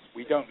scenes.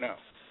 We don't know.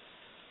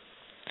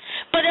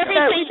 But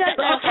everything,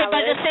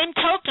 by the same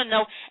token,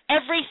 though,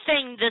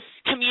 everything this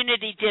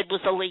community did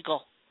was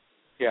illegal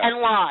and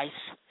lies.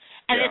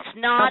 And it's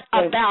not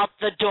about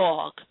the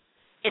dog.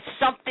 It's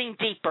something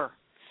deeper.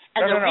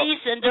 And the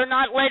reason they're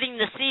not letting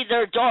them see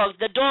their dog,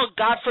 the dog,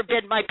 God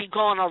forbid, might be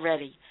gone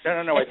already.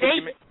 No.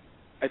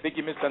 I think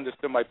you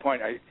misunderstood my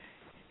point.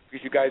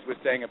 Because you guys were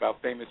saying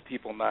about famous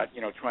people not,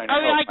 trying to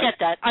help.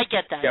 I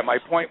get that. Yeah, my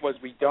point was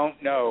we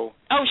don't know.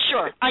 Oh,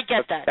 sure. I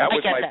get that. That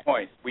was my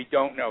point. We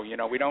don't know.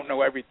 We don't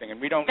know everything,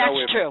 and we don't know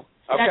if... That's true.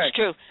 Okay. That's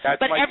true.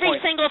 But every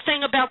point. single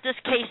thing about this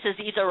case is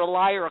either a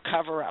lie or a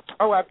cover-up.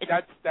 Oh,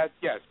 that's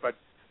yes, but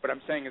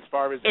I'm saying as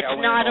far as it's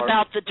Ellen not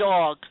about the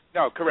dog.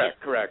 No,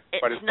 correct.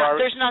 But as far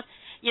there's not.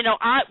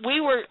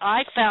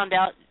 I found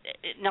out.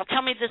 Now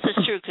tell me this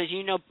is true because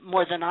you know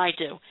more than I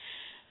do.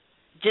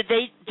 Did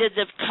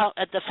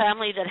the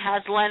family that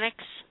has Lennox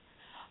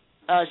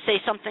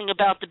say something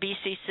about the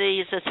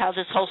BCC? Is this how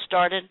this whole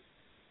started?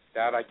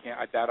 That I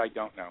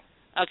don't know.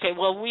 Okay.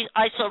 Well,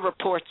 I saw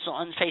reports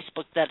on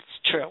Facebook that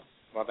it's true.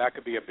 Well, that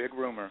could be a big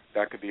rumor.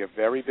 That could be a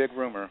very big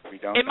rumor. We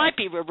don't. It might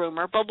be a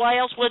rumor, but why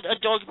else would a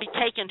dog be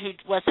taken who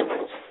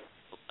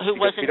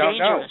wasn't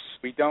dangerous?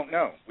 We don't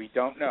know.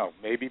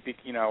 Maybe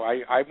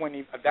I wouldn't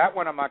even, that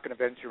one I'm not going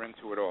to venture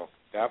into at all.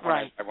 That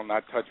one I will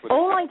not touch with.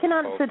 All I can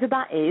answer to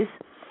that is,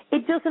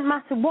 it doesn't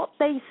matter what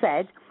they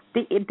said.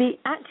 The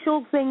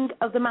actual thing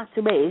of the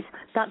matter is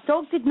that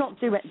dog did not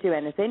do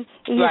anything.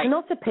 He is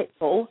not a pit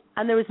bull,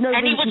 and there is no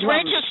reason. And he was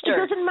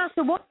registered. It doesn't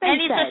matter what they said.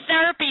 And he's a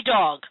therapy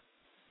dog.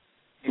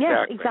 Exactly.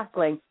 Yeah,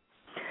 exactly.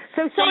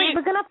 So sorry,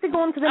 we're going to have to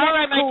go on to the all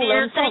next right, my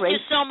dear. Thank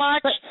you so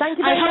much. Thank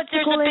you very much for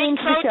calling in.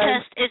 I hope there's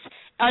a big protest.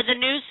 Are the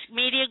news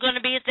media going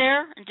to be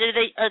there?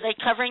 Are they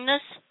covering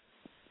this?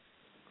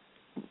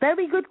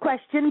 Very good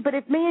question, but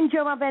if me and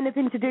Joe have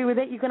anything to do with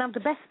it, you're going to have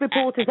the best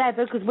reporters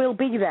ever because we'll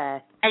be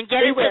there. And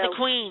get it to the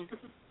Queen.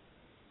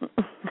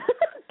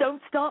 Don't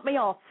start me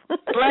off.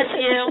 Bless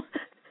you.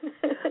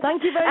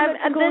 Thank you very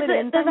much for calling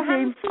in. There's a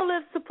handful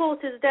of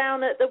supporters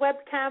down at the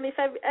webcam. If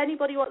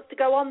anybody wants to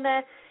go on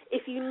there,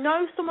 if you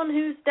know someone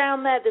who's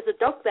down there, there's a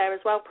dog there as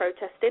well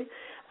protesting.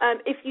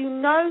 If you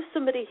know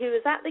somebody who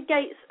is at the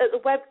gates at the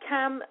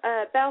webcam,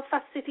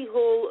 Belfast City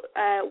Hall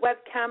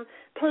webcam,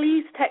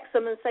 please text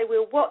them and say,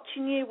 we're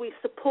watching you, we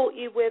support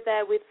you, we're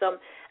there with them.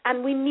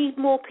 And we need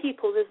more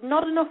people. There's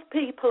not enough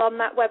people on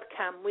that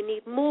webcam. We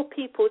need more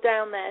people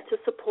down there to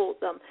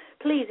support them.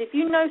 Please, if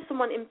you know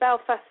someone in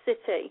Belfast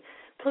City,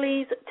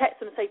 please text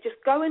them and say, just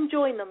go and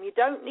join them. You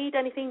don't need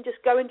anything, just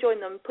go and join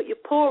them. Put your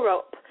paw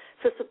up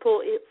for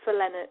support for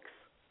Lennox.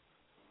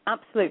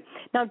 Absolutely.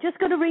 Now, just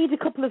got to read a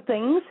couple of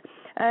things.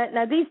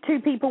 Now, these two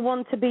people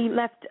want to be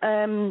left,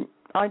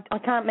 I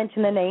can't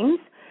mention their names.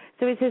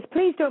 So it says,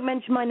 please don't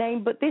mention my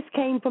name, but this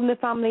came from the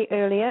family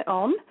earlier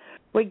on.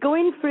 We're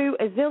going through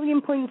a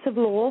zillion points of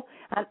law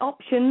and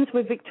options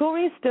with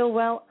Victoria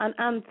Stilwell and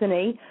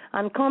Anthony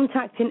and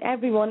contacting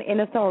everyone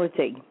in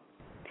authority.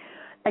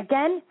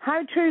 Again,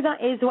 how true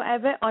that is,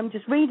 whatever, I'm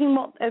just reading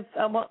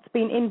what's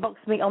been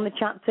inboxed me on the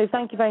chat, so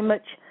thank you very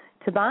much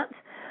to that.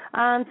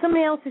 And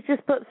somebody else has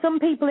just put, some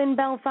people in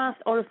Belfast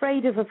are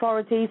afraid of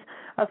authorities.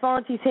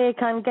 Authorities here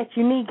can get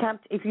you kneecapped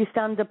if you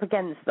stand up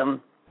against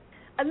them.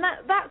 And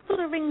that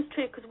sort of rings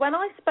true, because when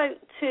I spoke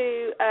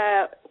to,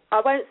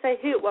 I won't say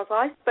who it was,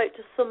 I spoke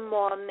to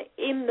someone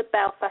in the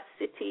Belfast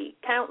City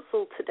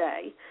Council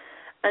today,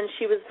 and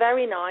she was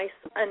very nice,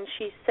 and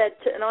she said,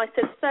 and I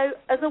said, so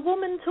as a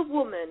woman to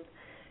woman,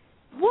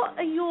 what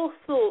are your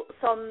thoughts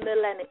on the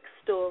Lennox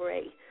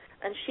story?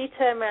 And she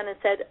turned around and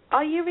said,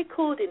 are you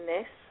recording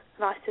this?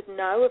 And I said,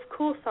 no, of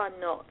course I'm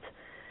not.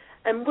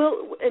 And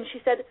she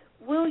said,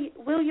 will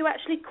you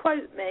actually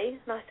quote me?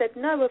 And I said,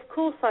 no, of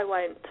course I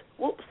won't.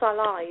 Whoops, I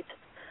lied.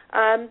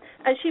 And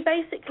she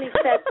basically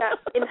said that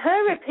in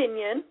her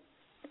opinion,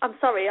 I'm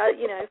sorry,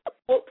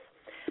 whoops.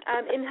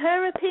 In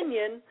her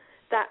opinion,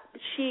 that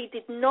she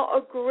did not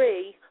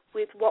agree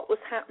with what was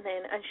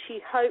happening, and she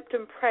hoped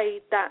and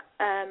prayed that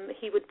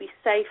he would be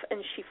safe,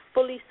 and she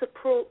fully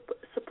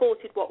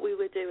supported what we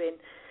were doing.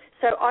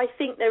 So I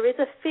think there is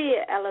a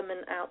fear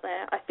element out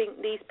there. I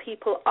think these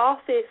people are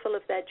fearful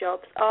of their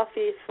jobs, are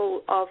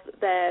fearful of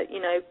their,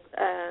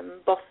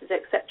 bosses,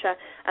 etc.,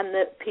 and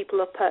that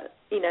people up at,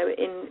 in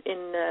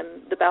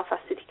the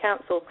Belfast City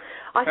Council.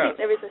 I think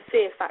there is a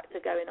fear factor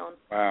going on.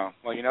 Wow.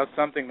 Well,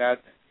 something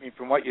that,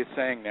 from what you're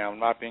saying now, I'm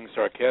not being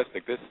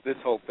sarcastic, this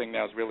whole thing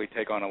now has really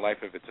taken on a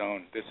life of its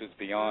own. This is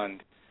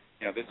beyond,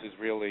 this is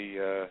really,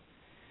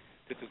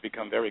 this has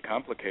become very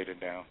complicated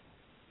now.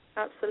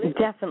 Absolutely.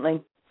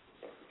 Definitely.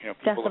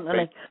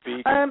 Definitely.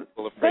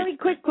 Very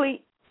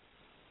quickly,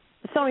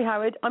 sorry,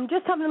 Howard, I'm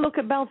just having a look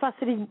at Belfast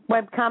City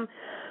webcam.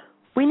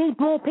 We need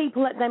more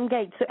people at them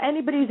gates. So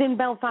anybody who's in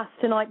Belfast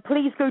tonight,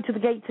 please go to the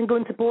gates and go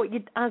and support.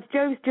 As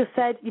Joe's just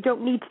said, you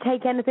don't need to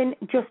take anything,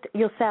 just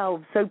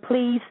yourselves. So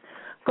please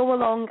go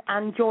along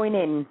and join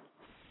in.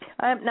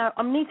 Now,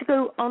 I need to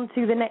go on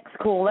to the next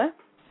caller.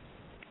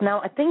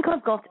 Now, I think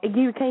I've got a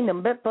UK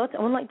number, but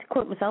I would like to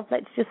quote myself.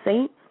 Let's just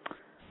see.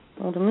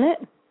 Hold a minute.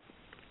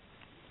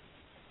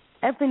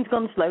 Everything's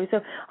gone slow. So,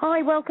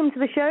 hi, welcome to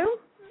the show.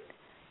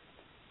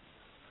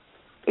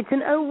 It's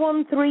an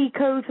 013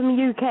 code from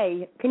the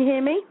UK. Can you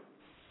hear me?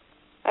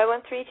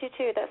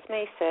 01322, that's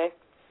me, Sue.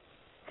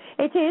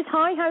 It is.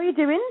 Hi, how are you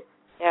doing?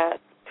 Yeah,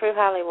 through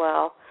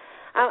Halliwell.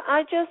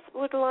 I just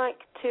would like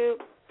to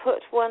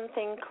put one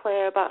thing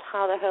clear about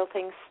how the whole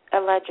thing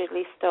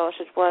allegedly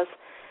started, was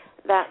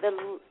that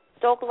the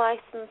dog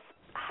license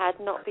had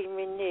not been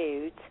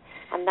renewed,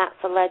 and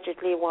that's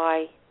allegedly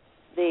why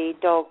the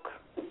dog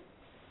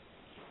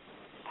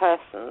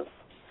persons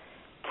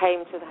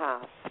came to the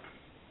house.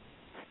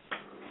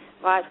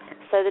 Right,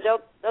 so the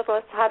dog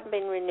license hadn't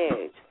been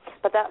renewed,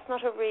 but that's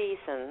not a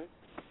reason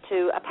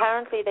to,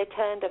 apparently they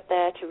turned up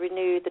there to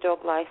renew the dog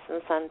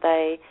license and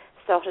they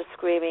started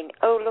screaming,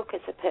 oh, look,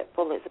 it's a pit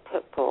bull, it's a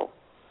pit bull.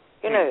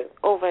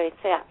 All very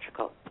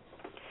theatrical.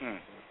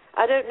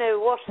 I don't know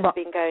what has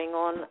been going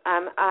on.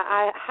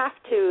 I have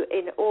to,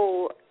 in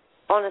all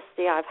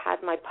honesty, I've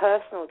had my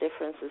personal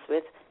differences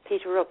with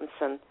Peter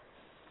Robinson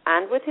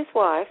and with his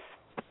wife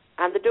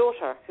and the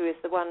daughter, who is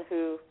the one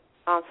who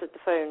answered the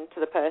phone to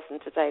the person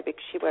today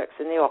because she works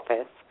in the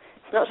office.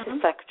 It's not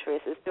his secretary,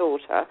 it's his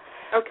daughter.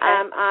 Okay.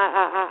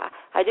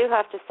 I do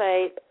have to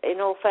say, in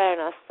all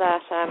fairness,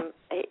 that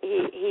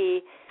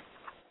he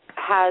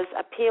has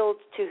appealed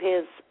to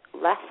his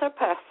lesser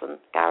person,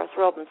 Gareth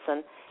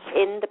Robinson,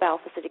 in the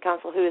Belfast City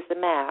Council, who is the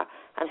mayor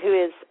and who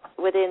is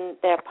within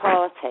their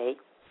party,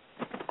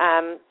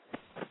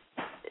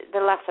 the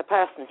lesser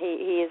person.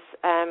 He is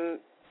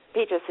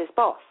Peter's his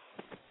boss.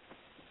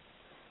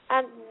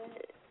 And,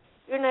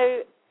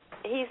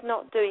 he's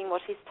not doing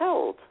what he's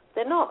told.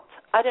 They're not.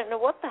 I don't know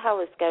what the hell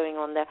is going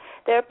on there.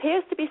 There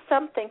appears to be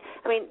something.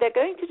 They're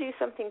going to do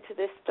something to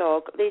this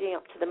dog leading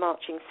up to the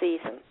marching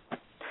season.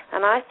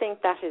 And I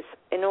think that is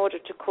in order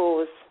to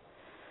cause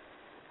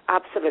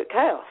absolute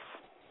chaos.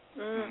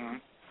 Mm-hmm.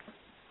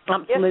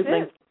 Absolutely.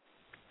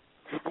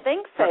 Yes, I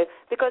think so,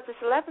 because it's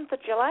 11th of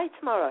July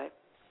tomorrow.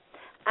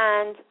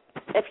 And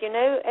if you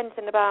know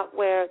anything about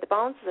where the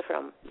Barneses are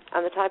from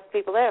and the type of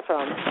people they're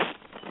from,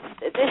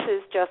 this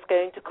is just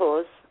going to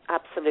cause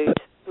absolute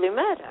blue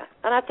murder.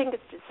 And I think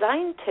it's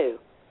designed to.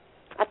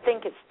 I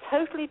think it's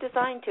totally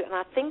designed to, and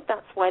I think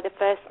that's why the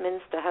First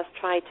Minister has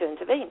tried to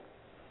intervene,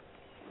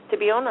 to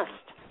be honest.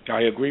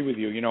 I agree with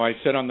you. I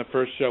said on the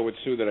first show with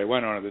Sue that I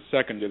went on, or the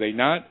second, do they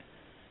not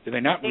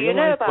realize... Do you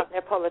know about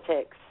their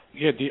politics?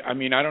 Yeah, I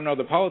don't know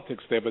the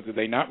politics there, but do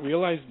they not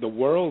realize the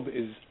world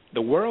is...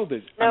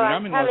 No,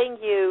 I'm telling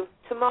you,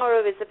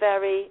 tomorrow is a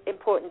very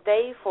important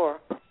day for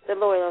the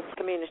Loyalist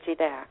community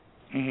there.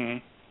 Mm-hmm.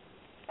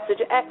 So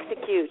to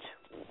execute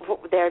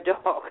their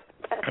dog.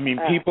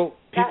 People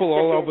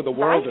all over the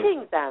world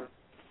are... them.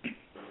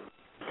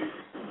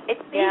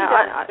 It's being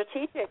done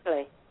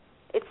strategically.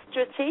 It's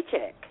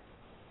strategic.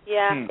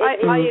 Yeah,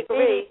 I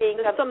agree.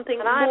 There's something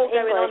more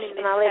going on in this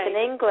and I live in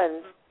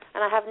England,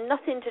 and I have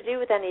nothing to do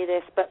with any of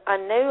this, but I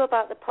know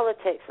about the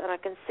politics, and I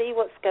can see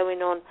what's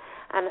going on,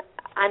 and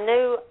I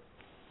know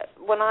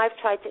when I've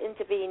tried to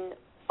intervene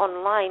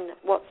online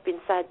what's been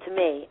said to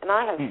me, and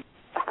I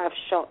have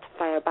shot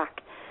fire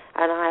back,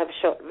 and I have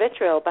shot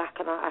vitriol back,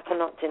 and I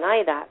cannot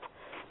deny that,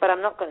 but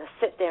I'm not going to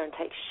sit there and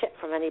take shit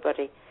from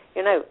anybody.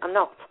 I'm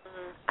not.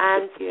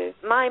 And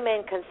my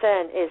main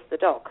concern is the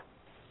dog.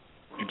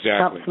 Exactly.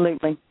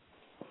 Absolutely.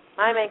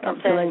 My main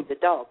concern is the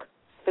dog.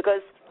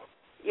 Because,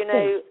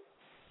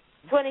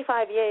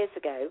 25 years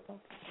ago,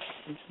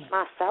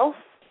 myself,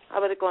 I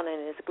would have gone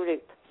in as a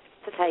group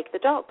to take the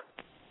dog.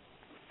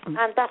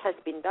 And that has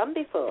been done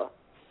before,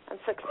 and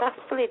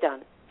successfully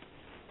done.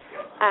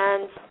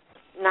 And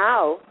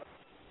now,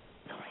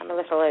 I'm a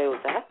little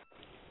older,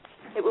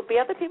 it would be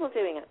other people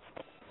doing it.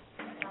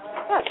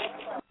 But,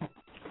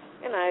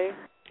 you know,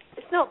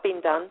 it's not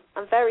been done.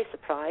 I'm very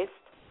surprised.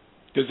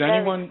 Does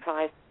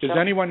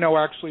anyone know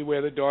actually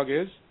where the dog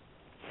is?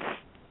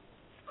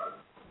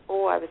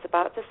 Oh, I was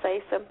about to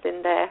say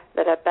something there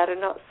that I'd better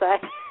not say.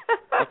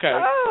 Okay.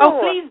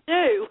 Oh, please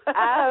do.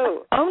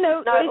 Oh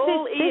no.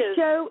 This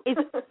show is.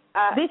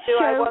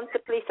 I want the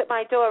police at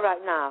my door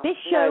right now? This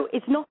show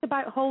is not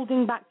about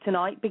holding back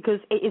tonight because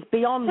it is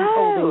beyond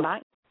holding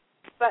back.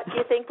 But do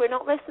you think we're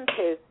not listened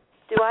to?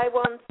 Do I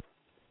want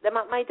them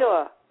at my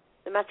door?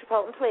 The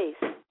Metropolitan Police?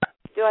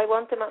 Do I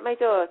want them at my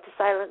door to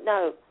silent?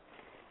 No.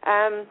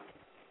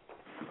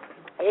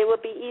 It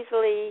would be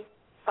easily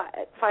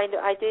find.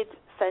 I did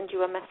send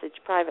you a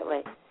message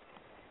privately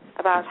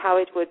about how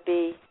it would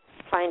be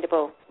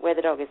findable where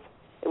the dog is.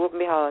 It wouldn't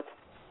be hard.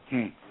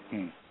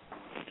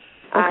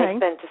 I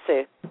sent to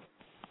Sue.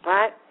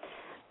 Right?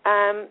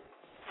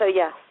 So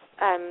yes,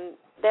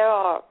 there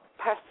are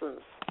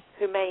persons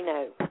who may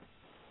know,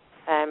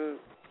 and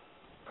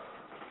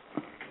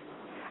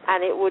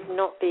it would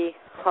not be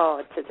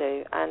hard to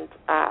do. And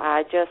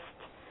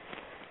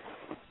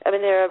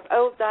there are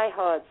old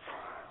diehards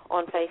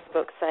on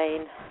Facebook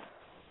saying,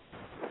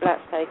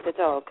 let's take the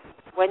dog.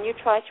 When you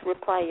try to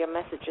reply, your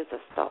messages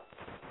are stopped.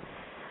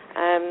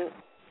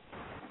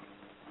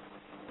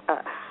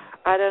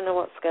 I don't know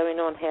what's going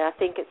on here. I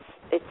think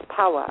it's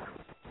power.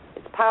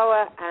 It's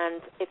power,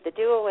 and if they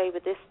do away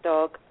with this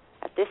dog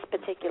at this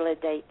particular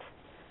date,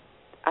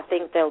 I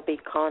think there'll be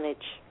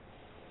carnage.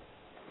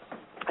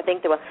 I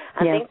think there will.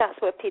 I think that's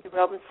where Peter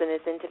Robinson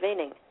is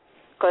intervening.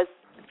 Because,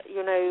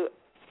 you know,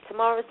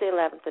 tomorrow's the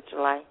 11th of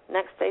July.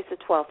 Next day's the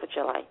 12th of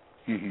July.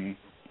 Mm-hmm.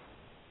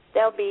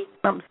 There'll be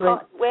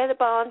where the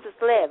Barneses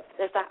live.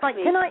 There's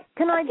actually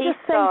can I just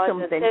say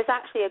something? There's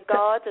actually a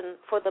garden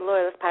for the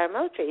loyalist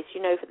paramilitaries,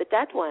 you know, for the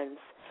dead ones.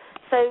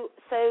 So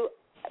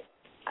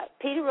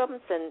Peter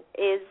Robinson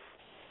is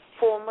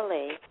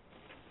formerly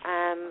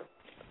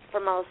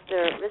from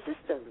Ulster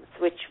Resistance,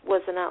 which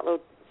was an outlaw.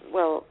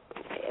 Well,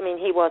 I mean,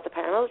 he was a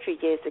paramilitary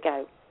years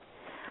ago,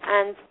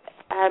 and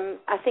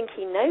I think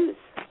he knows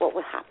what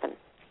will happen.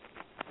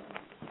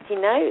 He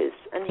knows,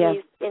 and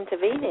he's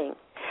intervening.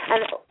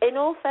 And in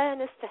all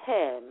fairness to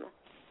him,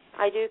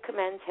 I do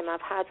commend him.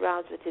 I've had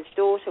rows with his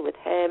daughter, with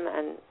him,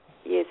 and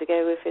years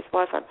ago with his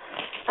wife, and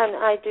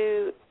I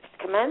do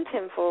commend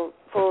him for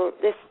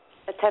this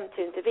attempt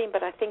to intervene,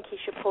 but I think he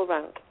should pull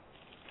rank,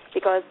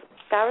 because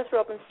Gareth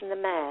Robinson, the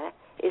mayor,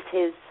 is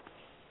his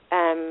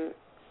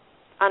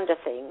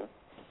underthing,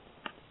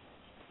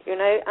 you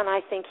know, and I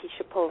think he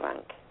should pull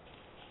rank.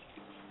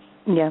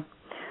 Yeah.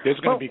 There's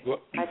going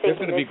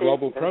to be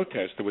global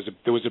protest. There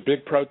was a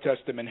big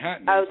protest in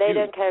Manhattan. Oh, they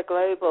don't care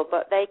global,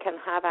 but they can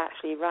have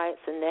actually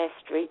riots in their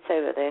streets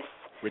over this.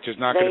 Which is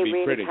not going to be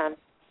really pretty. Can.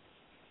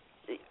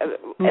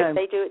 No, if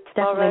they do it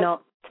definitely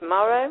not.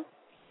 Tomorrow,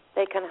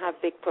 they can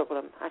have big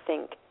problem, I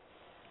think.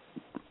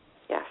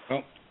 Yes.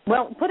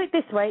 Well, put it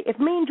this way: if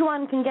me and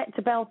Joanne can get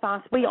to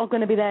Belfast, we are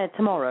going to be there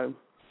tomorrow.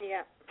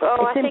 Yeah.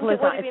 Oh, I think it would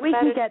have been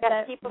better to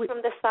get people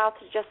from the south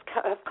to just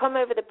have come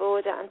over the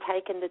border and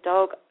taken the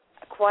dog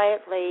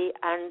quietly,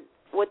 and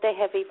would they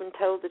have even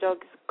told the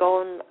dog's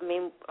gone? I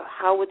mean,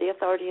 how would the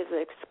authorities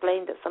have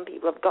explained that some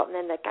people have gotten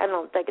in their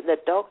kennel and taken the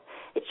dog?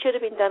 It should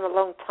have been done a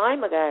long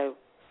time ago.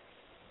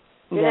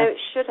 You know, it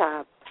should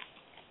have.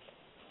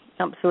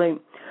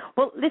 Absolutely.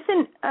 Well,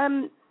 listen,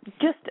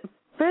 just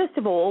first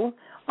of all,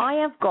 I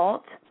have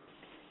got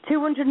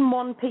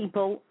 201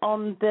 people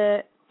on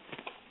the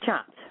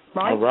chat,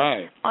 right? All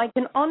right. I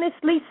can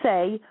honestly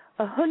say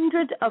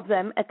 100 of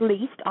them at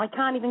least. I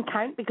can't even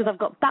count because I've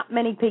got that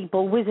many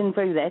people whizzing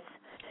through this,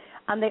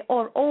 and they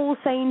are all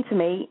saying to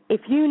me,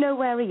 if you know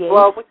where he is...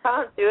 Well, we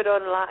can't do it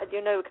online.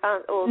 You know, we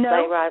can't all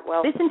say, right,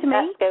 well, listen to me.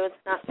 Let's go and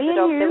snatch the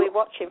dog. They'll be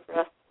watching for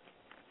us.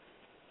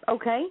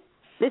 Okay,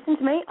 listen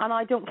to me, and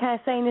I don't care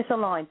saying this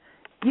online.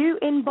 You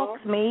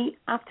inbox me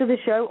after the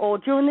show or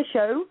during the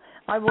show.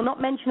 I will not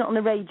mention it on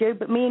the radio,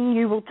 but me and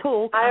you will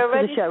talk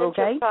after the show,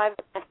 okay? I already sent you a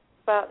private message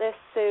about this,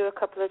 Sue, a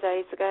couple of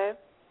days ago.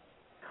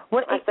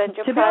 Well, I sent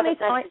you a private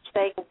message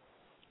saying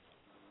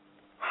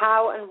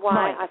how and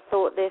why I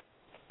thought this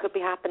could be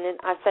happening.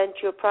 I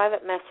sent you a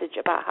private message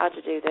about how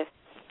to do this.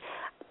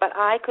 But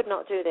I could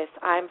not do this.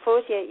 I'm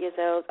 48 years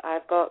old.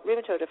 I've got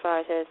rheumatoid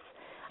arthritis.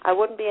 I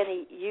wouldn't be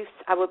any use.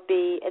 I would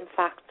be, in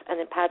fact, an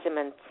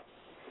impediment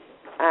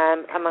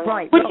among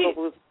people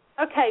who...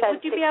 Okay,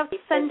 would you be able to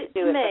send it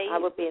to me? I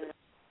would be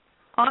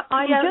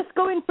I'm just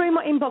going through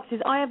my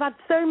inboxes. I have had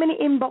so many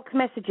inbox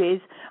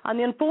messages, and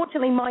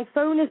unfortunately my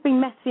phone has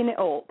been messing it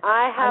up.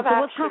 I have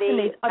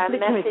actually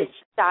messaged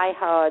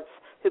diehards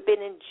who've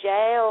been in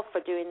jail for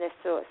doing this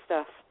sort of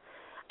stuff,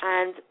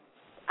 and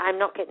I'm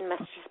not getting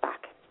messages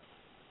back.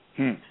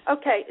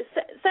 Okay,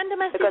 send a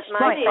message to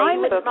me.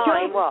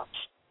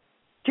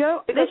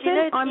 Joe, because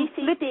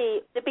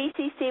listen, the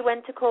BCC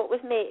went to court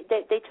with me.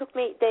 They took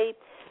me. They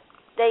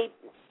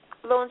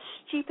launched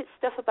stupid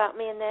stuff about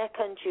me in their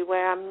country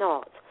where I'm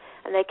not,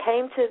 and they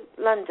came to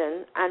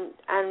London and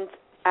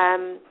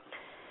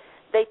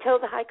they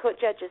told the High Court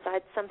judges I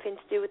had something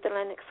to do with the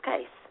Lennox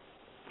case.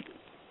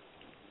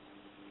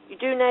 You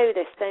do know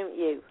this, don't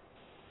you?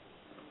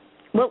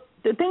 Well,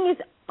 the thing is,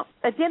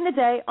 at the end of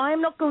the day, I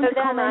am not going to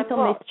comment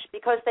on this.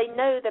 Because they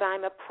know that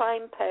I'm a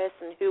prime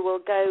person who will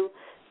go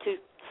to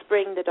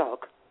spring the dog.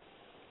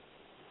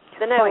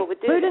 They know what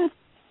we're doing.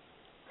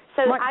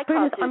 So I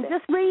can't do I'm this.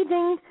 just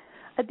reading.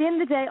 At the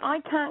end of the day, I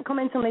can't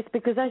comment on this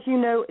because, as you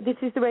know, this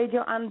is the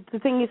radio, and the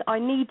thing is, I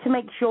need to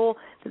make sure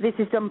that this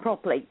is done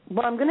properly.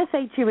 What I'm going to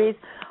say to you is,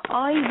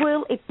 I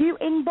will, if you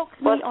inbox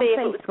me on Facebook... if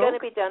it was going to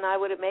be done, I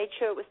would have made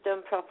sure it was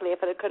done properly if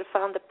I could have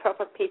found the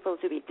proper people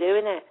to be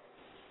doing it.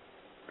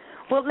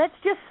 Well, let's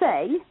just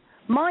say,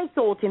 my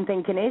thought in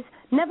thinking is,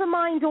 never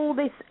mind all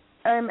this,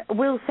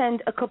 we'll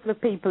send a couple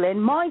of people in.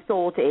 My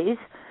thought is,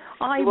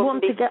 I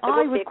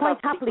would quite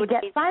happily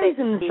get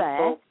thousands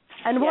there.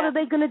 And what are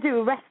they going to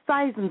do? Arrest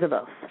thousands of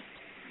us?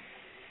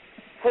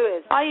 Who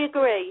is? I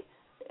agree.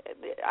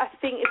 I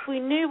think if we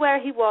knew where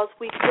he was,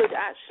 we could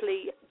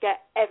actually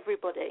get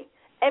everybody.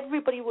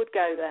 Everybody would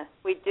go there.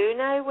 We do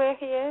know where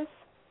he is.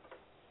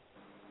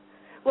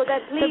 Well,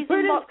 then please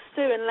inbox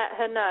Sue and let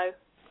her know.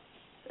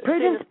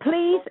 Prudence,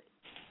 please.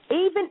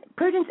 Even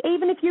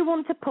if you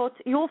want to put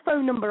your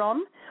phone number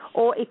on,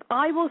 or if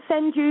I will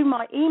send you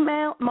my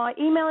email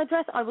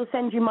address, I will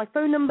send you my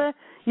phone number.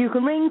 You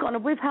can ring on a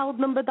withheld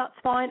number, that's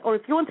fine. Or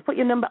if you want to put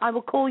your number, I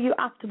will call you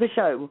after the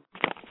show.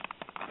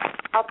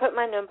 I'll put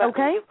my number and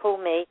you call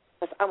me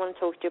because I want to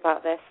talk to you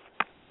about this.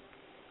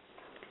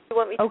 You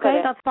want me to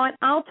Okay, that's fine.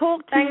 I'll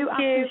talk to you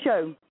after the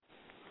show.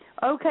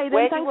 Okay,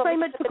 then thanks very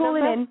much for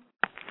calling in.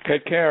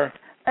 Take care.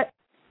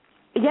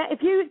 Yeah, if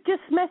you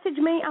just message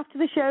me after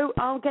the show,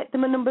 I'll get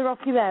them a number off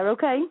you there,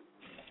 okay?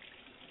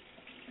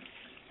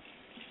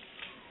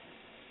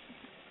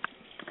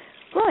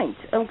 Right,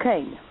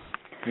 okay.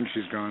 I think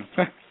she's gone.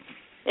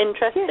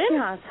 Interesting. Yes, she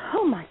has.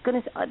 Oh, my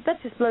goodness.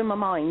 That's just blown my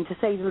mind, to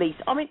say the least.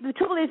 I mean, the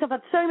trouble is I've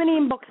had so many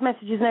inbox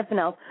messages and everything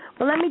else.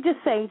 But let me just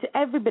say to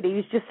everybody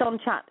who's just on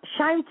chat,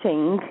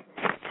 shouting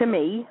to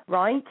me,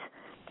 right,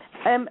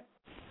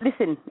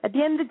 listen, at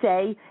the end of the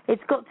day,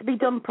 it's got to be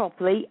done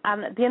properly,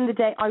 and at the end of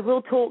the day, I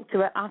will talk to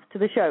her after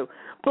the show.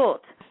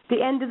 But at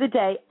the end of the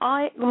day,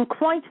 I am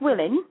quite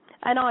willing,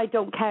 and I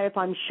don't care if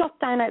I'm shot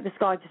down out of the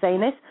sky for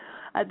saying this,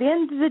 at the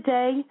end of the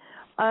day,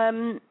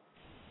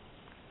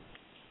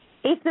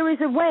 if there is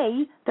a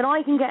way that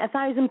I can get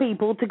 1,000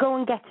 people to go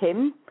and get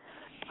him,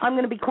 I'm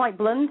going to be quite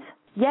blunt,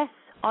 yes,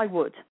 I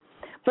would.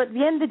 But at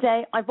the end of the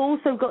day, I've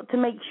also got to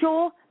make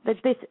sure that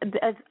this,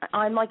 as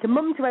I'm like a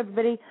mum to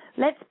everybody,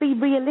 let's be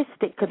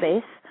realistic for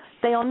this.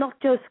 They are not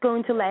just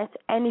going to let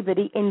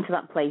anybody into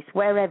that place,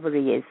 wherever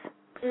he is.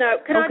 No,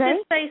 can I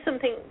just say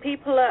something?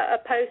 People are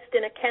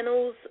posting a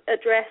kennels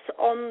address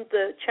on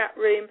the chat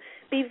room.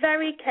 Be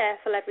very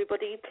careful,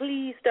 everybody.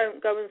 Please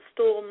don't go and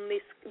storm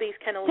these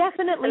kennels.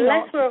 Definitely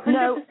Unless not.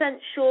 we're 100%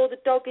 sure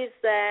the dog is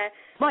there.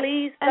 Right.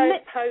 Please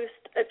don't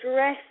post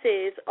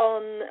addresses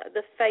on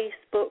the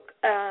Facebook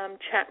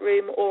chat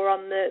room or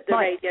on the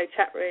radio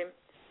chat room.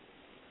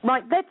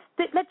 Right,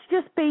 let's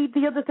just be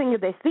the other thing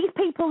of this. These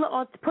people that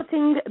are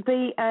putting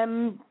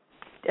the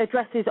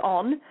addresses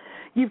on,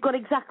 you've got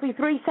exactly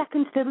 3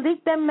 seconds to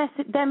leave them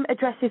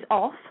addresses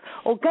off,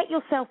 or get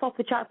yourself off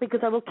the chat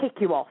because I will kick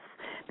you off.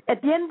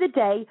 At the end of the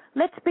day,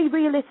 let's be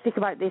realistic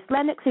about this.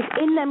 Lennox is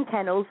in them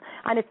kennels,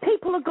 and if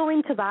people are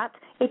going to that,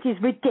 it is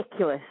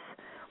ridiculous,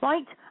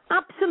 right?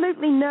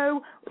 Absolutely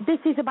no. This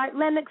is about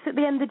Lennox at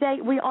the end of the day.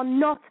 We are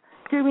not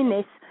doing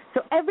this.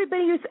 So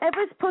everybody who's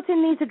ever's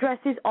putting these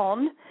addresses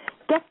on,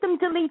 get them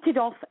deleted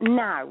off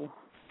now.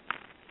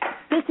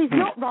 This is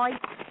not right.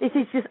 This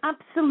is just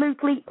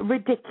absolutely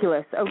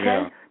ridiculous, okay?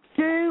 Yeah.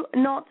 Do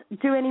not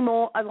do any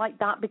more like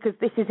that because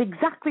this is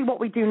exactly what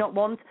we do not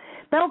want.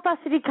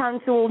 Belfast City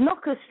Council will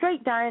knock us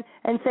straight down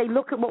and say,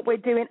 look at what we're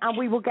doing, and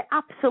we will get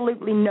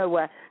absolutely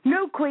nowhere.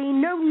 No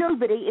Queen,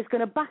 nobody is going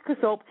to back us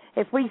up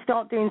if we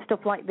start doing stuff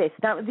like this.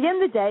 Now, at the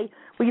end of the day,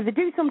 we either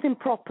do something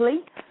properly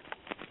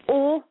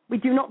or we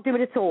do not do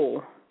it at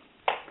all.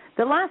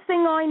 The last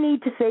thing I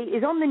need to see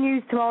is on the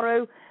news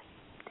tomorrow,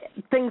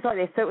 things like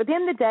this. So at the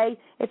end of the day,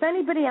 if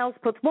anybody else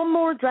puts one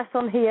more address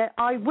on here,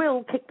 I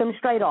will kick them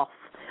straight off.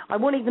 I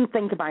won't even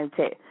think about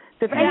it.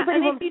 So if anybody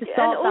wants to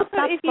start and also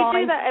that's if you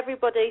fine. do that,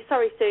 everybody,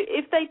 sorry Sue,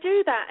 if they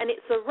do that and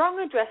it's the wrong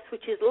address,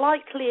 which is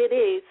likely it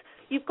is,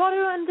 you've got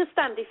to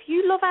understand, if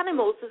you love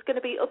animals, there's going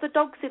to be other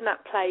dogs in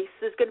that place.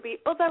 There's going to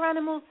be other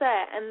animals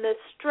there, and the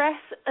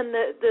stress and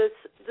the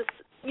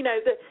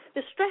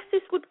stress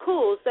this would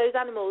cause those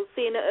animals,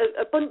 seeing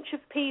a bunch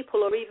of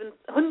people or even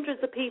hundreds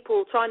of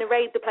people trying to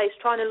raid the place,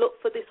 trying to look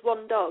for this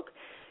one dog.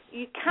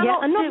 You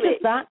cannot and not do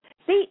just that.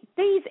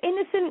 These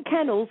innocent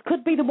kennels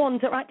could be the ones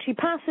that are actually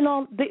passing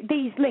on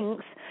these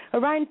links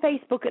around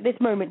Facebook at this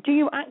moment. Do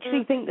you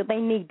actually think that they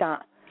need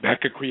that? That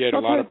could create a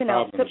lot of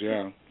problems,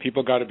 yeah.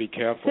 People got to be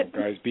careful,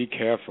 guys. Be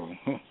careful.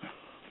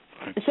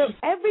 So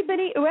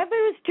everybody, whoever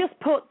has just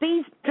put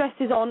these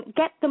dresses on,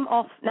 get them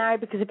off now,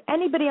 because if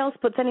anybody else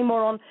puts any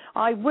more on,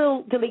 I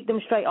will delete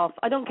them straight off.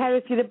 I don't care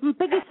if you're the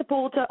biggest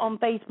supporter on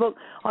Facebook,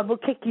 I will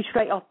kick you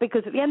straight off,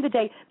 because at the end of the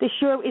day, this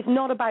show is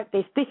not about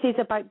this. This is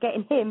about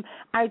getting him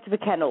out of the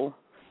kennel.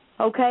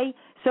 Okay?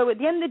 So at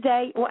the end of the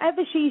day,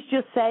 whatever she's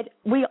just said,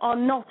 we are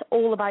not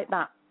all about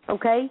that.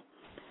 Okay?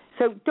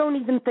 So don't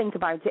even think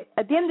about it.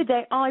 At the end of the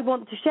day, I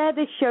want to share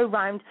this show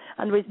round,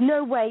 and there is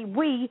no way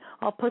we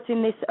are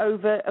putting this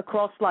over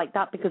across like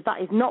that, because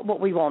that is not what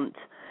we want.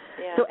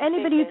 Yeah, so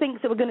anybody who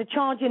thinks that we're going to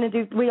charge in and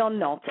do, we are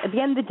not. At the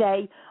end of the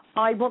day,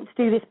 I want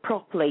to do this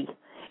properly.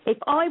 If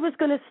I was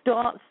going to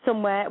start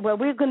somewhere where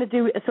we're going to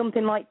do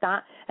something like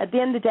that, at the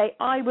end of the day,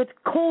 I would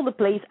call the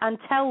police and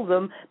tell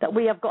them that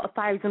we have got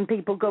 1,000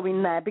 people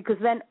going there, because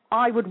then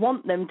I would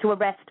want them to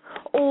arrest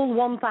all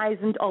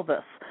 1,000 of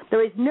us.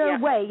 There is no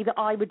way that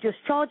I would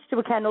just charge to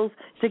a kennels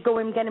to go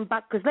and get him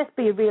back, because let's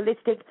be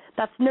realistic,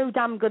 that's no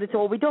damn good at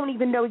all. We don't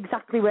even know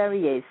exactly where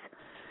he is.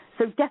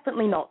 So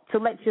definitely not. So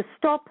let's just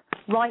stop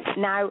right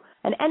now.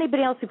 And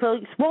anybody else who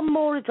puts one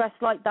more address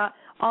like that,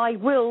 I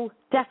will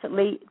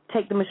definitely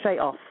take them straight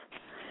off.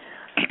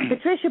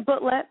 Patricia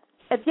Butler,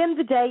 at the end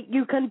of the day,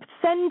 you can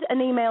send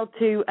an email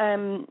to,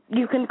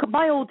 you can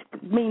by all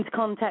means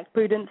contact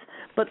Prudence,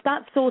 but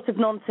that sort of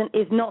nonsense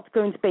is not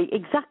going to be.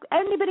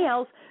 Anybody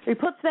else who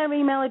puts their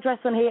email address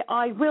on here,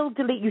 I will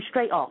delete you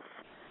straight off.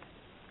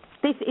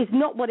 This is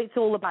not what it's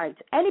all about.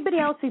 Anybody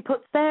else who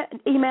puts their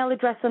email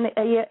address on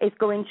here is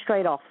going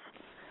straight off.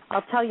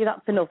 I'll tell you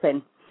that for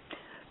nothing.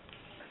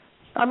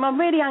 I'm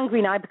really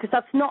angry now, because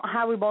that's not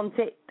how we want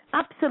it.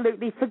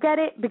 Absolutely forget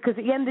it, because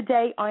at the end of the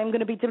day, I am going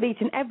to be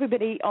deleting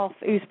everybody off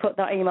who's put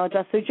that email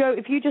address. So, Joe,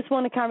 if you just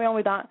want to carry on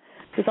with that,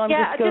 because I'm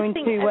just going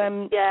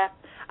to...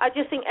 I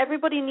just think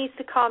everybody needs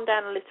to calm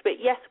down a little bit.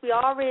 Yes, we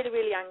are really,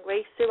 really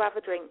angry. Sue, have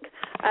a drink.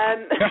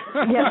 But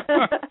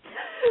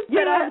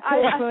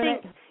I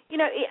think... You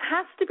know, it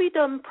has to be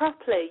done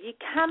properly. You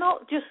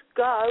cannot just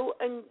go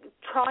and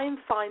try and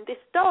find this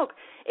dog.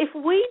 If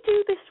we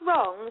do this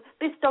wrong,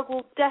 this dog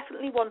will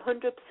definitely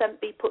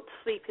 100% be put to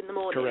sleep in the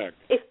morning. Correct.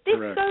 If this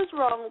goes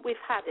wrong, we've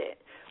had it.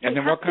 And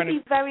then we have to be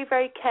very,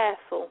 very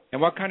careful.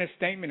 And what kind of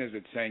statement is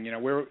it saying? You know,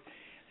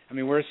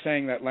 we're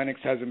saying that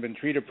Lennox hasn't been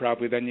treated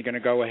properly. Then you're going to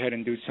go ahead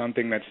and do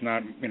something that's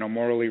not, you know,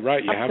 morally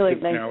right. You Absolutely.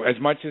 have to, you know, as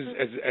much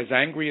as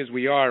angry as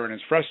we are, and as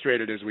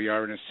frustrated as we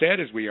are, and as sad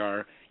as we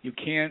are, you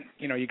can't,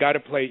 you know, you got to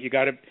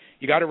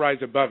rise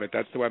above it.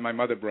 That's the way my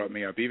mother brought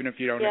me up. Even if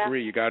you don't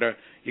agree, you got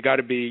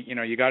to be, you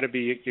know, you got to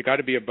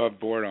be above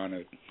board on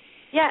it.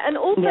 Yeah, and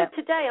also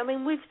today, I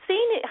mean, we've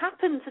seen it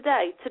happen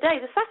today. Today,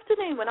 this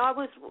afternoon, when I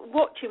was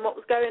watching what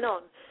was going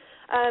on,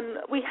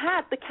 we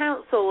had the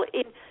council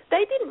in.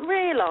 They didn't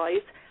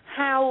realise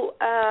how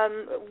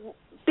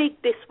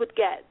big this would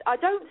get. I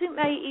don't think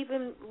they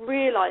even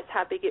realised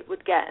how big it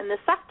would get. And this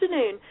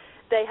afternoon,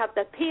 they had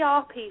their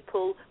PR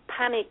people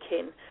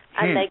panicking.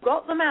 And they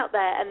got them out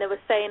there, and they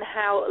were saying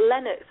how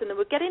Lennox, and they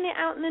were getting it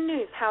out in the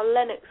news, how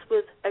Lennox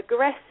was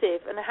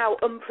aggressive and how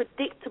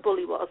unpredictable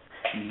he was.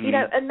 You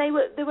know, and they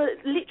were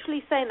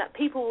literally saying that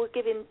people were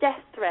giving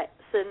death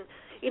threats, and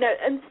you know,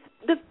 and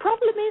the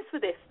problem is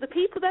with this,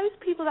 those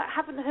people that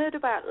haven't heard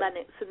about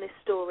Lennox and this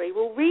story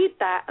will read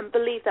that and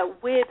believe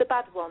that we're the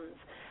bad ones,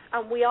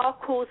 and we are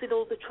causing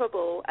all the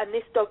trouble, and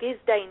this dog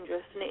is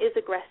dangerous and it is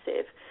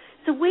aggressive.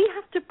 So we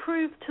have to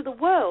prove to the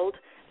world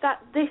that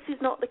this is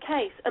not the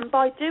case. And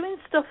by doing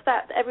stuff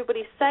that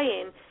everybody's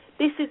saying,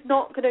 this is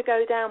not going to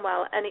go down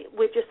well, and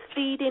we're just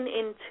feeding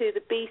into the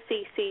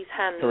BCC's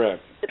hands.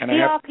 Correct. The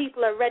PR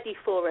people are ready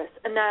for us,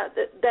 and now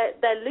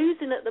they're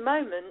losing at the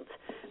moment,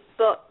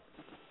 but,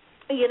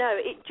 you know,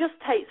 it just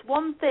takes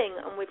one thing,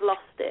 and we've lost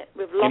it.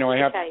 We've lost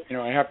the case. You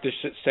know, I have to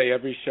say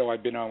every show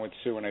I've been on with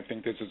Sue, and I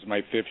think this is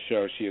my 5th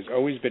show, she has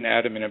always been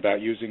adamant about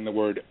using the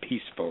word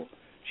peaceful.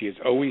 She has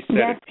always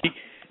said it.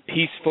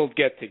 Peaceful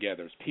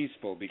get-togethers,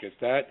 peaceful, because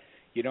that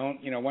you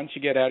don't, you know, once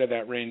you get out of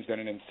that range, then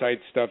it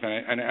incites stuff,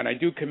 and I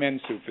do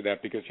commend Sue for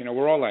that, because you know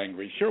we're all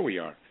angry, sure we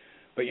are,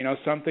 but you know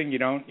something, you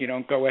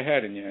don't go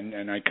ahead,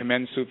 and I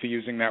commend Sue for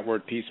using that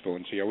word peaceful,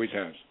 and she always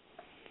has.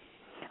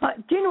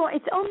 Do you know what?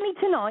 It's only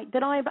tonight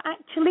that I have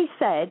actually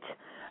said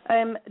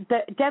the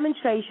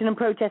demonstration and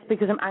protest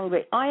because I'm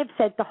angry. I have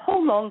said the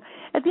whole long.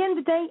 At the end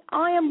of the day,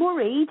 I am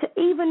worried,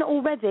 even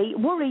already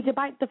worried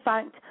about the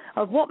fact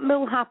of what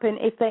will happen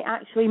if they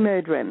actually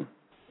murder him.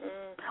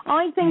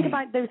 I think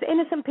about those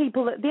innocent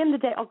people that at the end of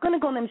the day are going to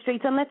go on them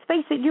streets, and let's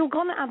face it, you're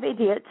going to have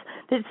idiots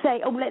that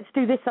say, oh, let's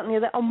do this, that, and the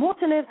other, and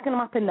what on earth's going to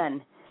happen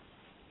then?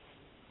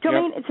 Do you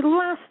know what I mean? It's the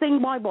last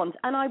thing I want,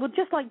 and I would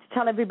just like to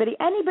tell everybody,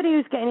 anybody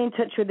who's getting in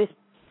touch with this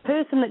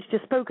person that's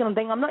just spoken on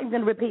thing, I'm not even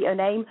going to repeat her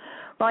name,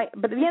 right,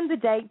 but at the end of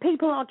the day,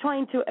 people are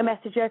trying to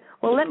message her.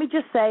 Well, let me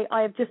just say,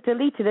 I have just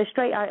deleted her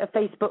straight out of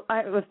Facebook,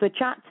 out of the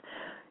chat.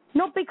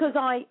 Not because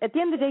at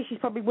the end of the day, she's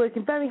probably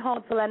working very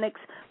hard for Lennox,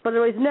 but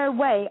there is no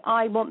way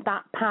I want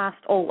that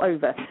passed all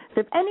over.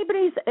 So if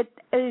anybody's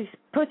is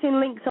putting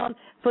links on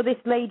for this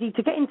lady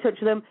to get in touch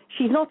with them,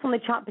 she's not on the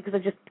chat because I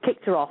just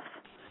kicked her off.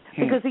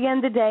 Because at the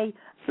end of the day,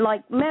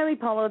 like Mary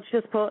Pollard's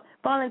just put,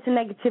 violence and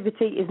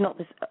negativity is not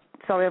this.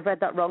 Sorry, I've read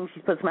that wrong.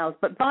 She's put something else.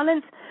 But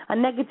violence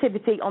and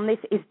negativity on this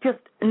is just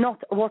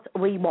not what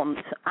we want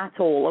at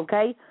all,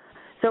 okay?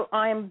 So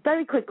I am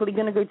very quickly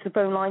going to go to the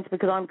phone lines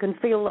because I can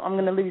feel that I'm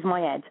going to lose my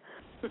head.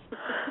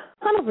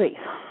 I'll breathe.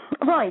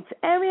 Right,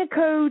 area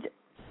code...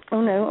 Oh,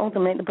 no, hold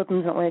on a minute. The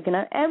button's not working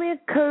now. Area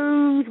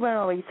code, where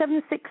are we?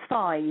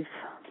 765.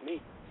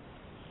 Me.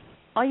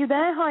 Are you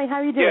there? Hi, how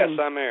are you doing? Yes,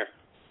 I'm here.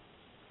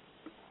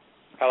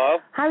 Hello?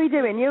 How are you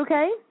doing? You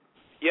okay?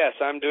 Yes,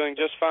 I'm doing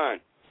just fine.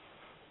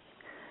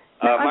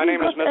 My name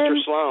is Mr.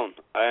 Sloan,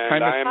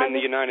 and I am in the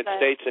United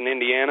States in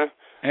Indiana.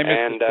 Hey,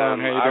 Mr. Sloan,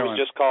 how you doing? I was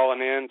just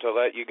calling in to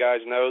let you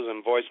guys know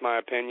and voice my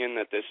opinion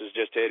that this is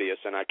just hideous,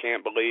 and I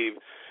can't believe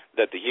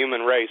that the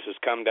human race has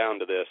come down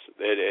to this.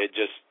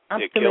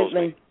 It kills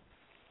me.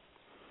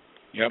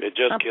 Yep. It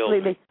just kills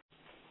me.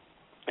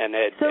 And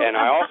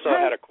I also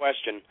had a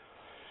question.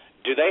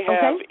 Do they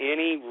have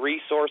any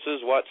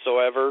resources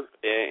whatsoever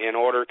in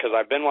order, because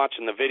I've been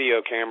watching the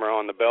video camera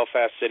on the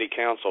Belfast City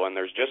Council, and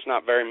there's just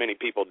not very many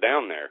people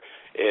down there.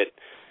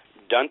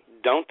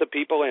 Don't the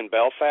people in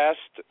Belfast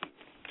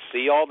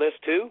see all this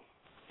too?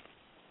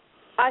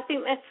 I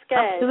think they're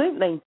scared.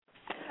 Absolutely.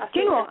 Do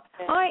you know what?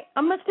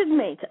 I must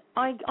admit,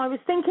 I was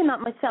thinking that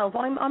myself.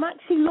 I'm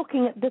actually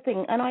looking at the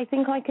thing, and I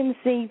think I can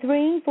see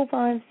 3, 4,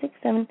 5, 6,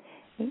 7,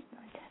 8, 9,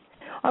 10.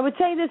 I would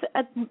say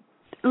there's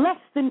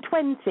less than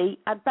 20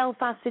 at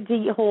Belfast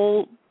City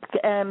Hall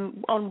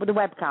on with the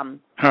webcam.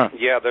 Huh.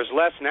 Yeah, there's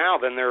less now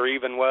than there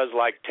even was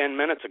like 10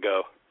 minutes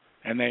ago.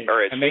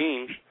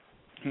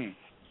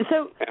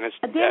 So, at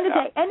the end of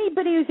the day,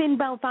 anybody who's in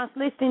Belfast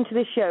listening to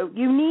this show,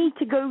 you need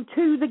to go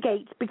to the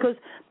gates because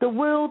the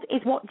world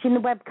is watching the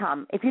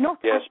webcam. If you're not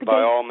at the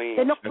gates,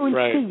 they're not going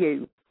to see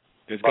you.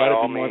 There's got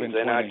to be more than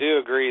 20. And I do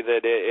agree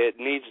that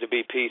it needs to be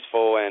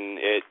peaceful, and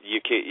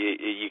you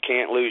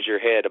can't lose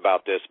your head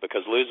about this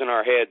because losing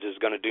our heads is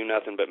going to do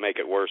nothing but make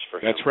it worse for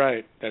him. That's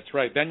right.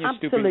 Then you're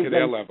stooping to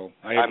their level.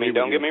 I mean,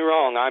 don't get me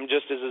wrong. I'm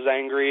just as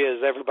angry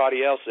as everybody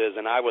else is,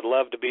 and I would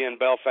love to be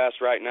in Belfast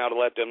right now to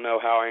let them know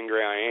how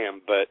angry I am.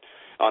 But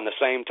on the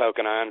same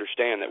token, I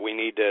understand that we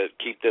need to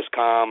keep this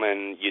calm,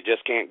 and you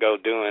just can't go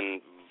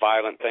doing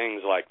violent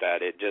things like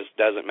that. It just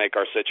doesn't make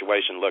our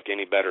situation look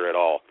any better at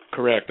all.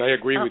 Correct. I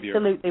agree with you.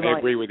 Absolutely right. I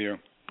agree with you.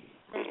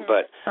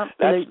 But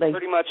that's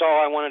pretty much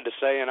all I wanted to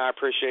say, and I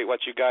appreciate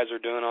what you guys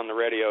are doing on the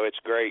radio. It's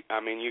great. I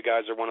mean, you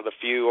guys are one of the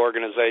few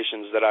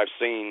organizations that I've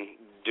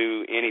seen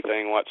do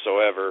anything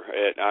whatsoever.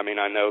 I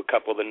know a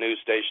couple of the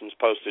news stations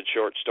posted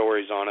short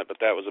stories on it,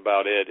 but that was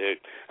about it.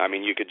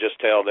 You could just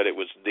tell that it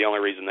was the only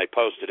reason they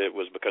posted it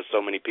was because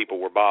so many people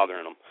were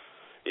bothering them.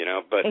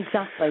 But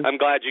exactly. I'm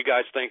glad you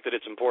guys think that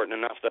it's important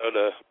enough, though,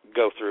 to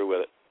go through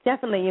with it.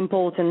 Definitely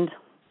important.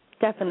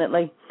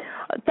 Definitely.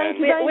 Thank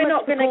you very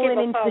much for calling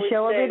into the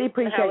show. I really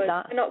appreciate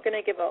that. We're not going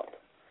to give up.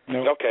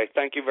 Nope. Okay,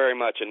 thank you very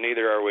much, and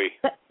neither are we.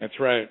 That's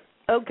right.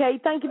 Okay,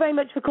 thank you very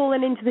much for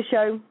calling into the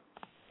show.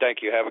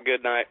 Thank you. Have a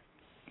good night.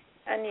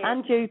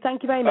 And you.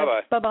 Thank you very much.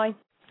 Bye-bye.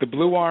 The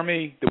Blue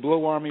Army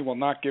will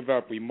not give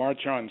up. We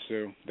march on,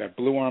 Sue. That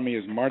Blue Army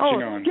is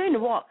marching on. Do you know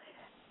what?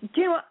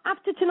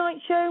 After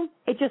tonight's show,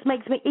 it just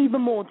makes me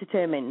even more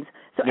determined.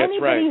 So That's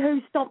anybody right.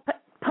 who stopped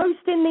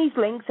posting these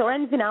links or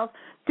anything else,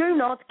 do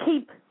not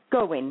keep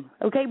going.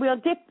 Okay, we are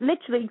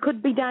literally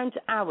could be down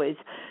to hours.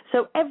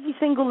 So every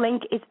single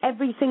link is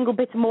every single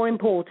bit more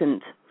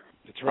important.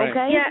 That's right.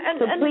 Okay? Yeah, and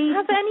please,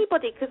 has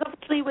anybody, because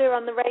obviously we're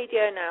on the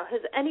radio now,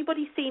 has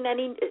anybody seen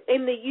any,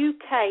 in the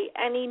UK,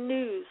 any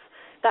news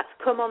that's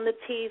come on the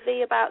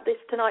TV about this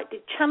tonight?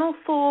 Did Channel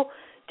 4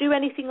 do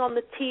anything on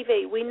the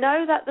TV? We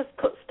know that they've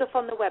put stuff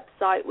on the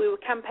website. We were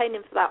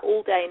campaigning for that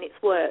all day and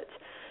it's worked.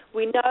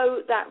 We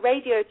know that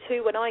Radio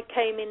 2, when I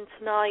came in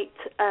tonight,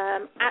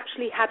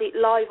 actually had it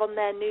live on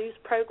their news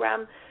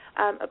programme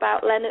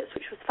about Lennox,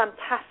 which was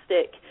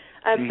fantastic.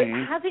 But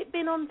has it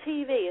been on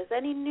TV? Has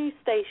any news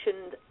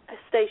stations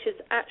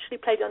actually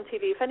played on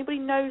TV? If anybody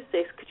knows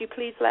this, could you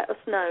please let us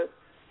know?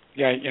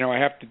 Yeah, I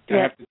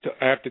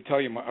have to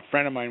tell you, a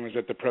friend of mine was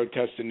at the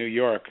protest in New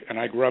York, and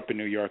I grew up in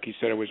New York. He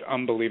said it was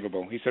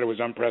unbelievable. He said it was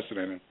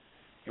unprecedented.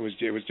 It was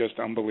just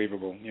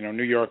unbelievable.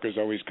 New Yorkers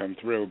always come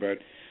through, but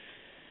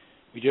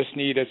we just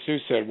need, as Sue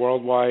said,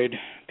 worldwide,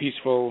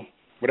 peaceful,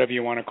 whatever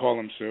you want to call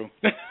them, Sue.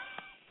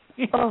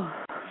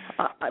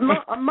 I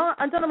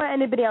don't know about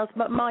anybody else,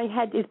 but my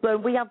head is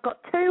blown. We have got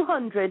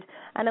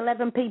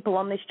 211 people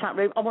on this chat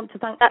room. I want to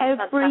thank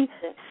every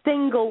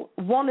single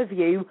one of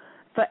you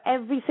for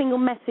every single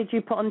message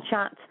you put on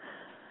chat.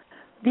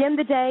 At the end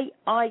of the day,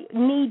 I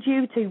need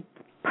you to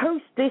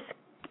post this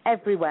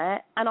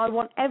everywhere, and I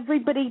want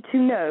everybody to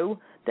know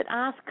that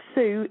Ask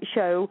Sue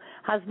show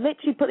has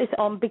literally put this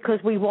on because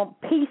we want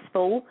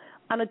peaceful,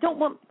 and I don't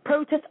want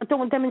protest, I don't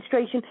want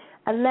demonstration,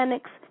 a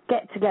Lennox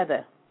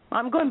get-together.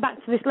 I'm going back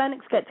to this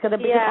Lennox get-together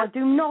because I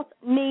do not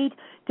need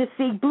to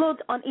see blood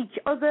on each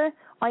other.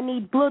 I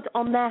need blood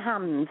on their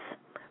hands.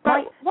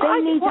 Right? What I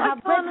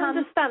can't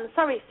understand,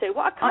 sorry, Sue,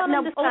 what I can't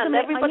understand,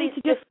 everybody's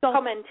just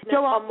commenting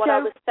on what I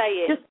was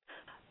saying.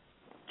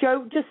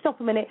 Joe, just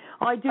stop a minute.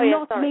 I do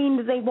not mean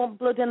that they want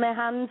blood in their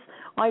hands.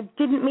 I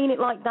didn't mean it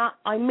like that.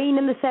 I mean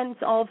in the sense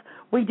of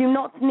we do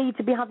not need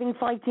to be having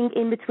fighting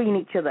in between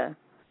each other.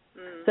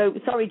 So,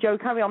 sorry, Joe,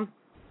 carry on.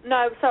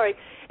 No, sorry.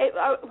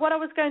 What I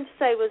was going to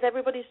say was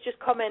everybody's just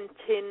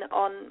commenting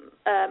on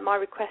my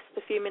request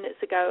a few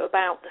minutes ago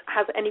about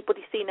has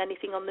anybody seen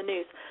anything on the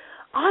news.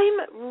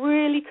 I'm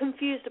really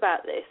confused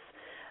about this.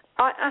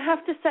 I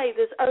have to say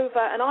there's over,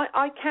 and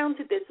I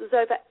counted this, there's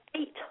over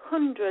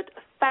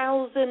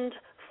 800,000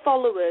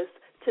 followers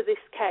to this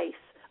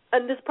case,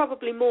 and there's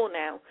probably more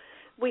now.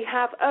 We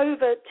have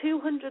over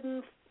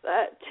 200,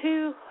 I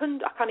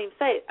can't even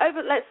say it,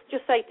 let's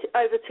just say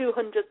over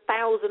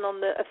 200,000 on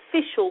the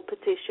official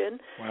petition.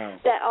 Wow.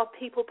 There are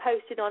people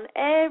posted on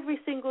every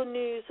single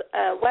news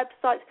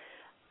website,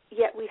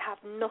 yet we have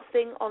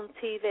nothing on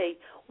TV.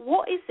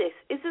 What is this?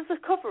 Is this a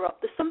cover-up?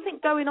 There's something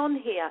going on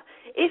here.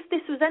 If this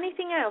was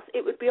anything else,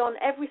 it would be on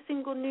every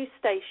single news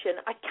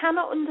station. I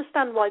cannot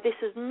understand why this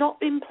has not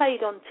been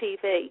played on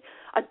TV.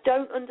 I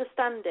don't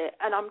understand it,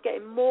 and I'm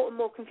getting more and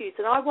more confused,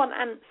 and I want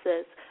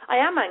answers. I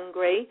am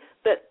angry,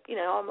 but, you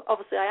know,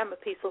 obviously I am a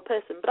peaceful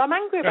person, but I'm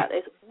angry about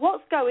this.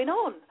 What's going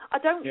on? I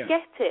don't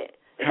get it.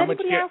 Is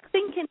anybody else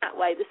thinking that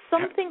way? There's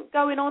something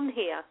going on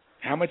here.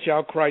 How much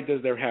outcry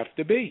does there have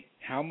to be?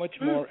 How much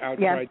more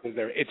outcry does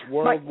there? It's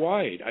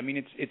worldwide. I mean,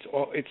 it's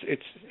all.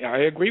 It's. I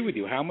agree with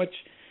you. How much?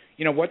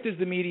 You know, what does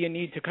the media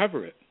need to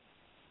cover it?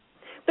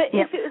 But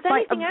if it was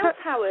anything else,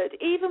 Howard,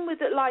 even with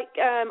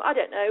I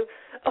don't know,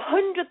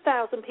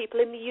 100,000 people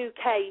in the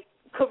UK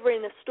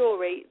covering a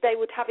story, they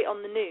would have it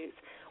on the news.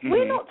 Mm-hmm.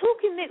 We're not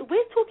talking.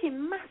 We're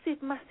talking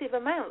massive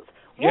amounts.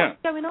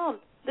 What's going on?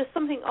 There's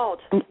something odd.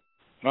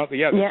 Well,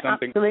 there's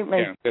something. Absolutely.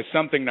 Yeah, there's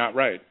something not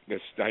right.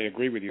 I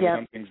agree with you. Yeah.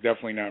 Something's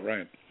definitely not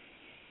right.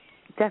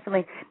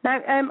 Definitely. Now,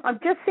 I've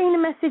just seen a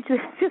message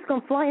that's just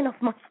gone flying off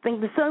my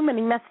thing. There's so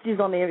many messages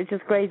on here. It's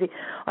just crazy.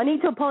 I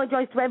need to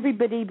apologise to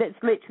everybody that's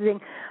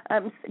listening.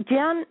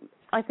 Jan,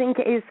 I think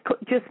it is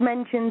just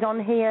mentioned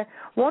on here,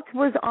 what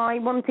was I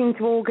wanting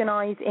to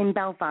organise in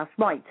Belfast?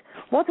 Right.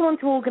 What I want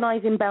to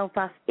organise in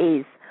Belfast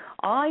is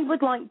I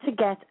would like to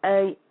get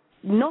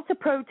not a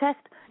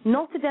protest,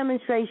 not a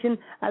demonstration,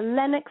 a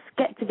Lennox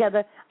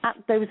get-together at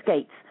those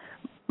gates.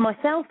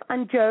 Myself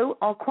and Joe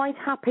are quite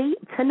happy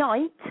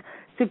tonight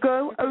to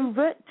go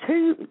over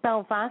to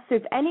Belfast. So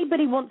if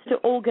anybody wants to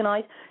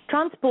organise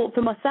transport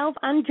for myself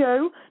and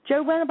Joe,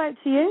 whereabouts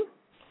are you?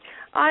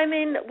 I'm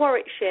in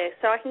Warwickshire,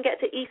 so I can get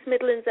to East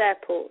Midlands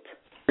Airport.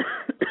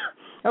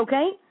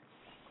 Okay.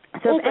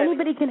 So if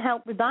anybody can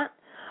help with that,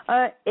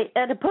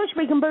 at a push,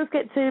 we can both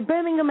get to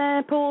Birmingham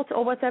Airport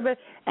or whatever.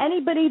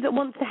 Anybody that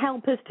wants to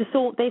help us to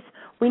sort this,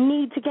 we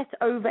need to get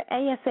over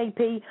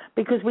ASAP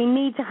because we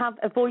need to have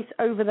a voice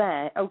over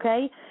there,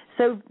 okay?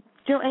 So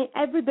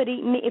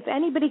everybody, if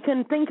anybody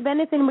can think of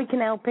anything we can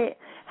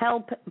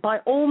help, by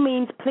all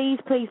means, please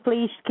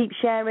keep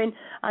sharing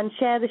and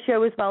share the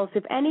show as well. So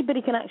if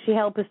anybody can actually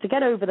help us to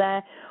get over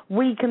there,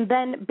 we can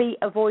then be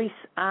a voice,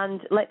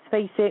 and let's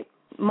face it,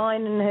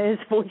 mine and hers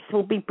voice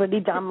will be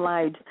pretty damn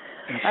loud.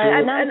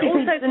 And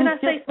also, can I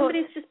say,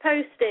 somebody's just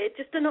posted,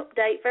 just an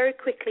update very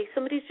quickly,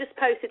 somebody's just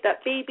posted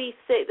that the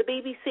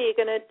BBC are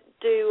going to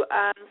do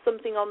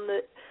something on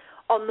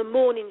the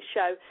morning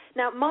show.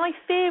 Now, my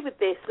fear with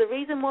this, the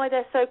reason why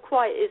they're so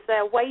quiet is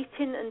they're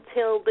waiting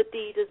until the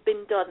deed has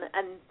been done,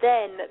 and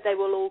then they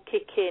will all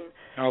kick in.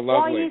 Oh,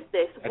 lovely. Why is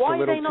this? Why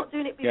are they not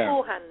doing it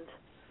beforehand? Yeah.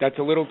 That's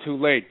a little too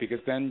late, because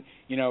then,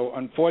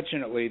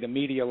 unfortunately, the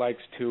media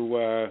likes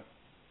to...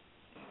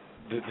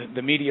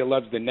 The media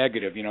loves the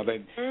negative.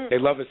 They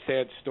love a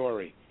sad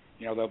story.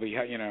 They'll be.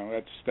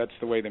 That's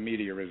the way the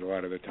media is a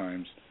lot of the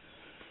times.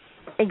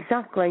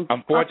 Exactly.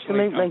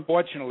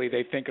 Unfortunately,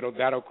 they think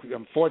that'll.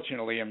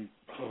 Unfortunately,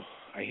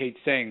 I hate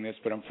saying this,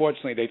 but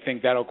unfortunately, they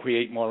think that'll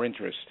create more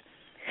interest.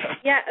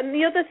 Yeah, and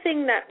the other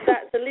thing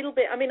that's a little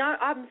bit. I mean,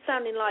 I'm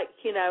sounding like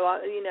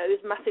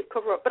there's massive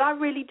cover up, but I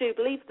really do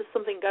believe there's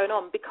something going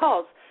on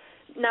because.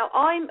 Now,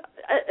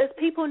 as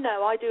people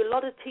know, I do a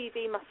lot of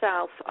TV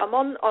myself. I'm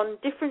on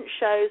different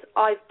shows.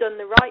 I've done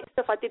the right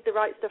stuff. I did the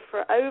right stuff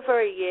for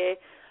over a year.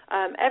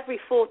 Every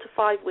 4 to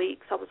 5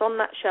 weeks, I was on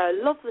that show. I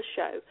love the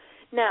show.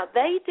 Now,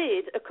 they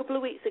did, a couple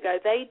of weeks ago,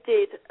 they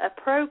did a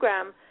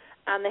program,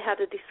 and they had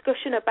a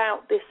discussion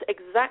about this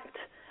exact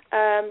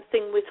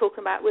thing we're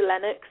talking about with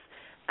Lennox,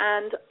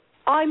 and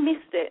I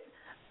missed it.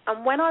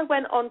 And when I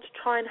went on to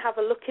try and have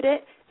a look at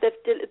it, they've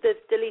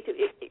deleted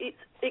it.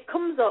 It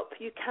comes up,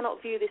 you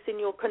cannot view this in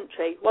your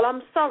country. Well,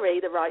 I'm sorry,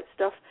 the right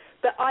stuff,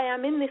 but I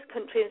am in this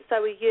country and so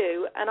are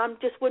you, and I'm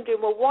just wondering,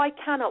 well, why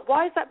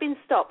has that been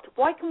stopped?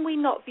 Why can we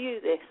not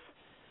view this?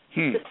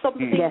 There's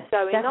something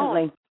going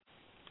on.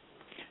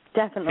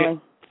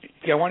 Definitely.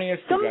 Yeah, I want to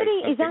ask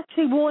somebody is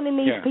actually warning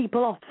these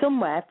people off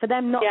somewhere for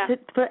them not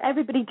for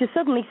everybody to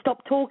suddenly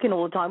stop talking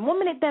all the time. 1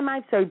 minute their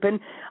mouth's open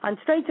and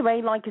straight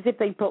away, like as if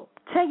they put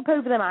tape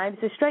over their mouths,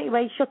 so straight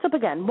away shut up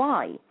again.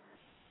 Why?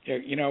 Yeah,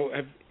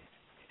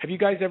 have you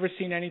guys ever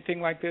seen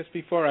anything like this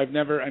before? I've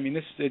never. I mean,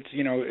 it's.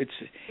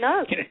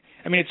 No.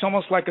 I mean, it's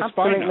almost like a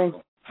spy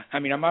novel. I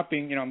mean, I'm not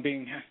being. I'm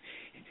being.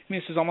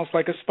 this is almost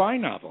like a spy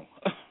novel.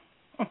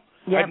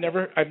 Yep.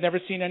 I've never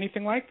seen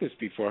anything like this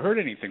before, heard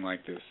anything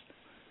like this.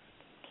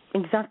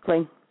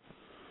 Exactly.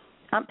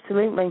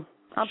 Absolutely.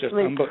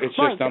 It's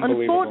just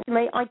unbelievable.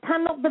 Unfortunately, I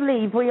cannot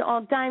believe we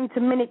are down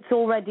to minutes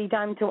already,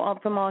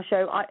 from our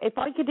show. If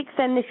I could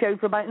extend the show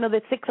for about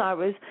another 6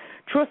 hours,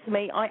 trust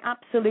me, I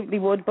absolutely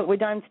would, but we're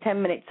down to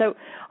 10 minutes. So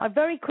I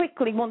very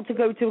quickly want to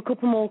go to a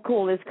couple more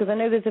callers, because I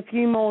know there's a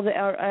few more that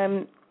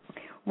are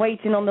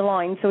waiting on the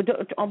line, so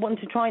I want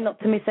to try not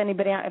to miss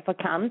anybody out if I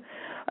can.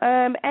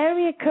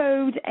 Area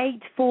code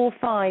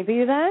 845, are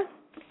you there?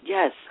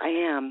 Yes, I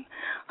am.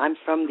 I'm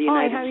from the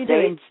United States. Hi, how are you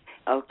doing?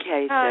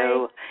 Okay, hi.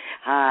 So,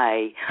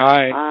 hi.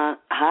 Hi.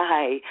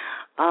 Hi.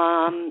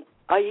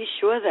 Are you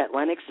sure that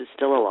Lennox is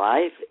still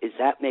alive? Is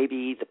that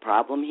maybe the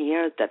problem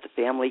here, that the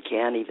family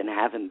can't even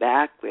have him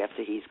back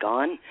after he's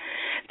gone?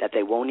 That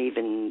they won't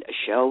even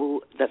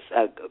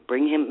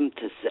bring him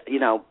to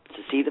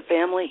see the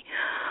family?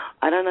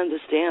 I don't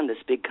understand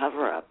this big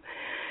cover-up.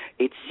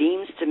 It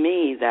seems to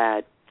me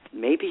that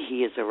maybe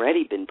he has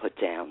already been put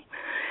down.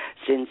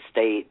 Since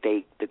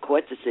the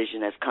court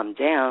decision has come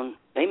down,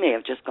 they may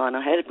have just gone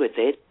ahead with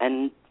it,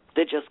 and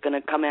they're just going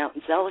to come out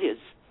and sell his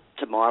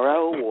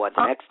tomorrow or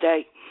the next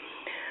day.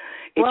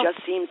 It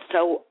just seems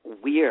so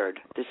weird,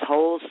 this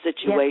whole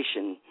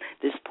situation.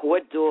 This poor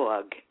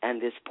dog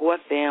and this poor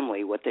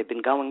family, what they've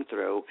been going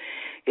through,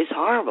 is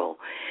horrible.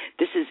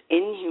 This is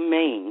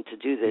inhumane to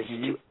do this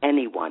to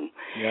anyone,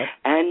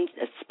 and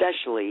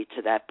especially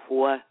to that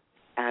poor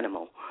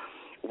animal.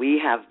 We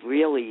have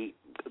really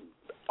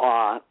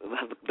have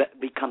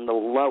become the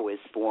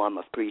lowest form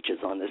of creatures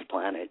on this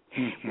planet.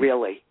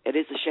 Really. It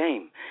is a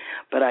shame.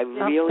 But I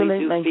really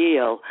do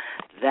feel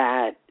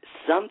that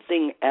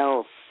something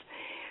else,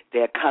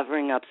 they're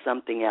covering up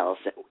something else.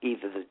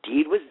 Either the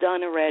deed was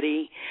done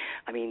already.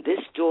 I mean, this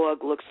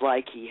dog looks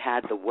like he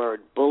had the word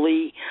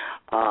bully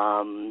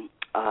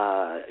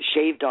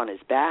shaved on his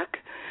back.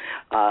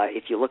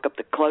 If you look up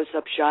the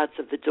close-up shots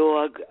of the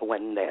dog,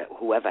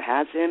 whoever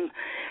has him,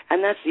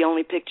 and that's the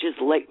only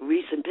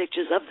recent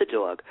pictures of the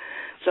dog.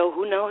 So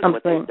who knows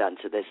what they've done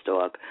to this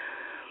dog?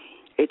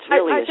 It's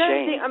really a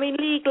shame.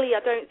 Legally, I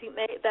don't think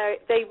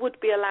they would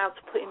be allowed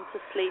to put him to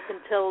sleep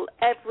until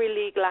every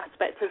legal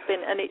aspect has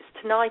been, and it's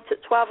tonight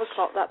at 12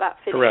 o'clock that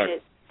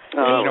finishes.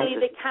 Legally,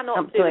 they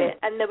cannot do it,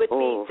 and they would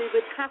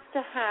have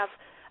to have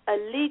a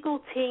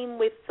legal team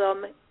with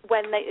them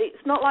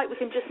it's not like we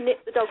can just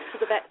nip the dog to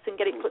the vets and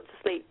get it put to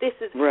sleep. This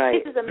is a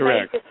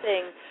major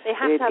thing. They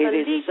have to have a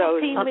legal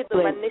team with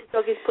them when this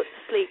dog is put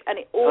to sleep, and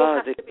it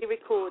all has to be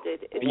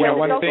recorded. A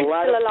lot of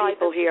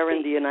people here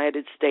in the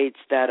United States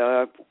that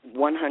are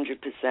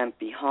 100%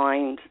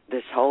 behind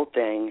this whole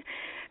thing,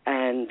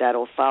 and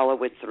that'll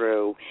follow it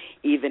through,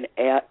 even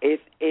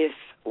if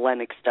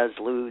Lennox does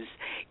lose,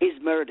 is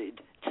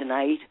murdered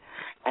tonight,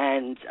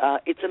 and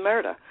it's a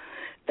murder.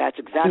 That's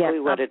exactly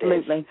what it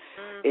is.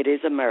 It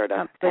is a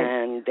murder.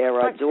 And there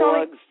are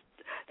dogs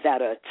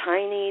that are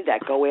tiny,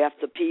 that go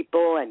after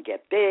people and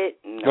get bit.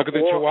 And look at the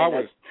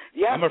Chihuahuas.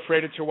 I'm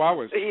afraid of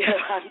Chihuahuas. Yeah,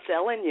 I'm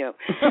telling you.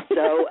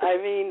 So,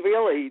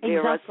 really,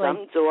 there are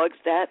some dogs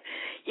that,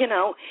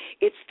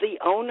 it's the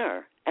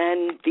owner.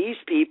 And these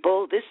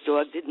people, this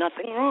dog did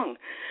nothing wrong.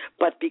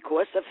 But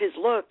because of his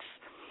looks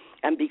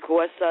and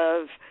because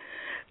of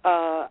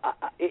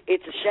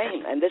it's a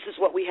shame, and this is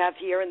what we have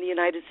here in the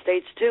United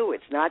States too.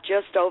 It's not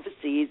just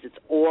overseas; it's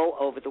all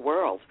over the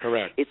world.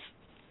 Correct. It's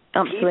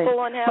people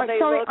on how they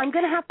look, I'm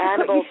going to have to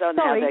animals on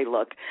how they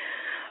look.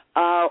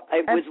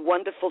 It was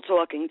wonderful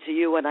talking to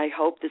you, and I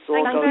hope this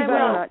all goes well. Thank you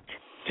very much.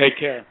 Take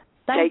care.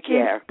 Take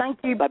care. Thank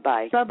you.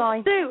 Bye-bye.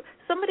 Bye-bye. Sue,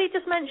 somebody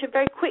just mentioned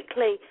very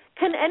quickly,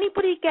 can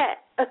anybody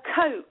get a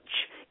coach?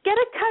 Get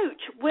a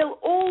coach.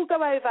 We'll all go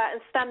over and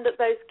stand at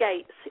those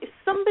gates. If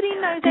somebody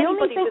knows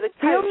anybody with a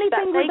coach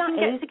that they can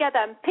get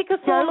together and pick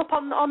us all up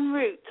en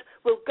route,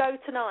 we'll go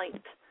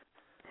tonight.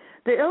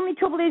 The only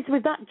trouble is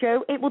with that,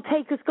 Joe, it will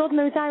take us God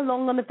knows how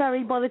long on the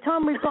ferry. By the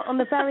time we've got on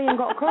the ferry and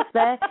got across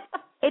there,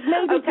 it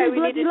may be too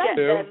bloody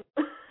late.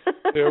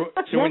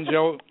 Sue and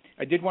Joe,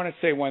 I did want to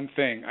say one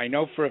thing. I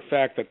know for a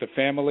fact that the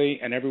family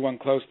and everyone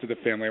close to the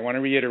family, I want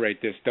to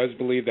reiterate this, does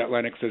believe that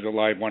Lennox is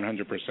alive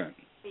 100%.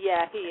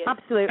 Yeah, he is.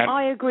 Absolutely.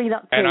 I agree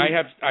that too. And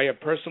I have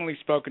personally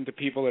spoken to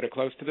people that are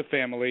close to the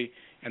family,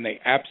 and they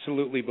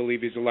absolutely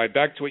believe he's alive.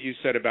 Back to what you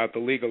said about the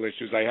legal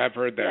issues, I have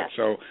heard that. Yeah.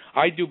 So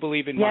I do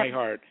believe in my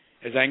heart,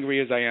 as angry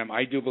as I am,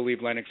 I do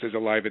believe Lennox is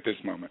alive at this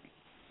moment.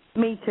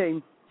 Me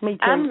too.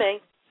 And me.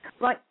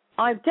 Right.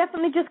 I've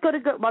definitely just got to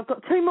go. I've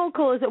got two more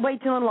callers that are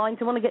waiting online,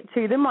 so I want to get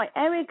to them. Right.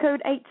 Area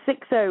code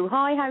 860.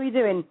 Hi, how are you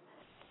doing?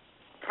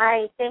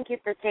 Hi. Thank you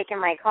for taking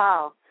my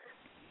call.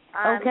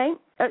 Okay.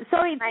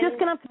 Sorry, it's just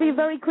going to have to be a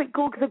very quick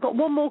call because I've got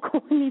one more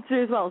call I need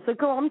to as well. So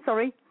go on,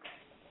 sorry.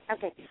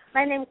 Okay.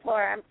 My name's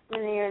Laura. I'm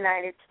from the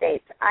United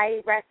States.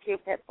 I rescue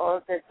pit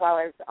bulls as well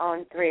as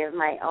own 3 of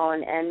my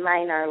own, and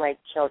mine are like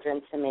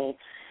children to me.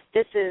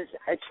 This is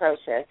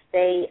atrocious.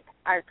 They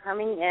are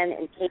coming in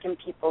and taking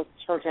people's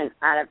children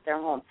out of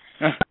their home.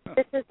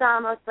 This is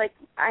almost like,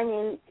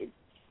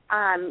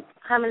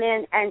 coming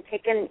in and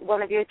taking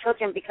one of your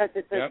children because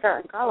it's a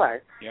certain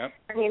color. Yep.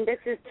 I mean,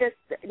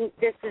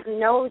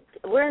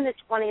 we're in the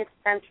 20th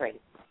century.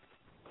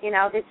 You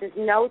know, this is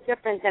no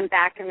different than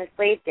back in the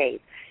slave days.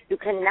 You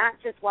cannot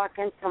just walk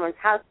in someone's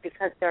house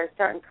because they're a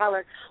certain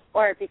color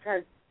or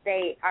because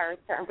they are a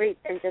certain breed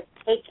and just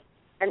take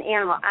an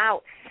animal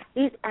out.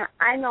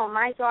 I know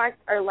my dogs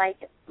are like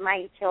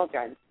my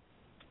children.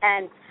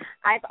 And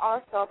I've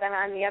also been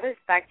on the other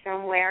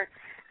spectrum where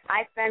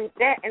I've been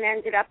bit and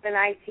ended up in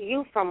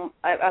ICU from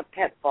a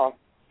pit bull.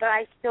 But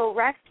I still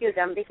rescue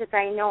them because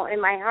I know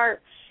in my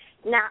heart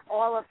not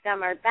all of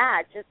them are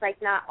bad, just like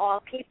not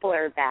all people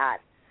are bad.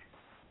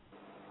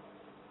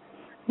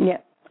 Yeah,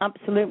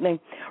 absolutely.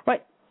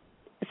 Right.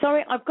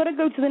 Sorry, I've got to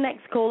go to the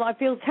next call. I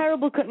feel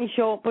terrible cutting you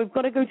short, but we've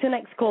got to go to the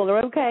next caller,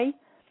 okay?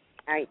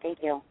 All right, thank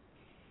you.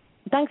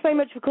 Thanks very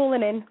much for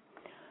calling in.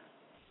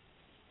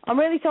 I'm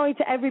really sorry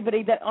to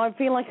everybody that I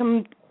feel like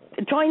I'm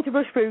trying to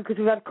rush through because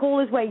we've had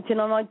callers waiting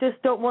and I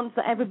just don't want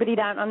to let everybody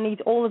down. I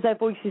need all of their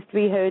voices to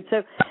be heard.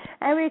 So,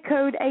 area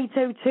code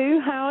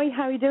 802, hi,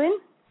 how are you doing?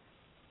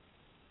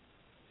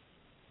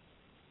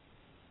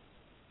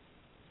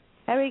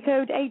 Area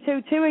code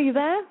 802, are you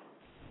there?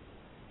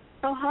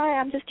 Oh, hi,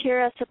 I'm just here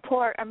as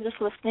support. I'm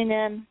just listening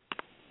in.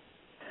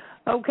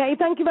 Okay,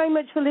 thank you very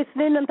much for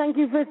listening and thank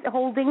you for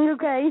holding,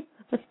 okay?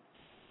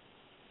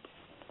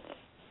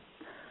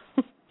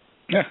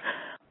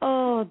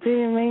 Oh,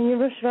 dear me, you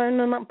rush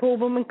around on that poor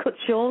woman cut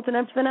short and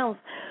everything else.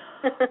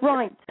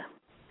 Right,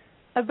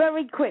 a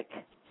very quick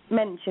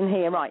mention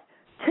here, right.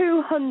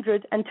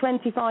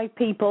 225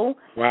 people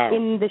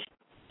in the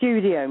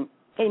studio,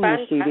 in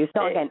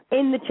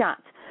the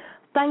chat.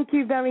 Thank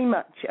you very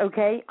much,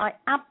 okay? I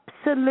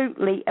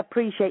absolutely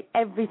appreciate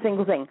every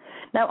single thing.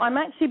 Now, I'm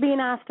actually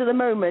being asked at the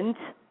moment,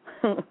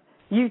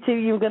 you two,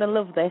 you're going to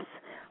love this,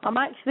 I'm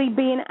actually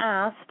being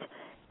asked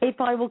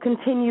if I will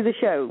continue the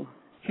show.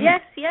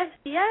 Yes.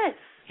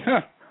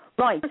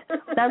 Right.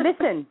 Now,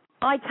 listen,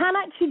 I can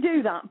actually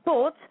do that,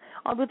 but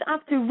I would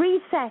have to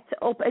reset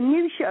up a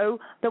new show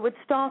that would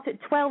start at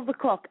 12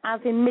 o'clock,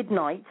 as in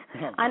midnight,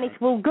 and it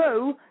will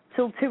go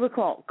till 2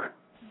 o'clock.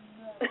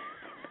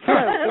 So,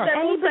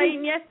 they're all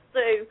saying yes,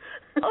 Sue.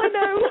 I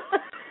know.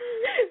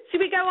 Should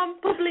we go on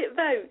public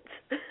vote?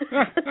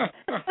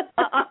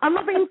 I'm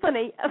not being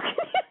funny.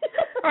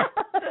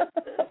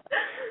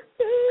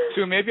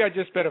 Sue, maybe I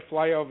just better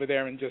fly over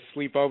there and just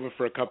sleep over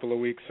for a couple of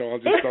weeks, so I'll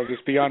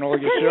just be on all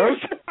your shows.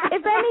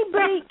 If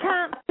anybody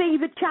can't see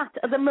the chat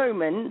at the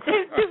moment,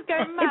 it's just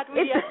going mad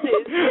with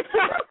yeses.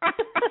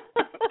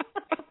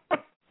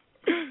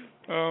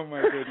 Oh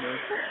my goodness.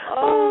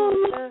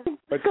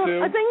 But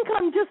Sue, I think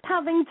I'm just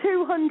having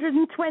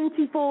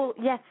 224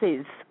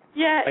 yeses.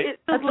 Yeah, it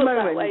does look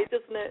that way,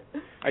 doesn't it?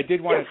 I did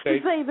want to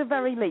say the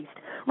very least.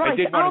 Right,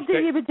 I'll do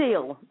you a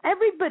deal.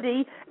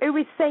 Everybody who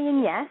is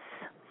saying yes,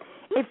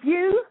 if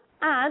you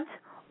add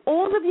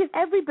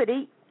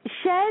everybody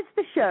shares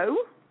the show,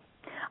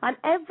 and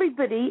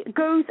everybody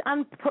goes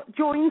and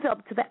joins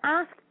up to the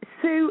Ask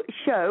Sue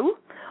show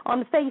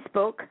on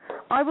Facebook,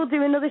 I will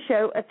do another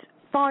show at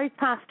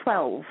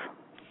 12:05.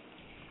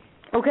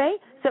 Okay?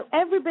 So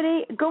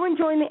everybody go and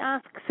join the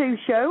Ask Sue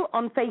show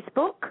on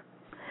Facebook.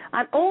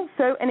 And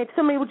also, and if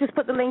somebody will just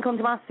put the link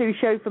onto Ask Sue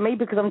show for me,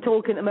 because I'm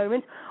talking at the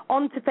moment,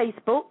 onto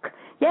Facebook.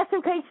 Yes,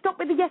 okay, stop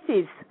with the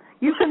yeses.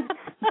 You can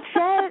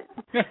share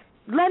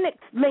Lennox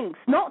links,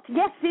 not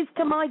yeses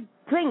to my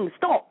thing.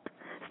 Stop.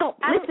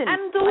 Listen.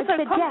 And also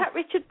contact yes.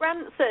 Richard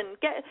Branson.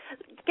 Get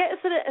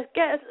us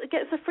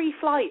a free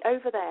flight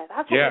over there.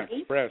 That's what we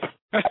need. Express.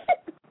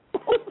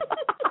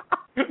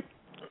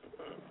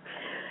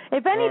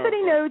 If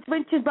anybody knows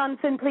Richard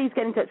Branson, please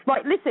get in touch.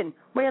 Right, listen,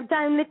 we are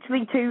down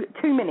literally to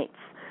 2 minutes.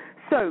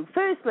 So,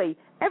 firstly,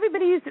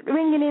 everybody who's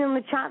ringing in on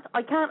the chat,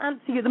 I can't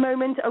answer you at the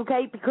moment,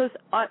 okay, because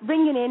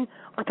ringing in,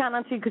 I can't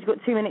answer you because you've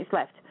got 2 minutes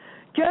left.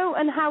 Joe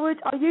and Howard,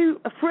 are you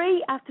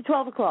free after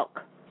 12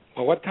 o'clock?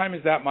 Well, what time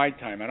is that my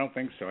time? I don't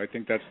think so. I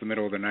think that's the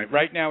middle of the night.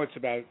 Right now it's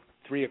about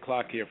 3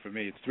 o'clock here for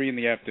me. It's 3 in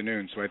the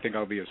afternoon, so I think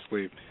I'll be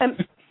asleep.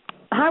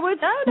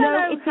 Howard?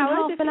 No, it's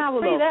Howard, half an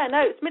hour. There.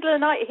 No, it's middle of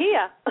the night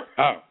here.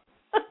 Oh.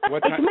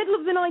 What time? It's the middle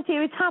of the night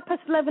here. It's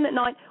 11:30 at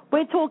night.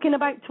 We're talking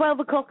about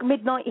 12 o'clock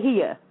midnight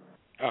here.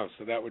 Oh,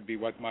 so that would be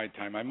what my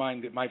time.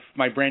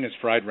 My brain is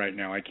fried right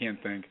now. I can't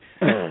think.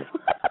 I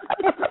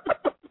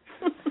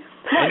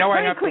know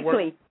I have to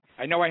work.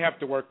 I know I have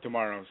to work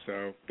tomorrow,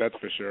 so that's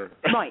for sure.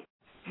 Right.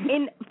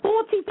 In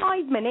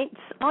 45 minutes,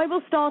 I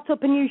will start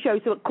up a new show.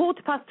 So at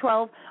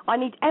 12:15, I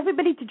need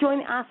everybody to join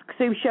the Ask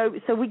Sue show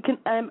so we can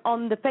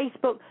on the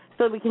Facebook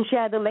so we can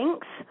share the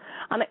links.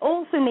 And I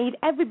also need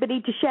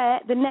everybody to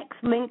share the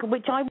next link,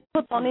 which I will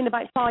put on in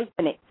about 5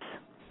 minutes.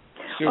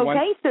 Sue,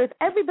 okay, so if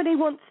everybody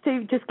wants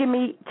to just give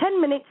me 10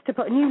 minutes to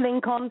put a new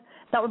link on,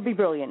 that would be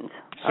brilliant.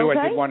 Sue,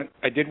 okay?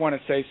 I did want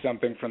to say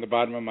something from the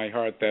bottom of my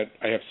heart that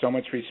I have so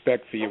much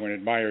respect for you and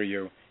admire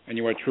you, and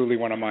you are truly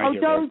one of my heroes.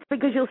 Oh, don't,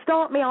 because you'll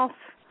start me off.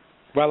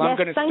 Well, yes, I'm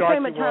going to start you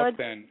off Howard.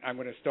 then. I'm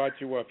going to start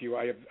you off.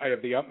 I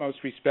have the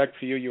utmost respect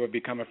for you. You have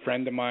become a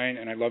friend of mine,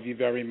 and I love you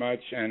very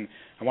much. And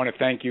I want to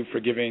thank you for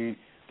giving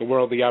the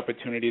world the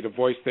opportunity to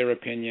voice their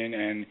opinion,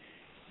 and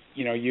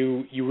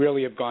you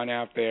really have gone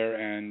out there,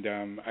 and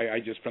I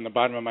just, from the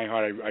bottom of my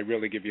heart, I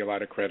really give you a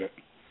lot of credit.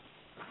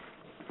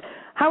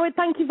 Howard,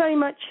 thank you very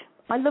much.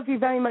 I love you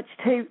very much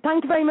too.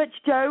 Thank you very much,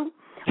 Joe.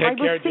 Take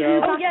care,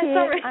 Joe. Oh, yeah,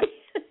 sorry.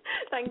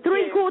 Thank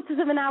you.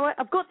 3/4 of an hour.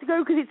 I've got to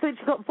go because it's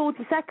literally got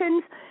 40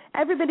 seconds.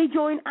 Everybody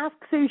join Ask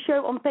Sue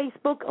Show on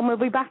Facebook, and we'll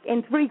be back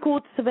in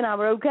 3/4 of an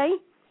hour, okay?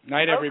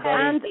 Night,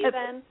 everybody.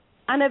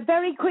 And a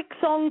very quick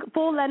song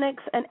for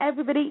Lennox, and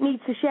everybody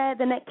needs to share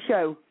the next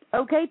show.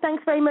 Okay,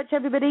 thanks very much,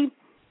 everybody.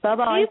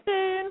 Bye-bye. See you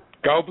soon.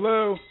 Go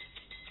Blue.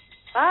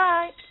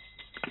 Bye.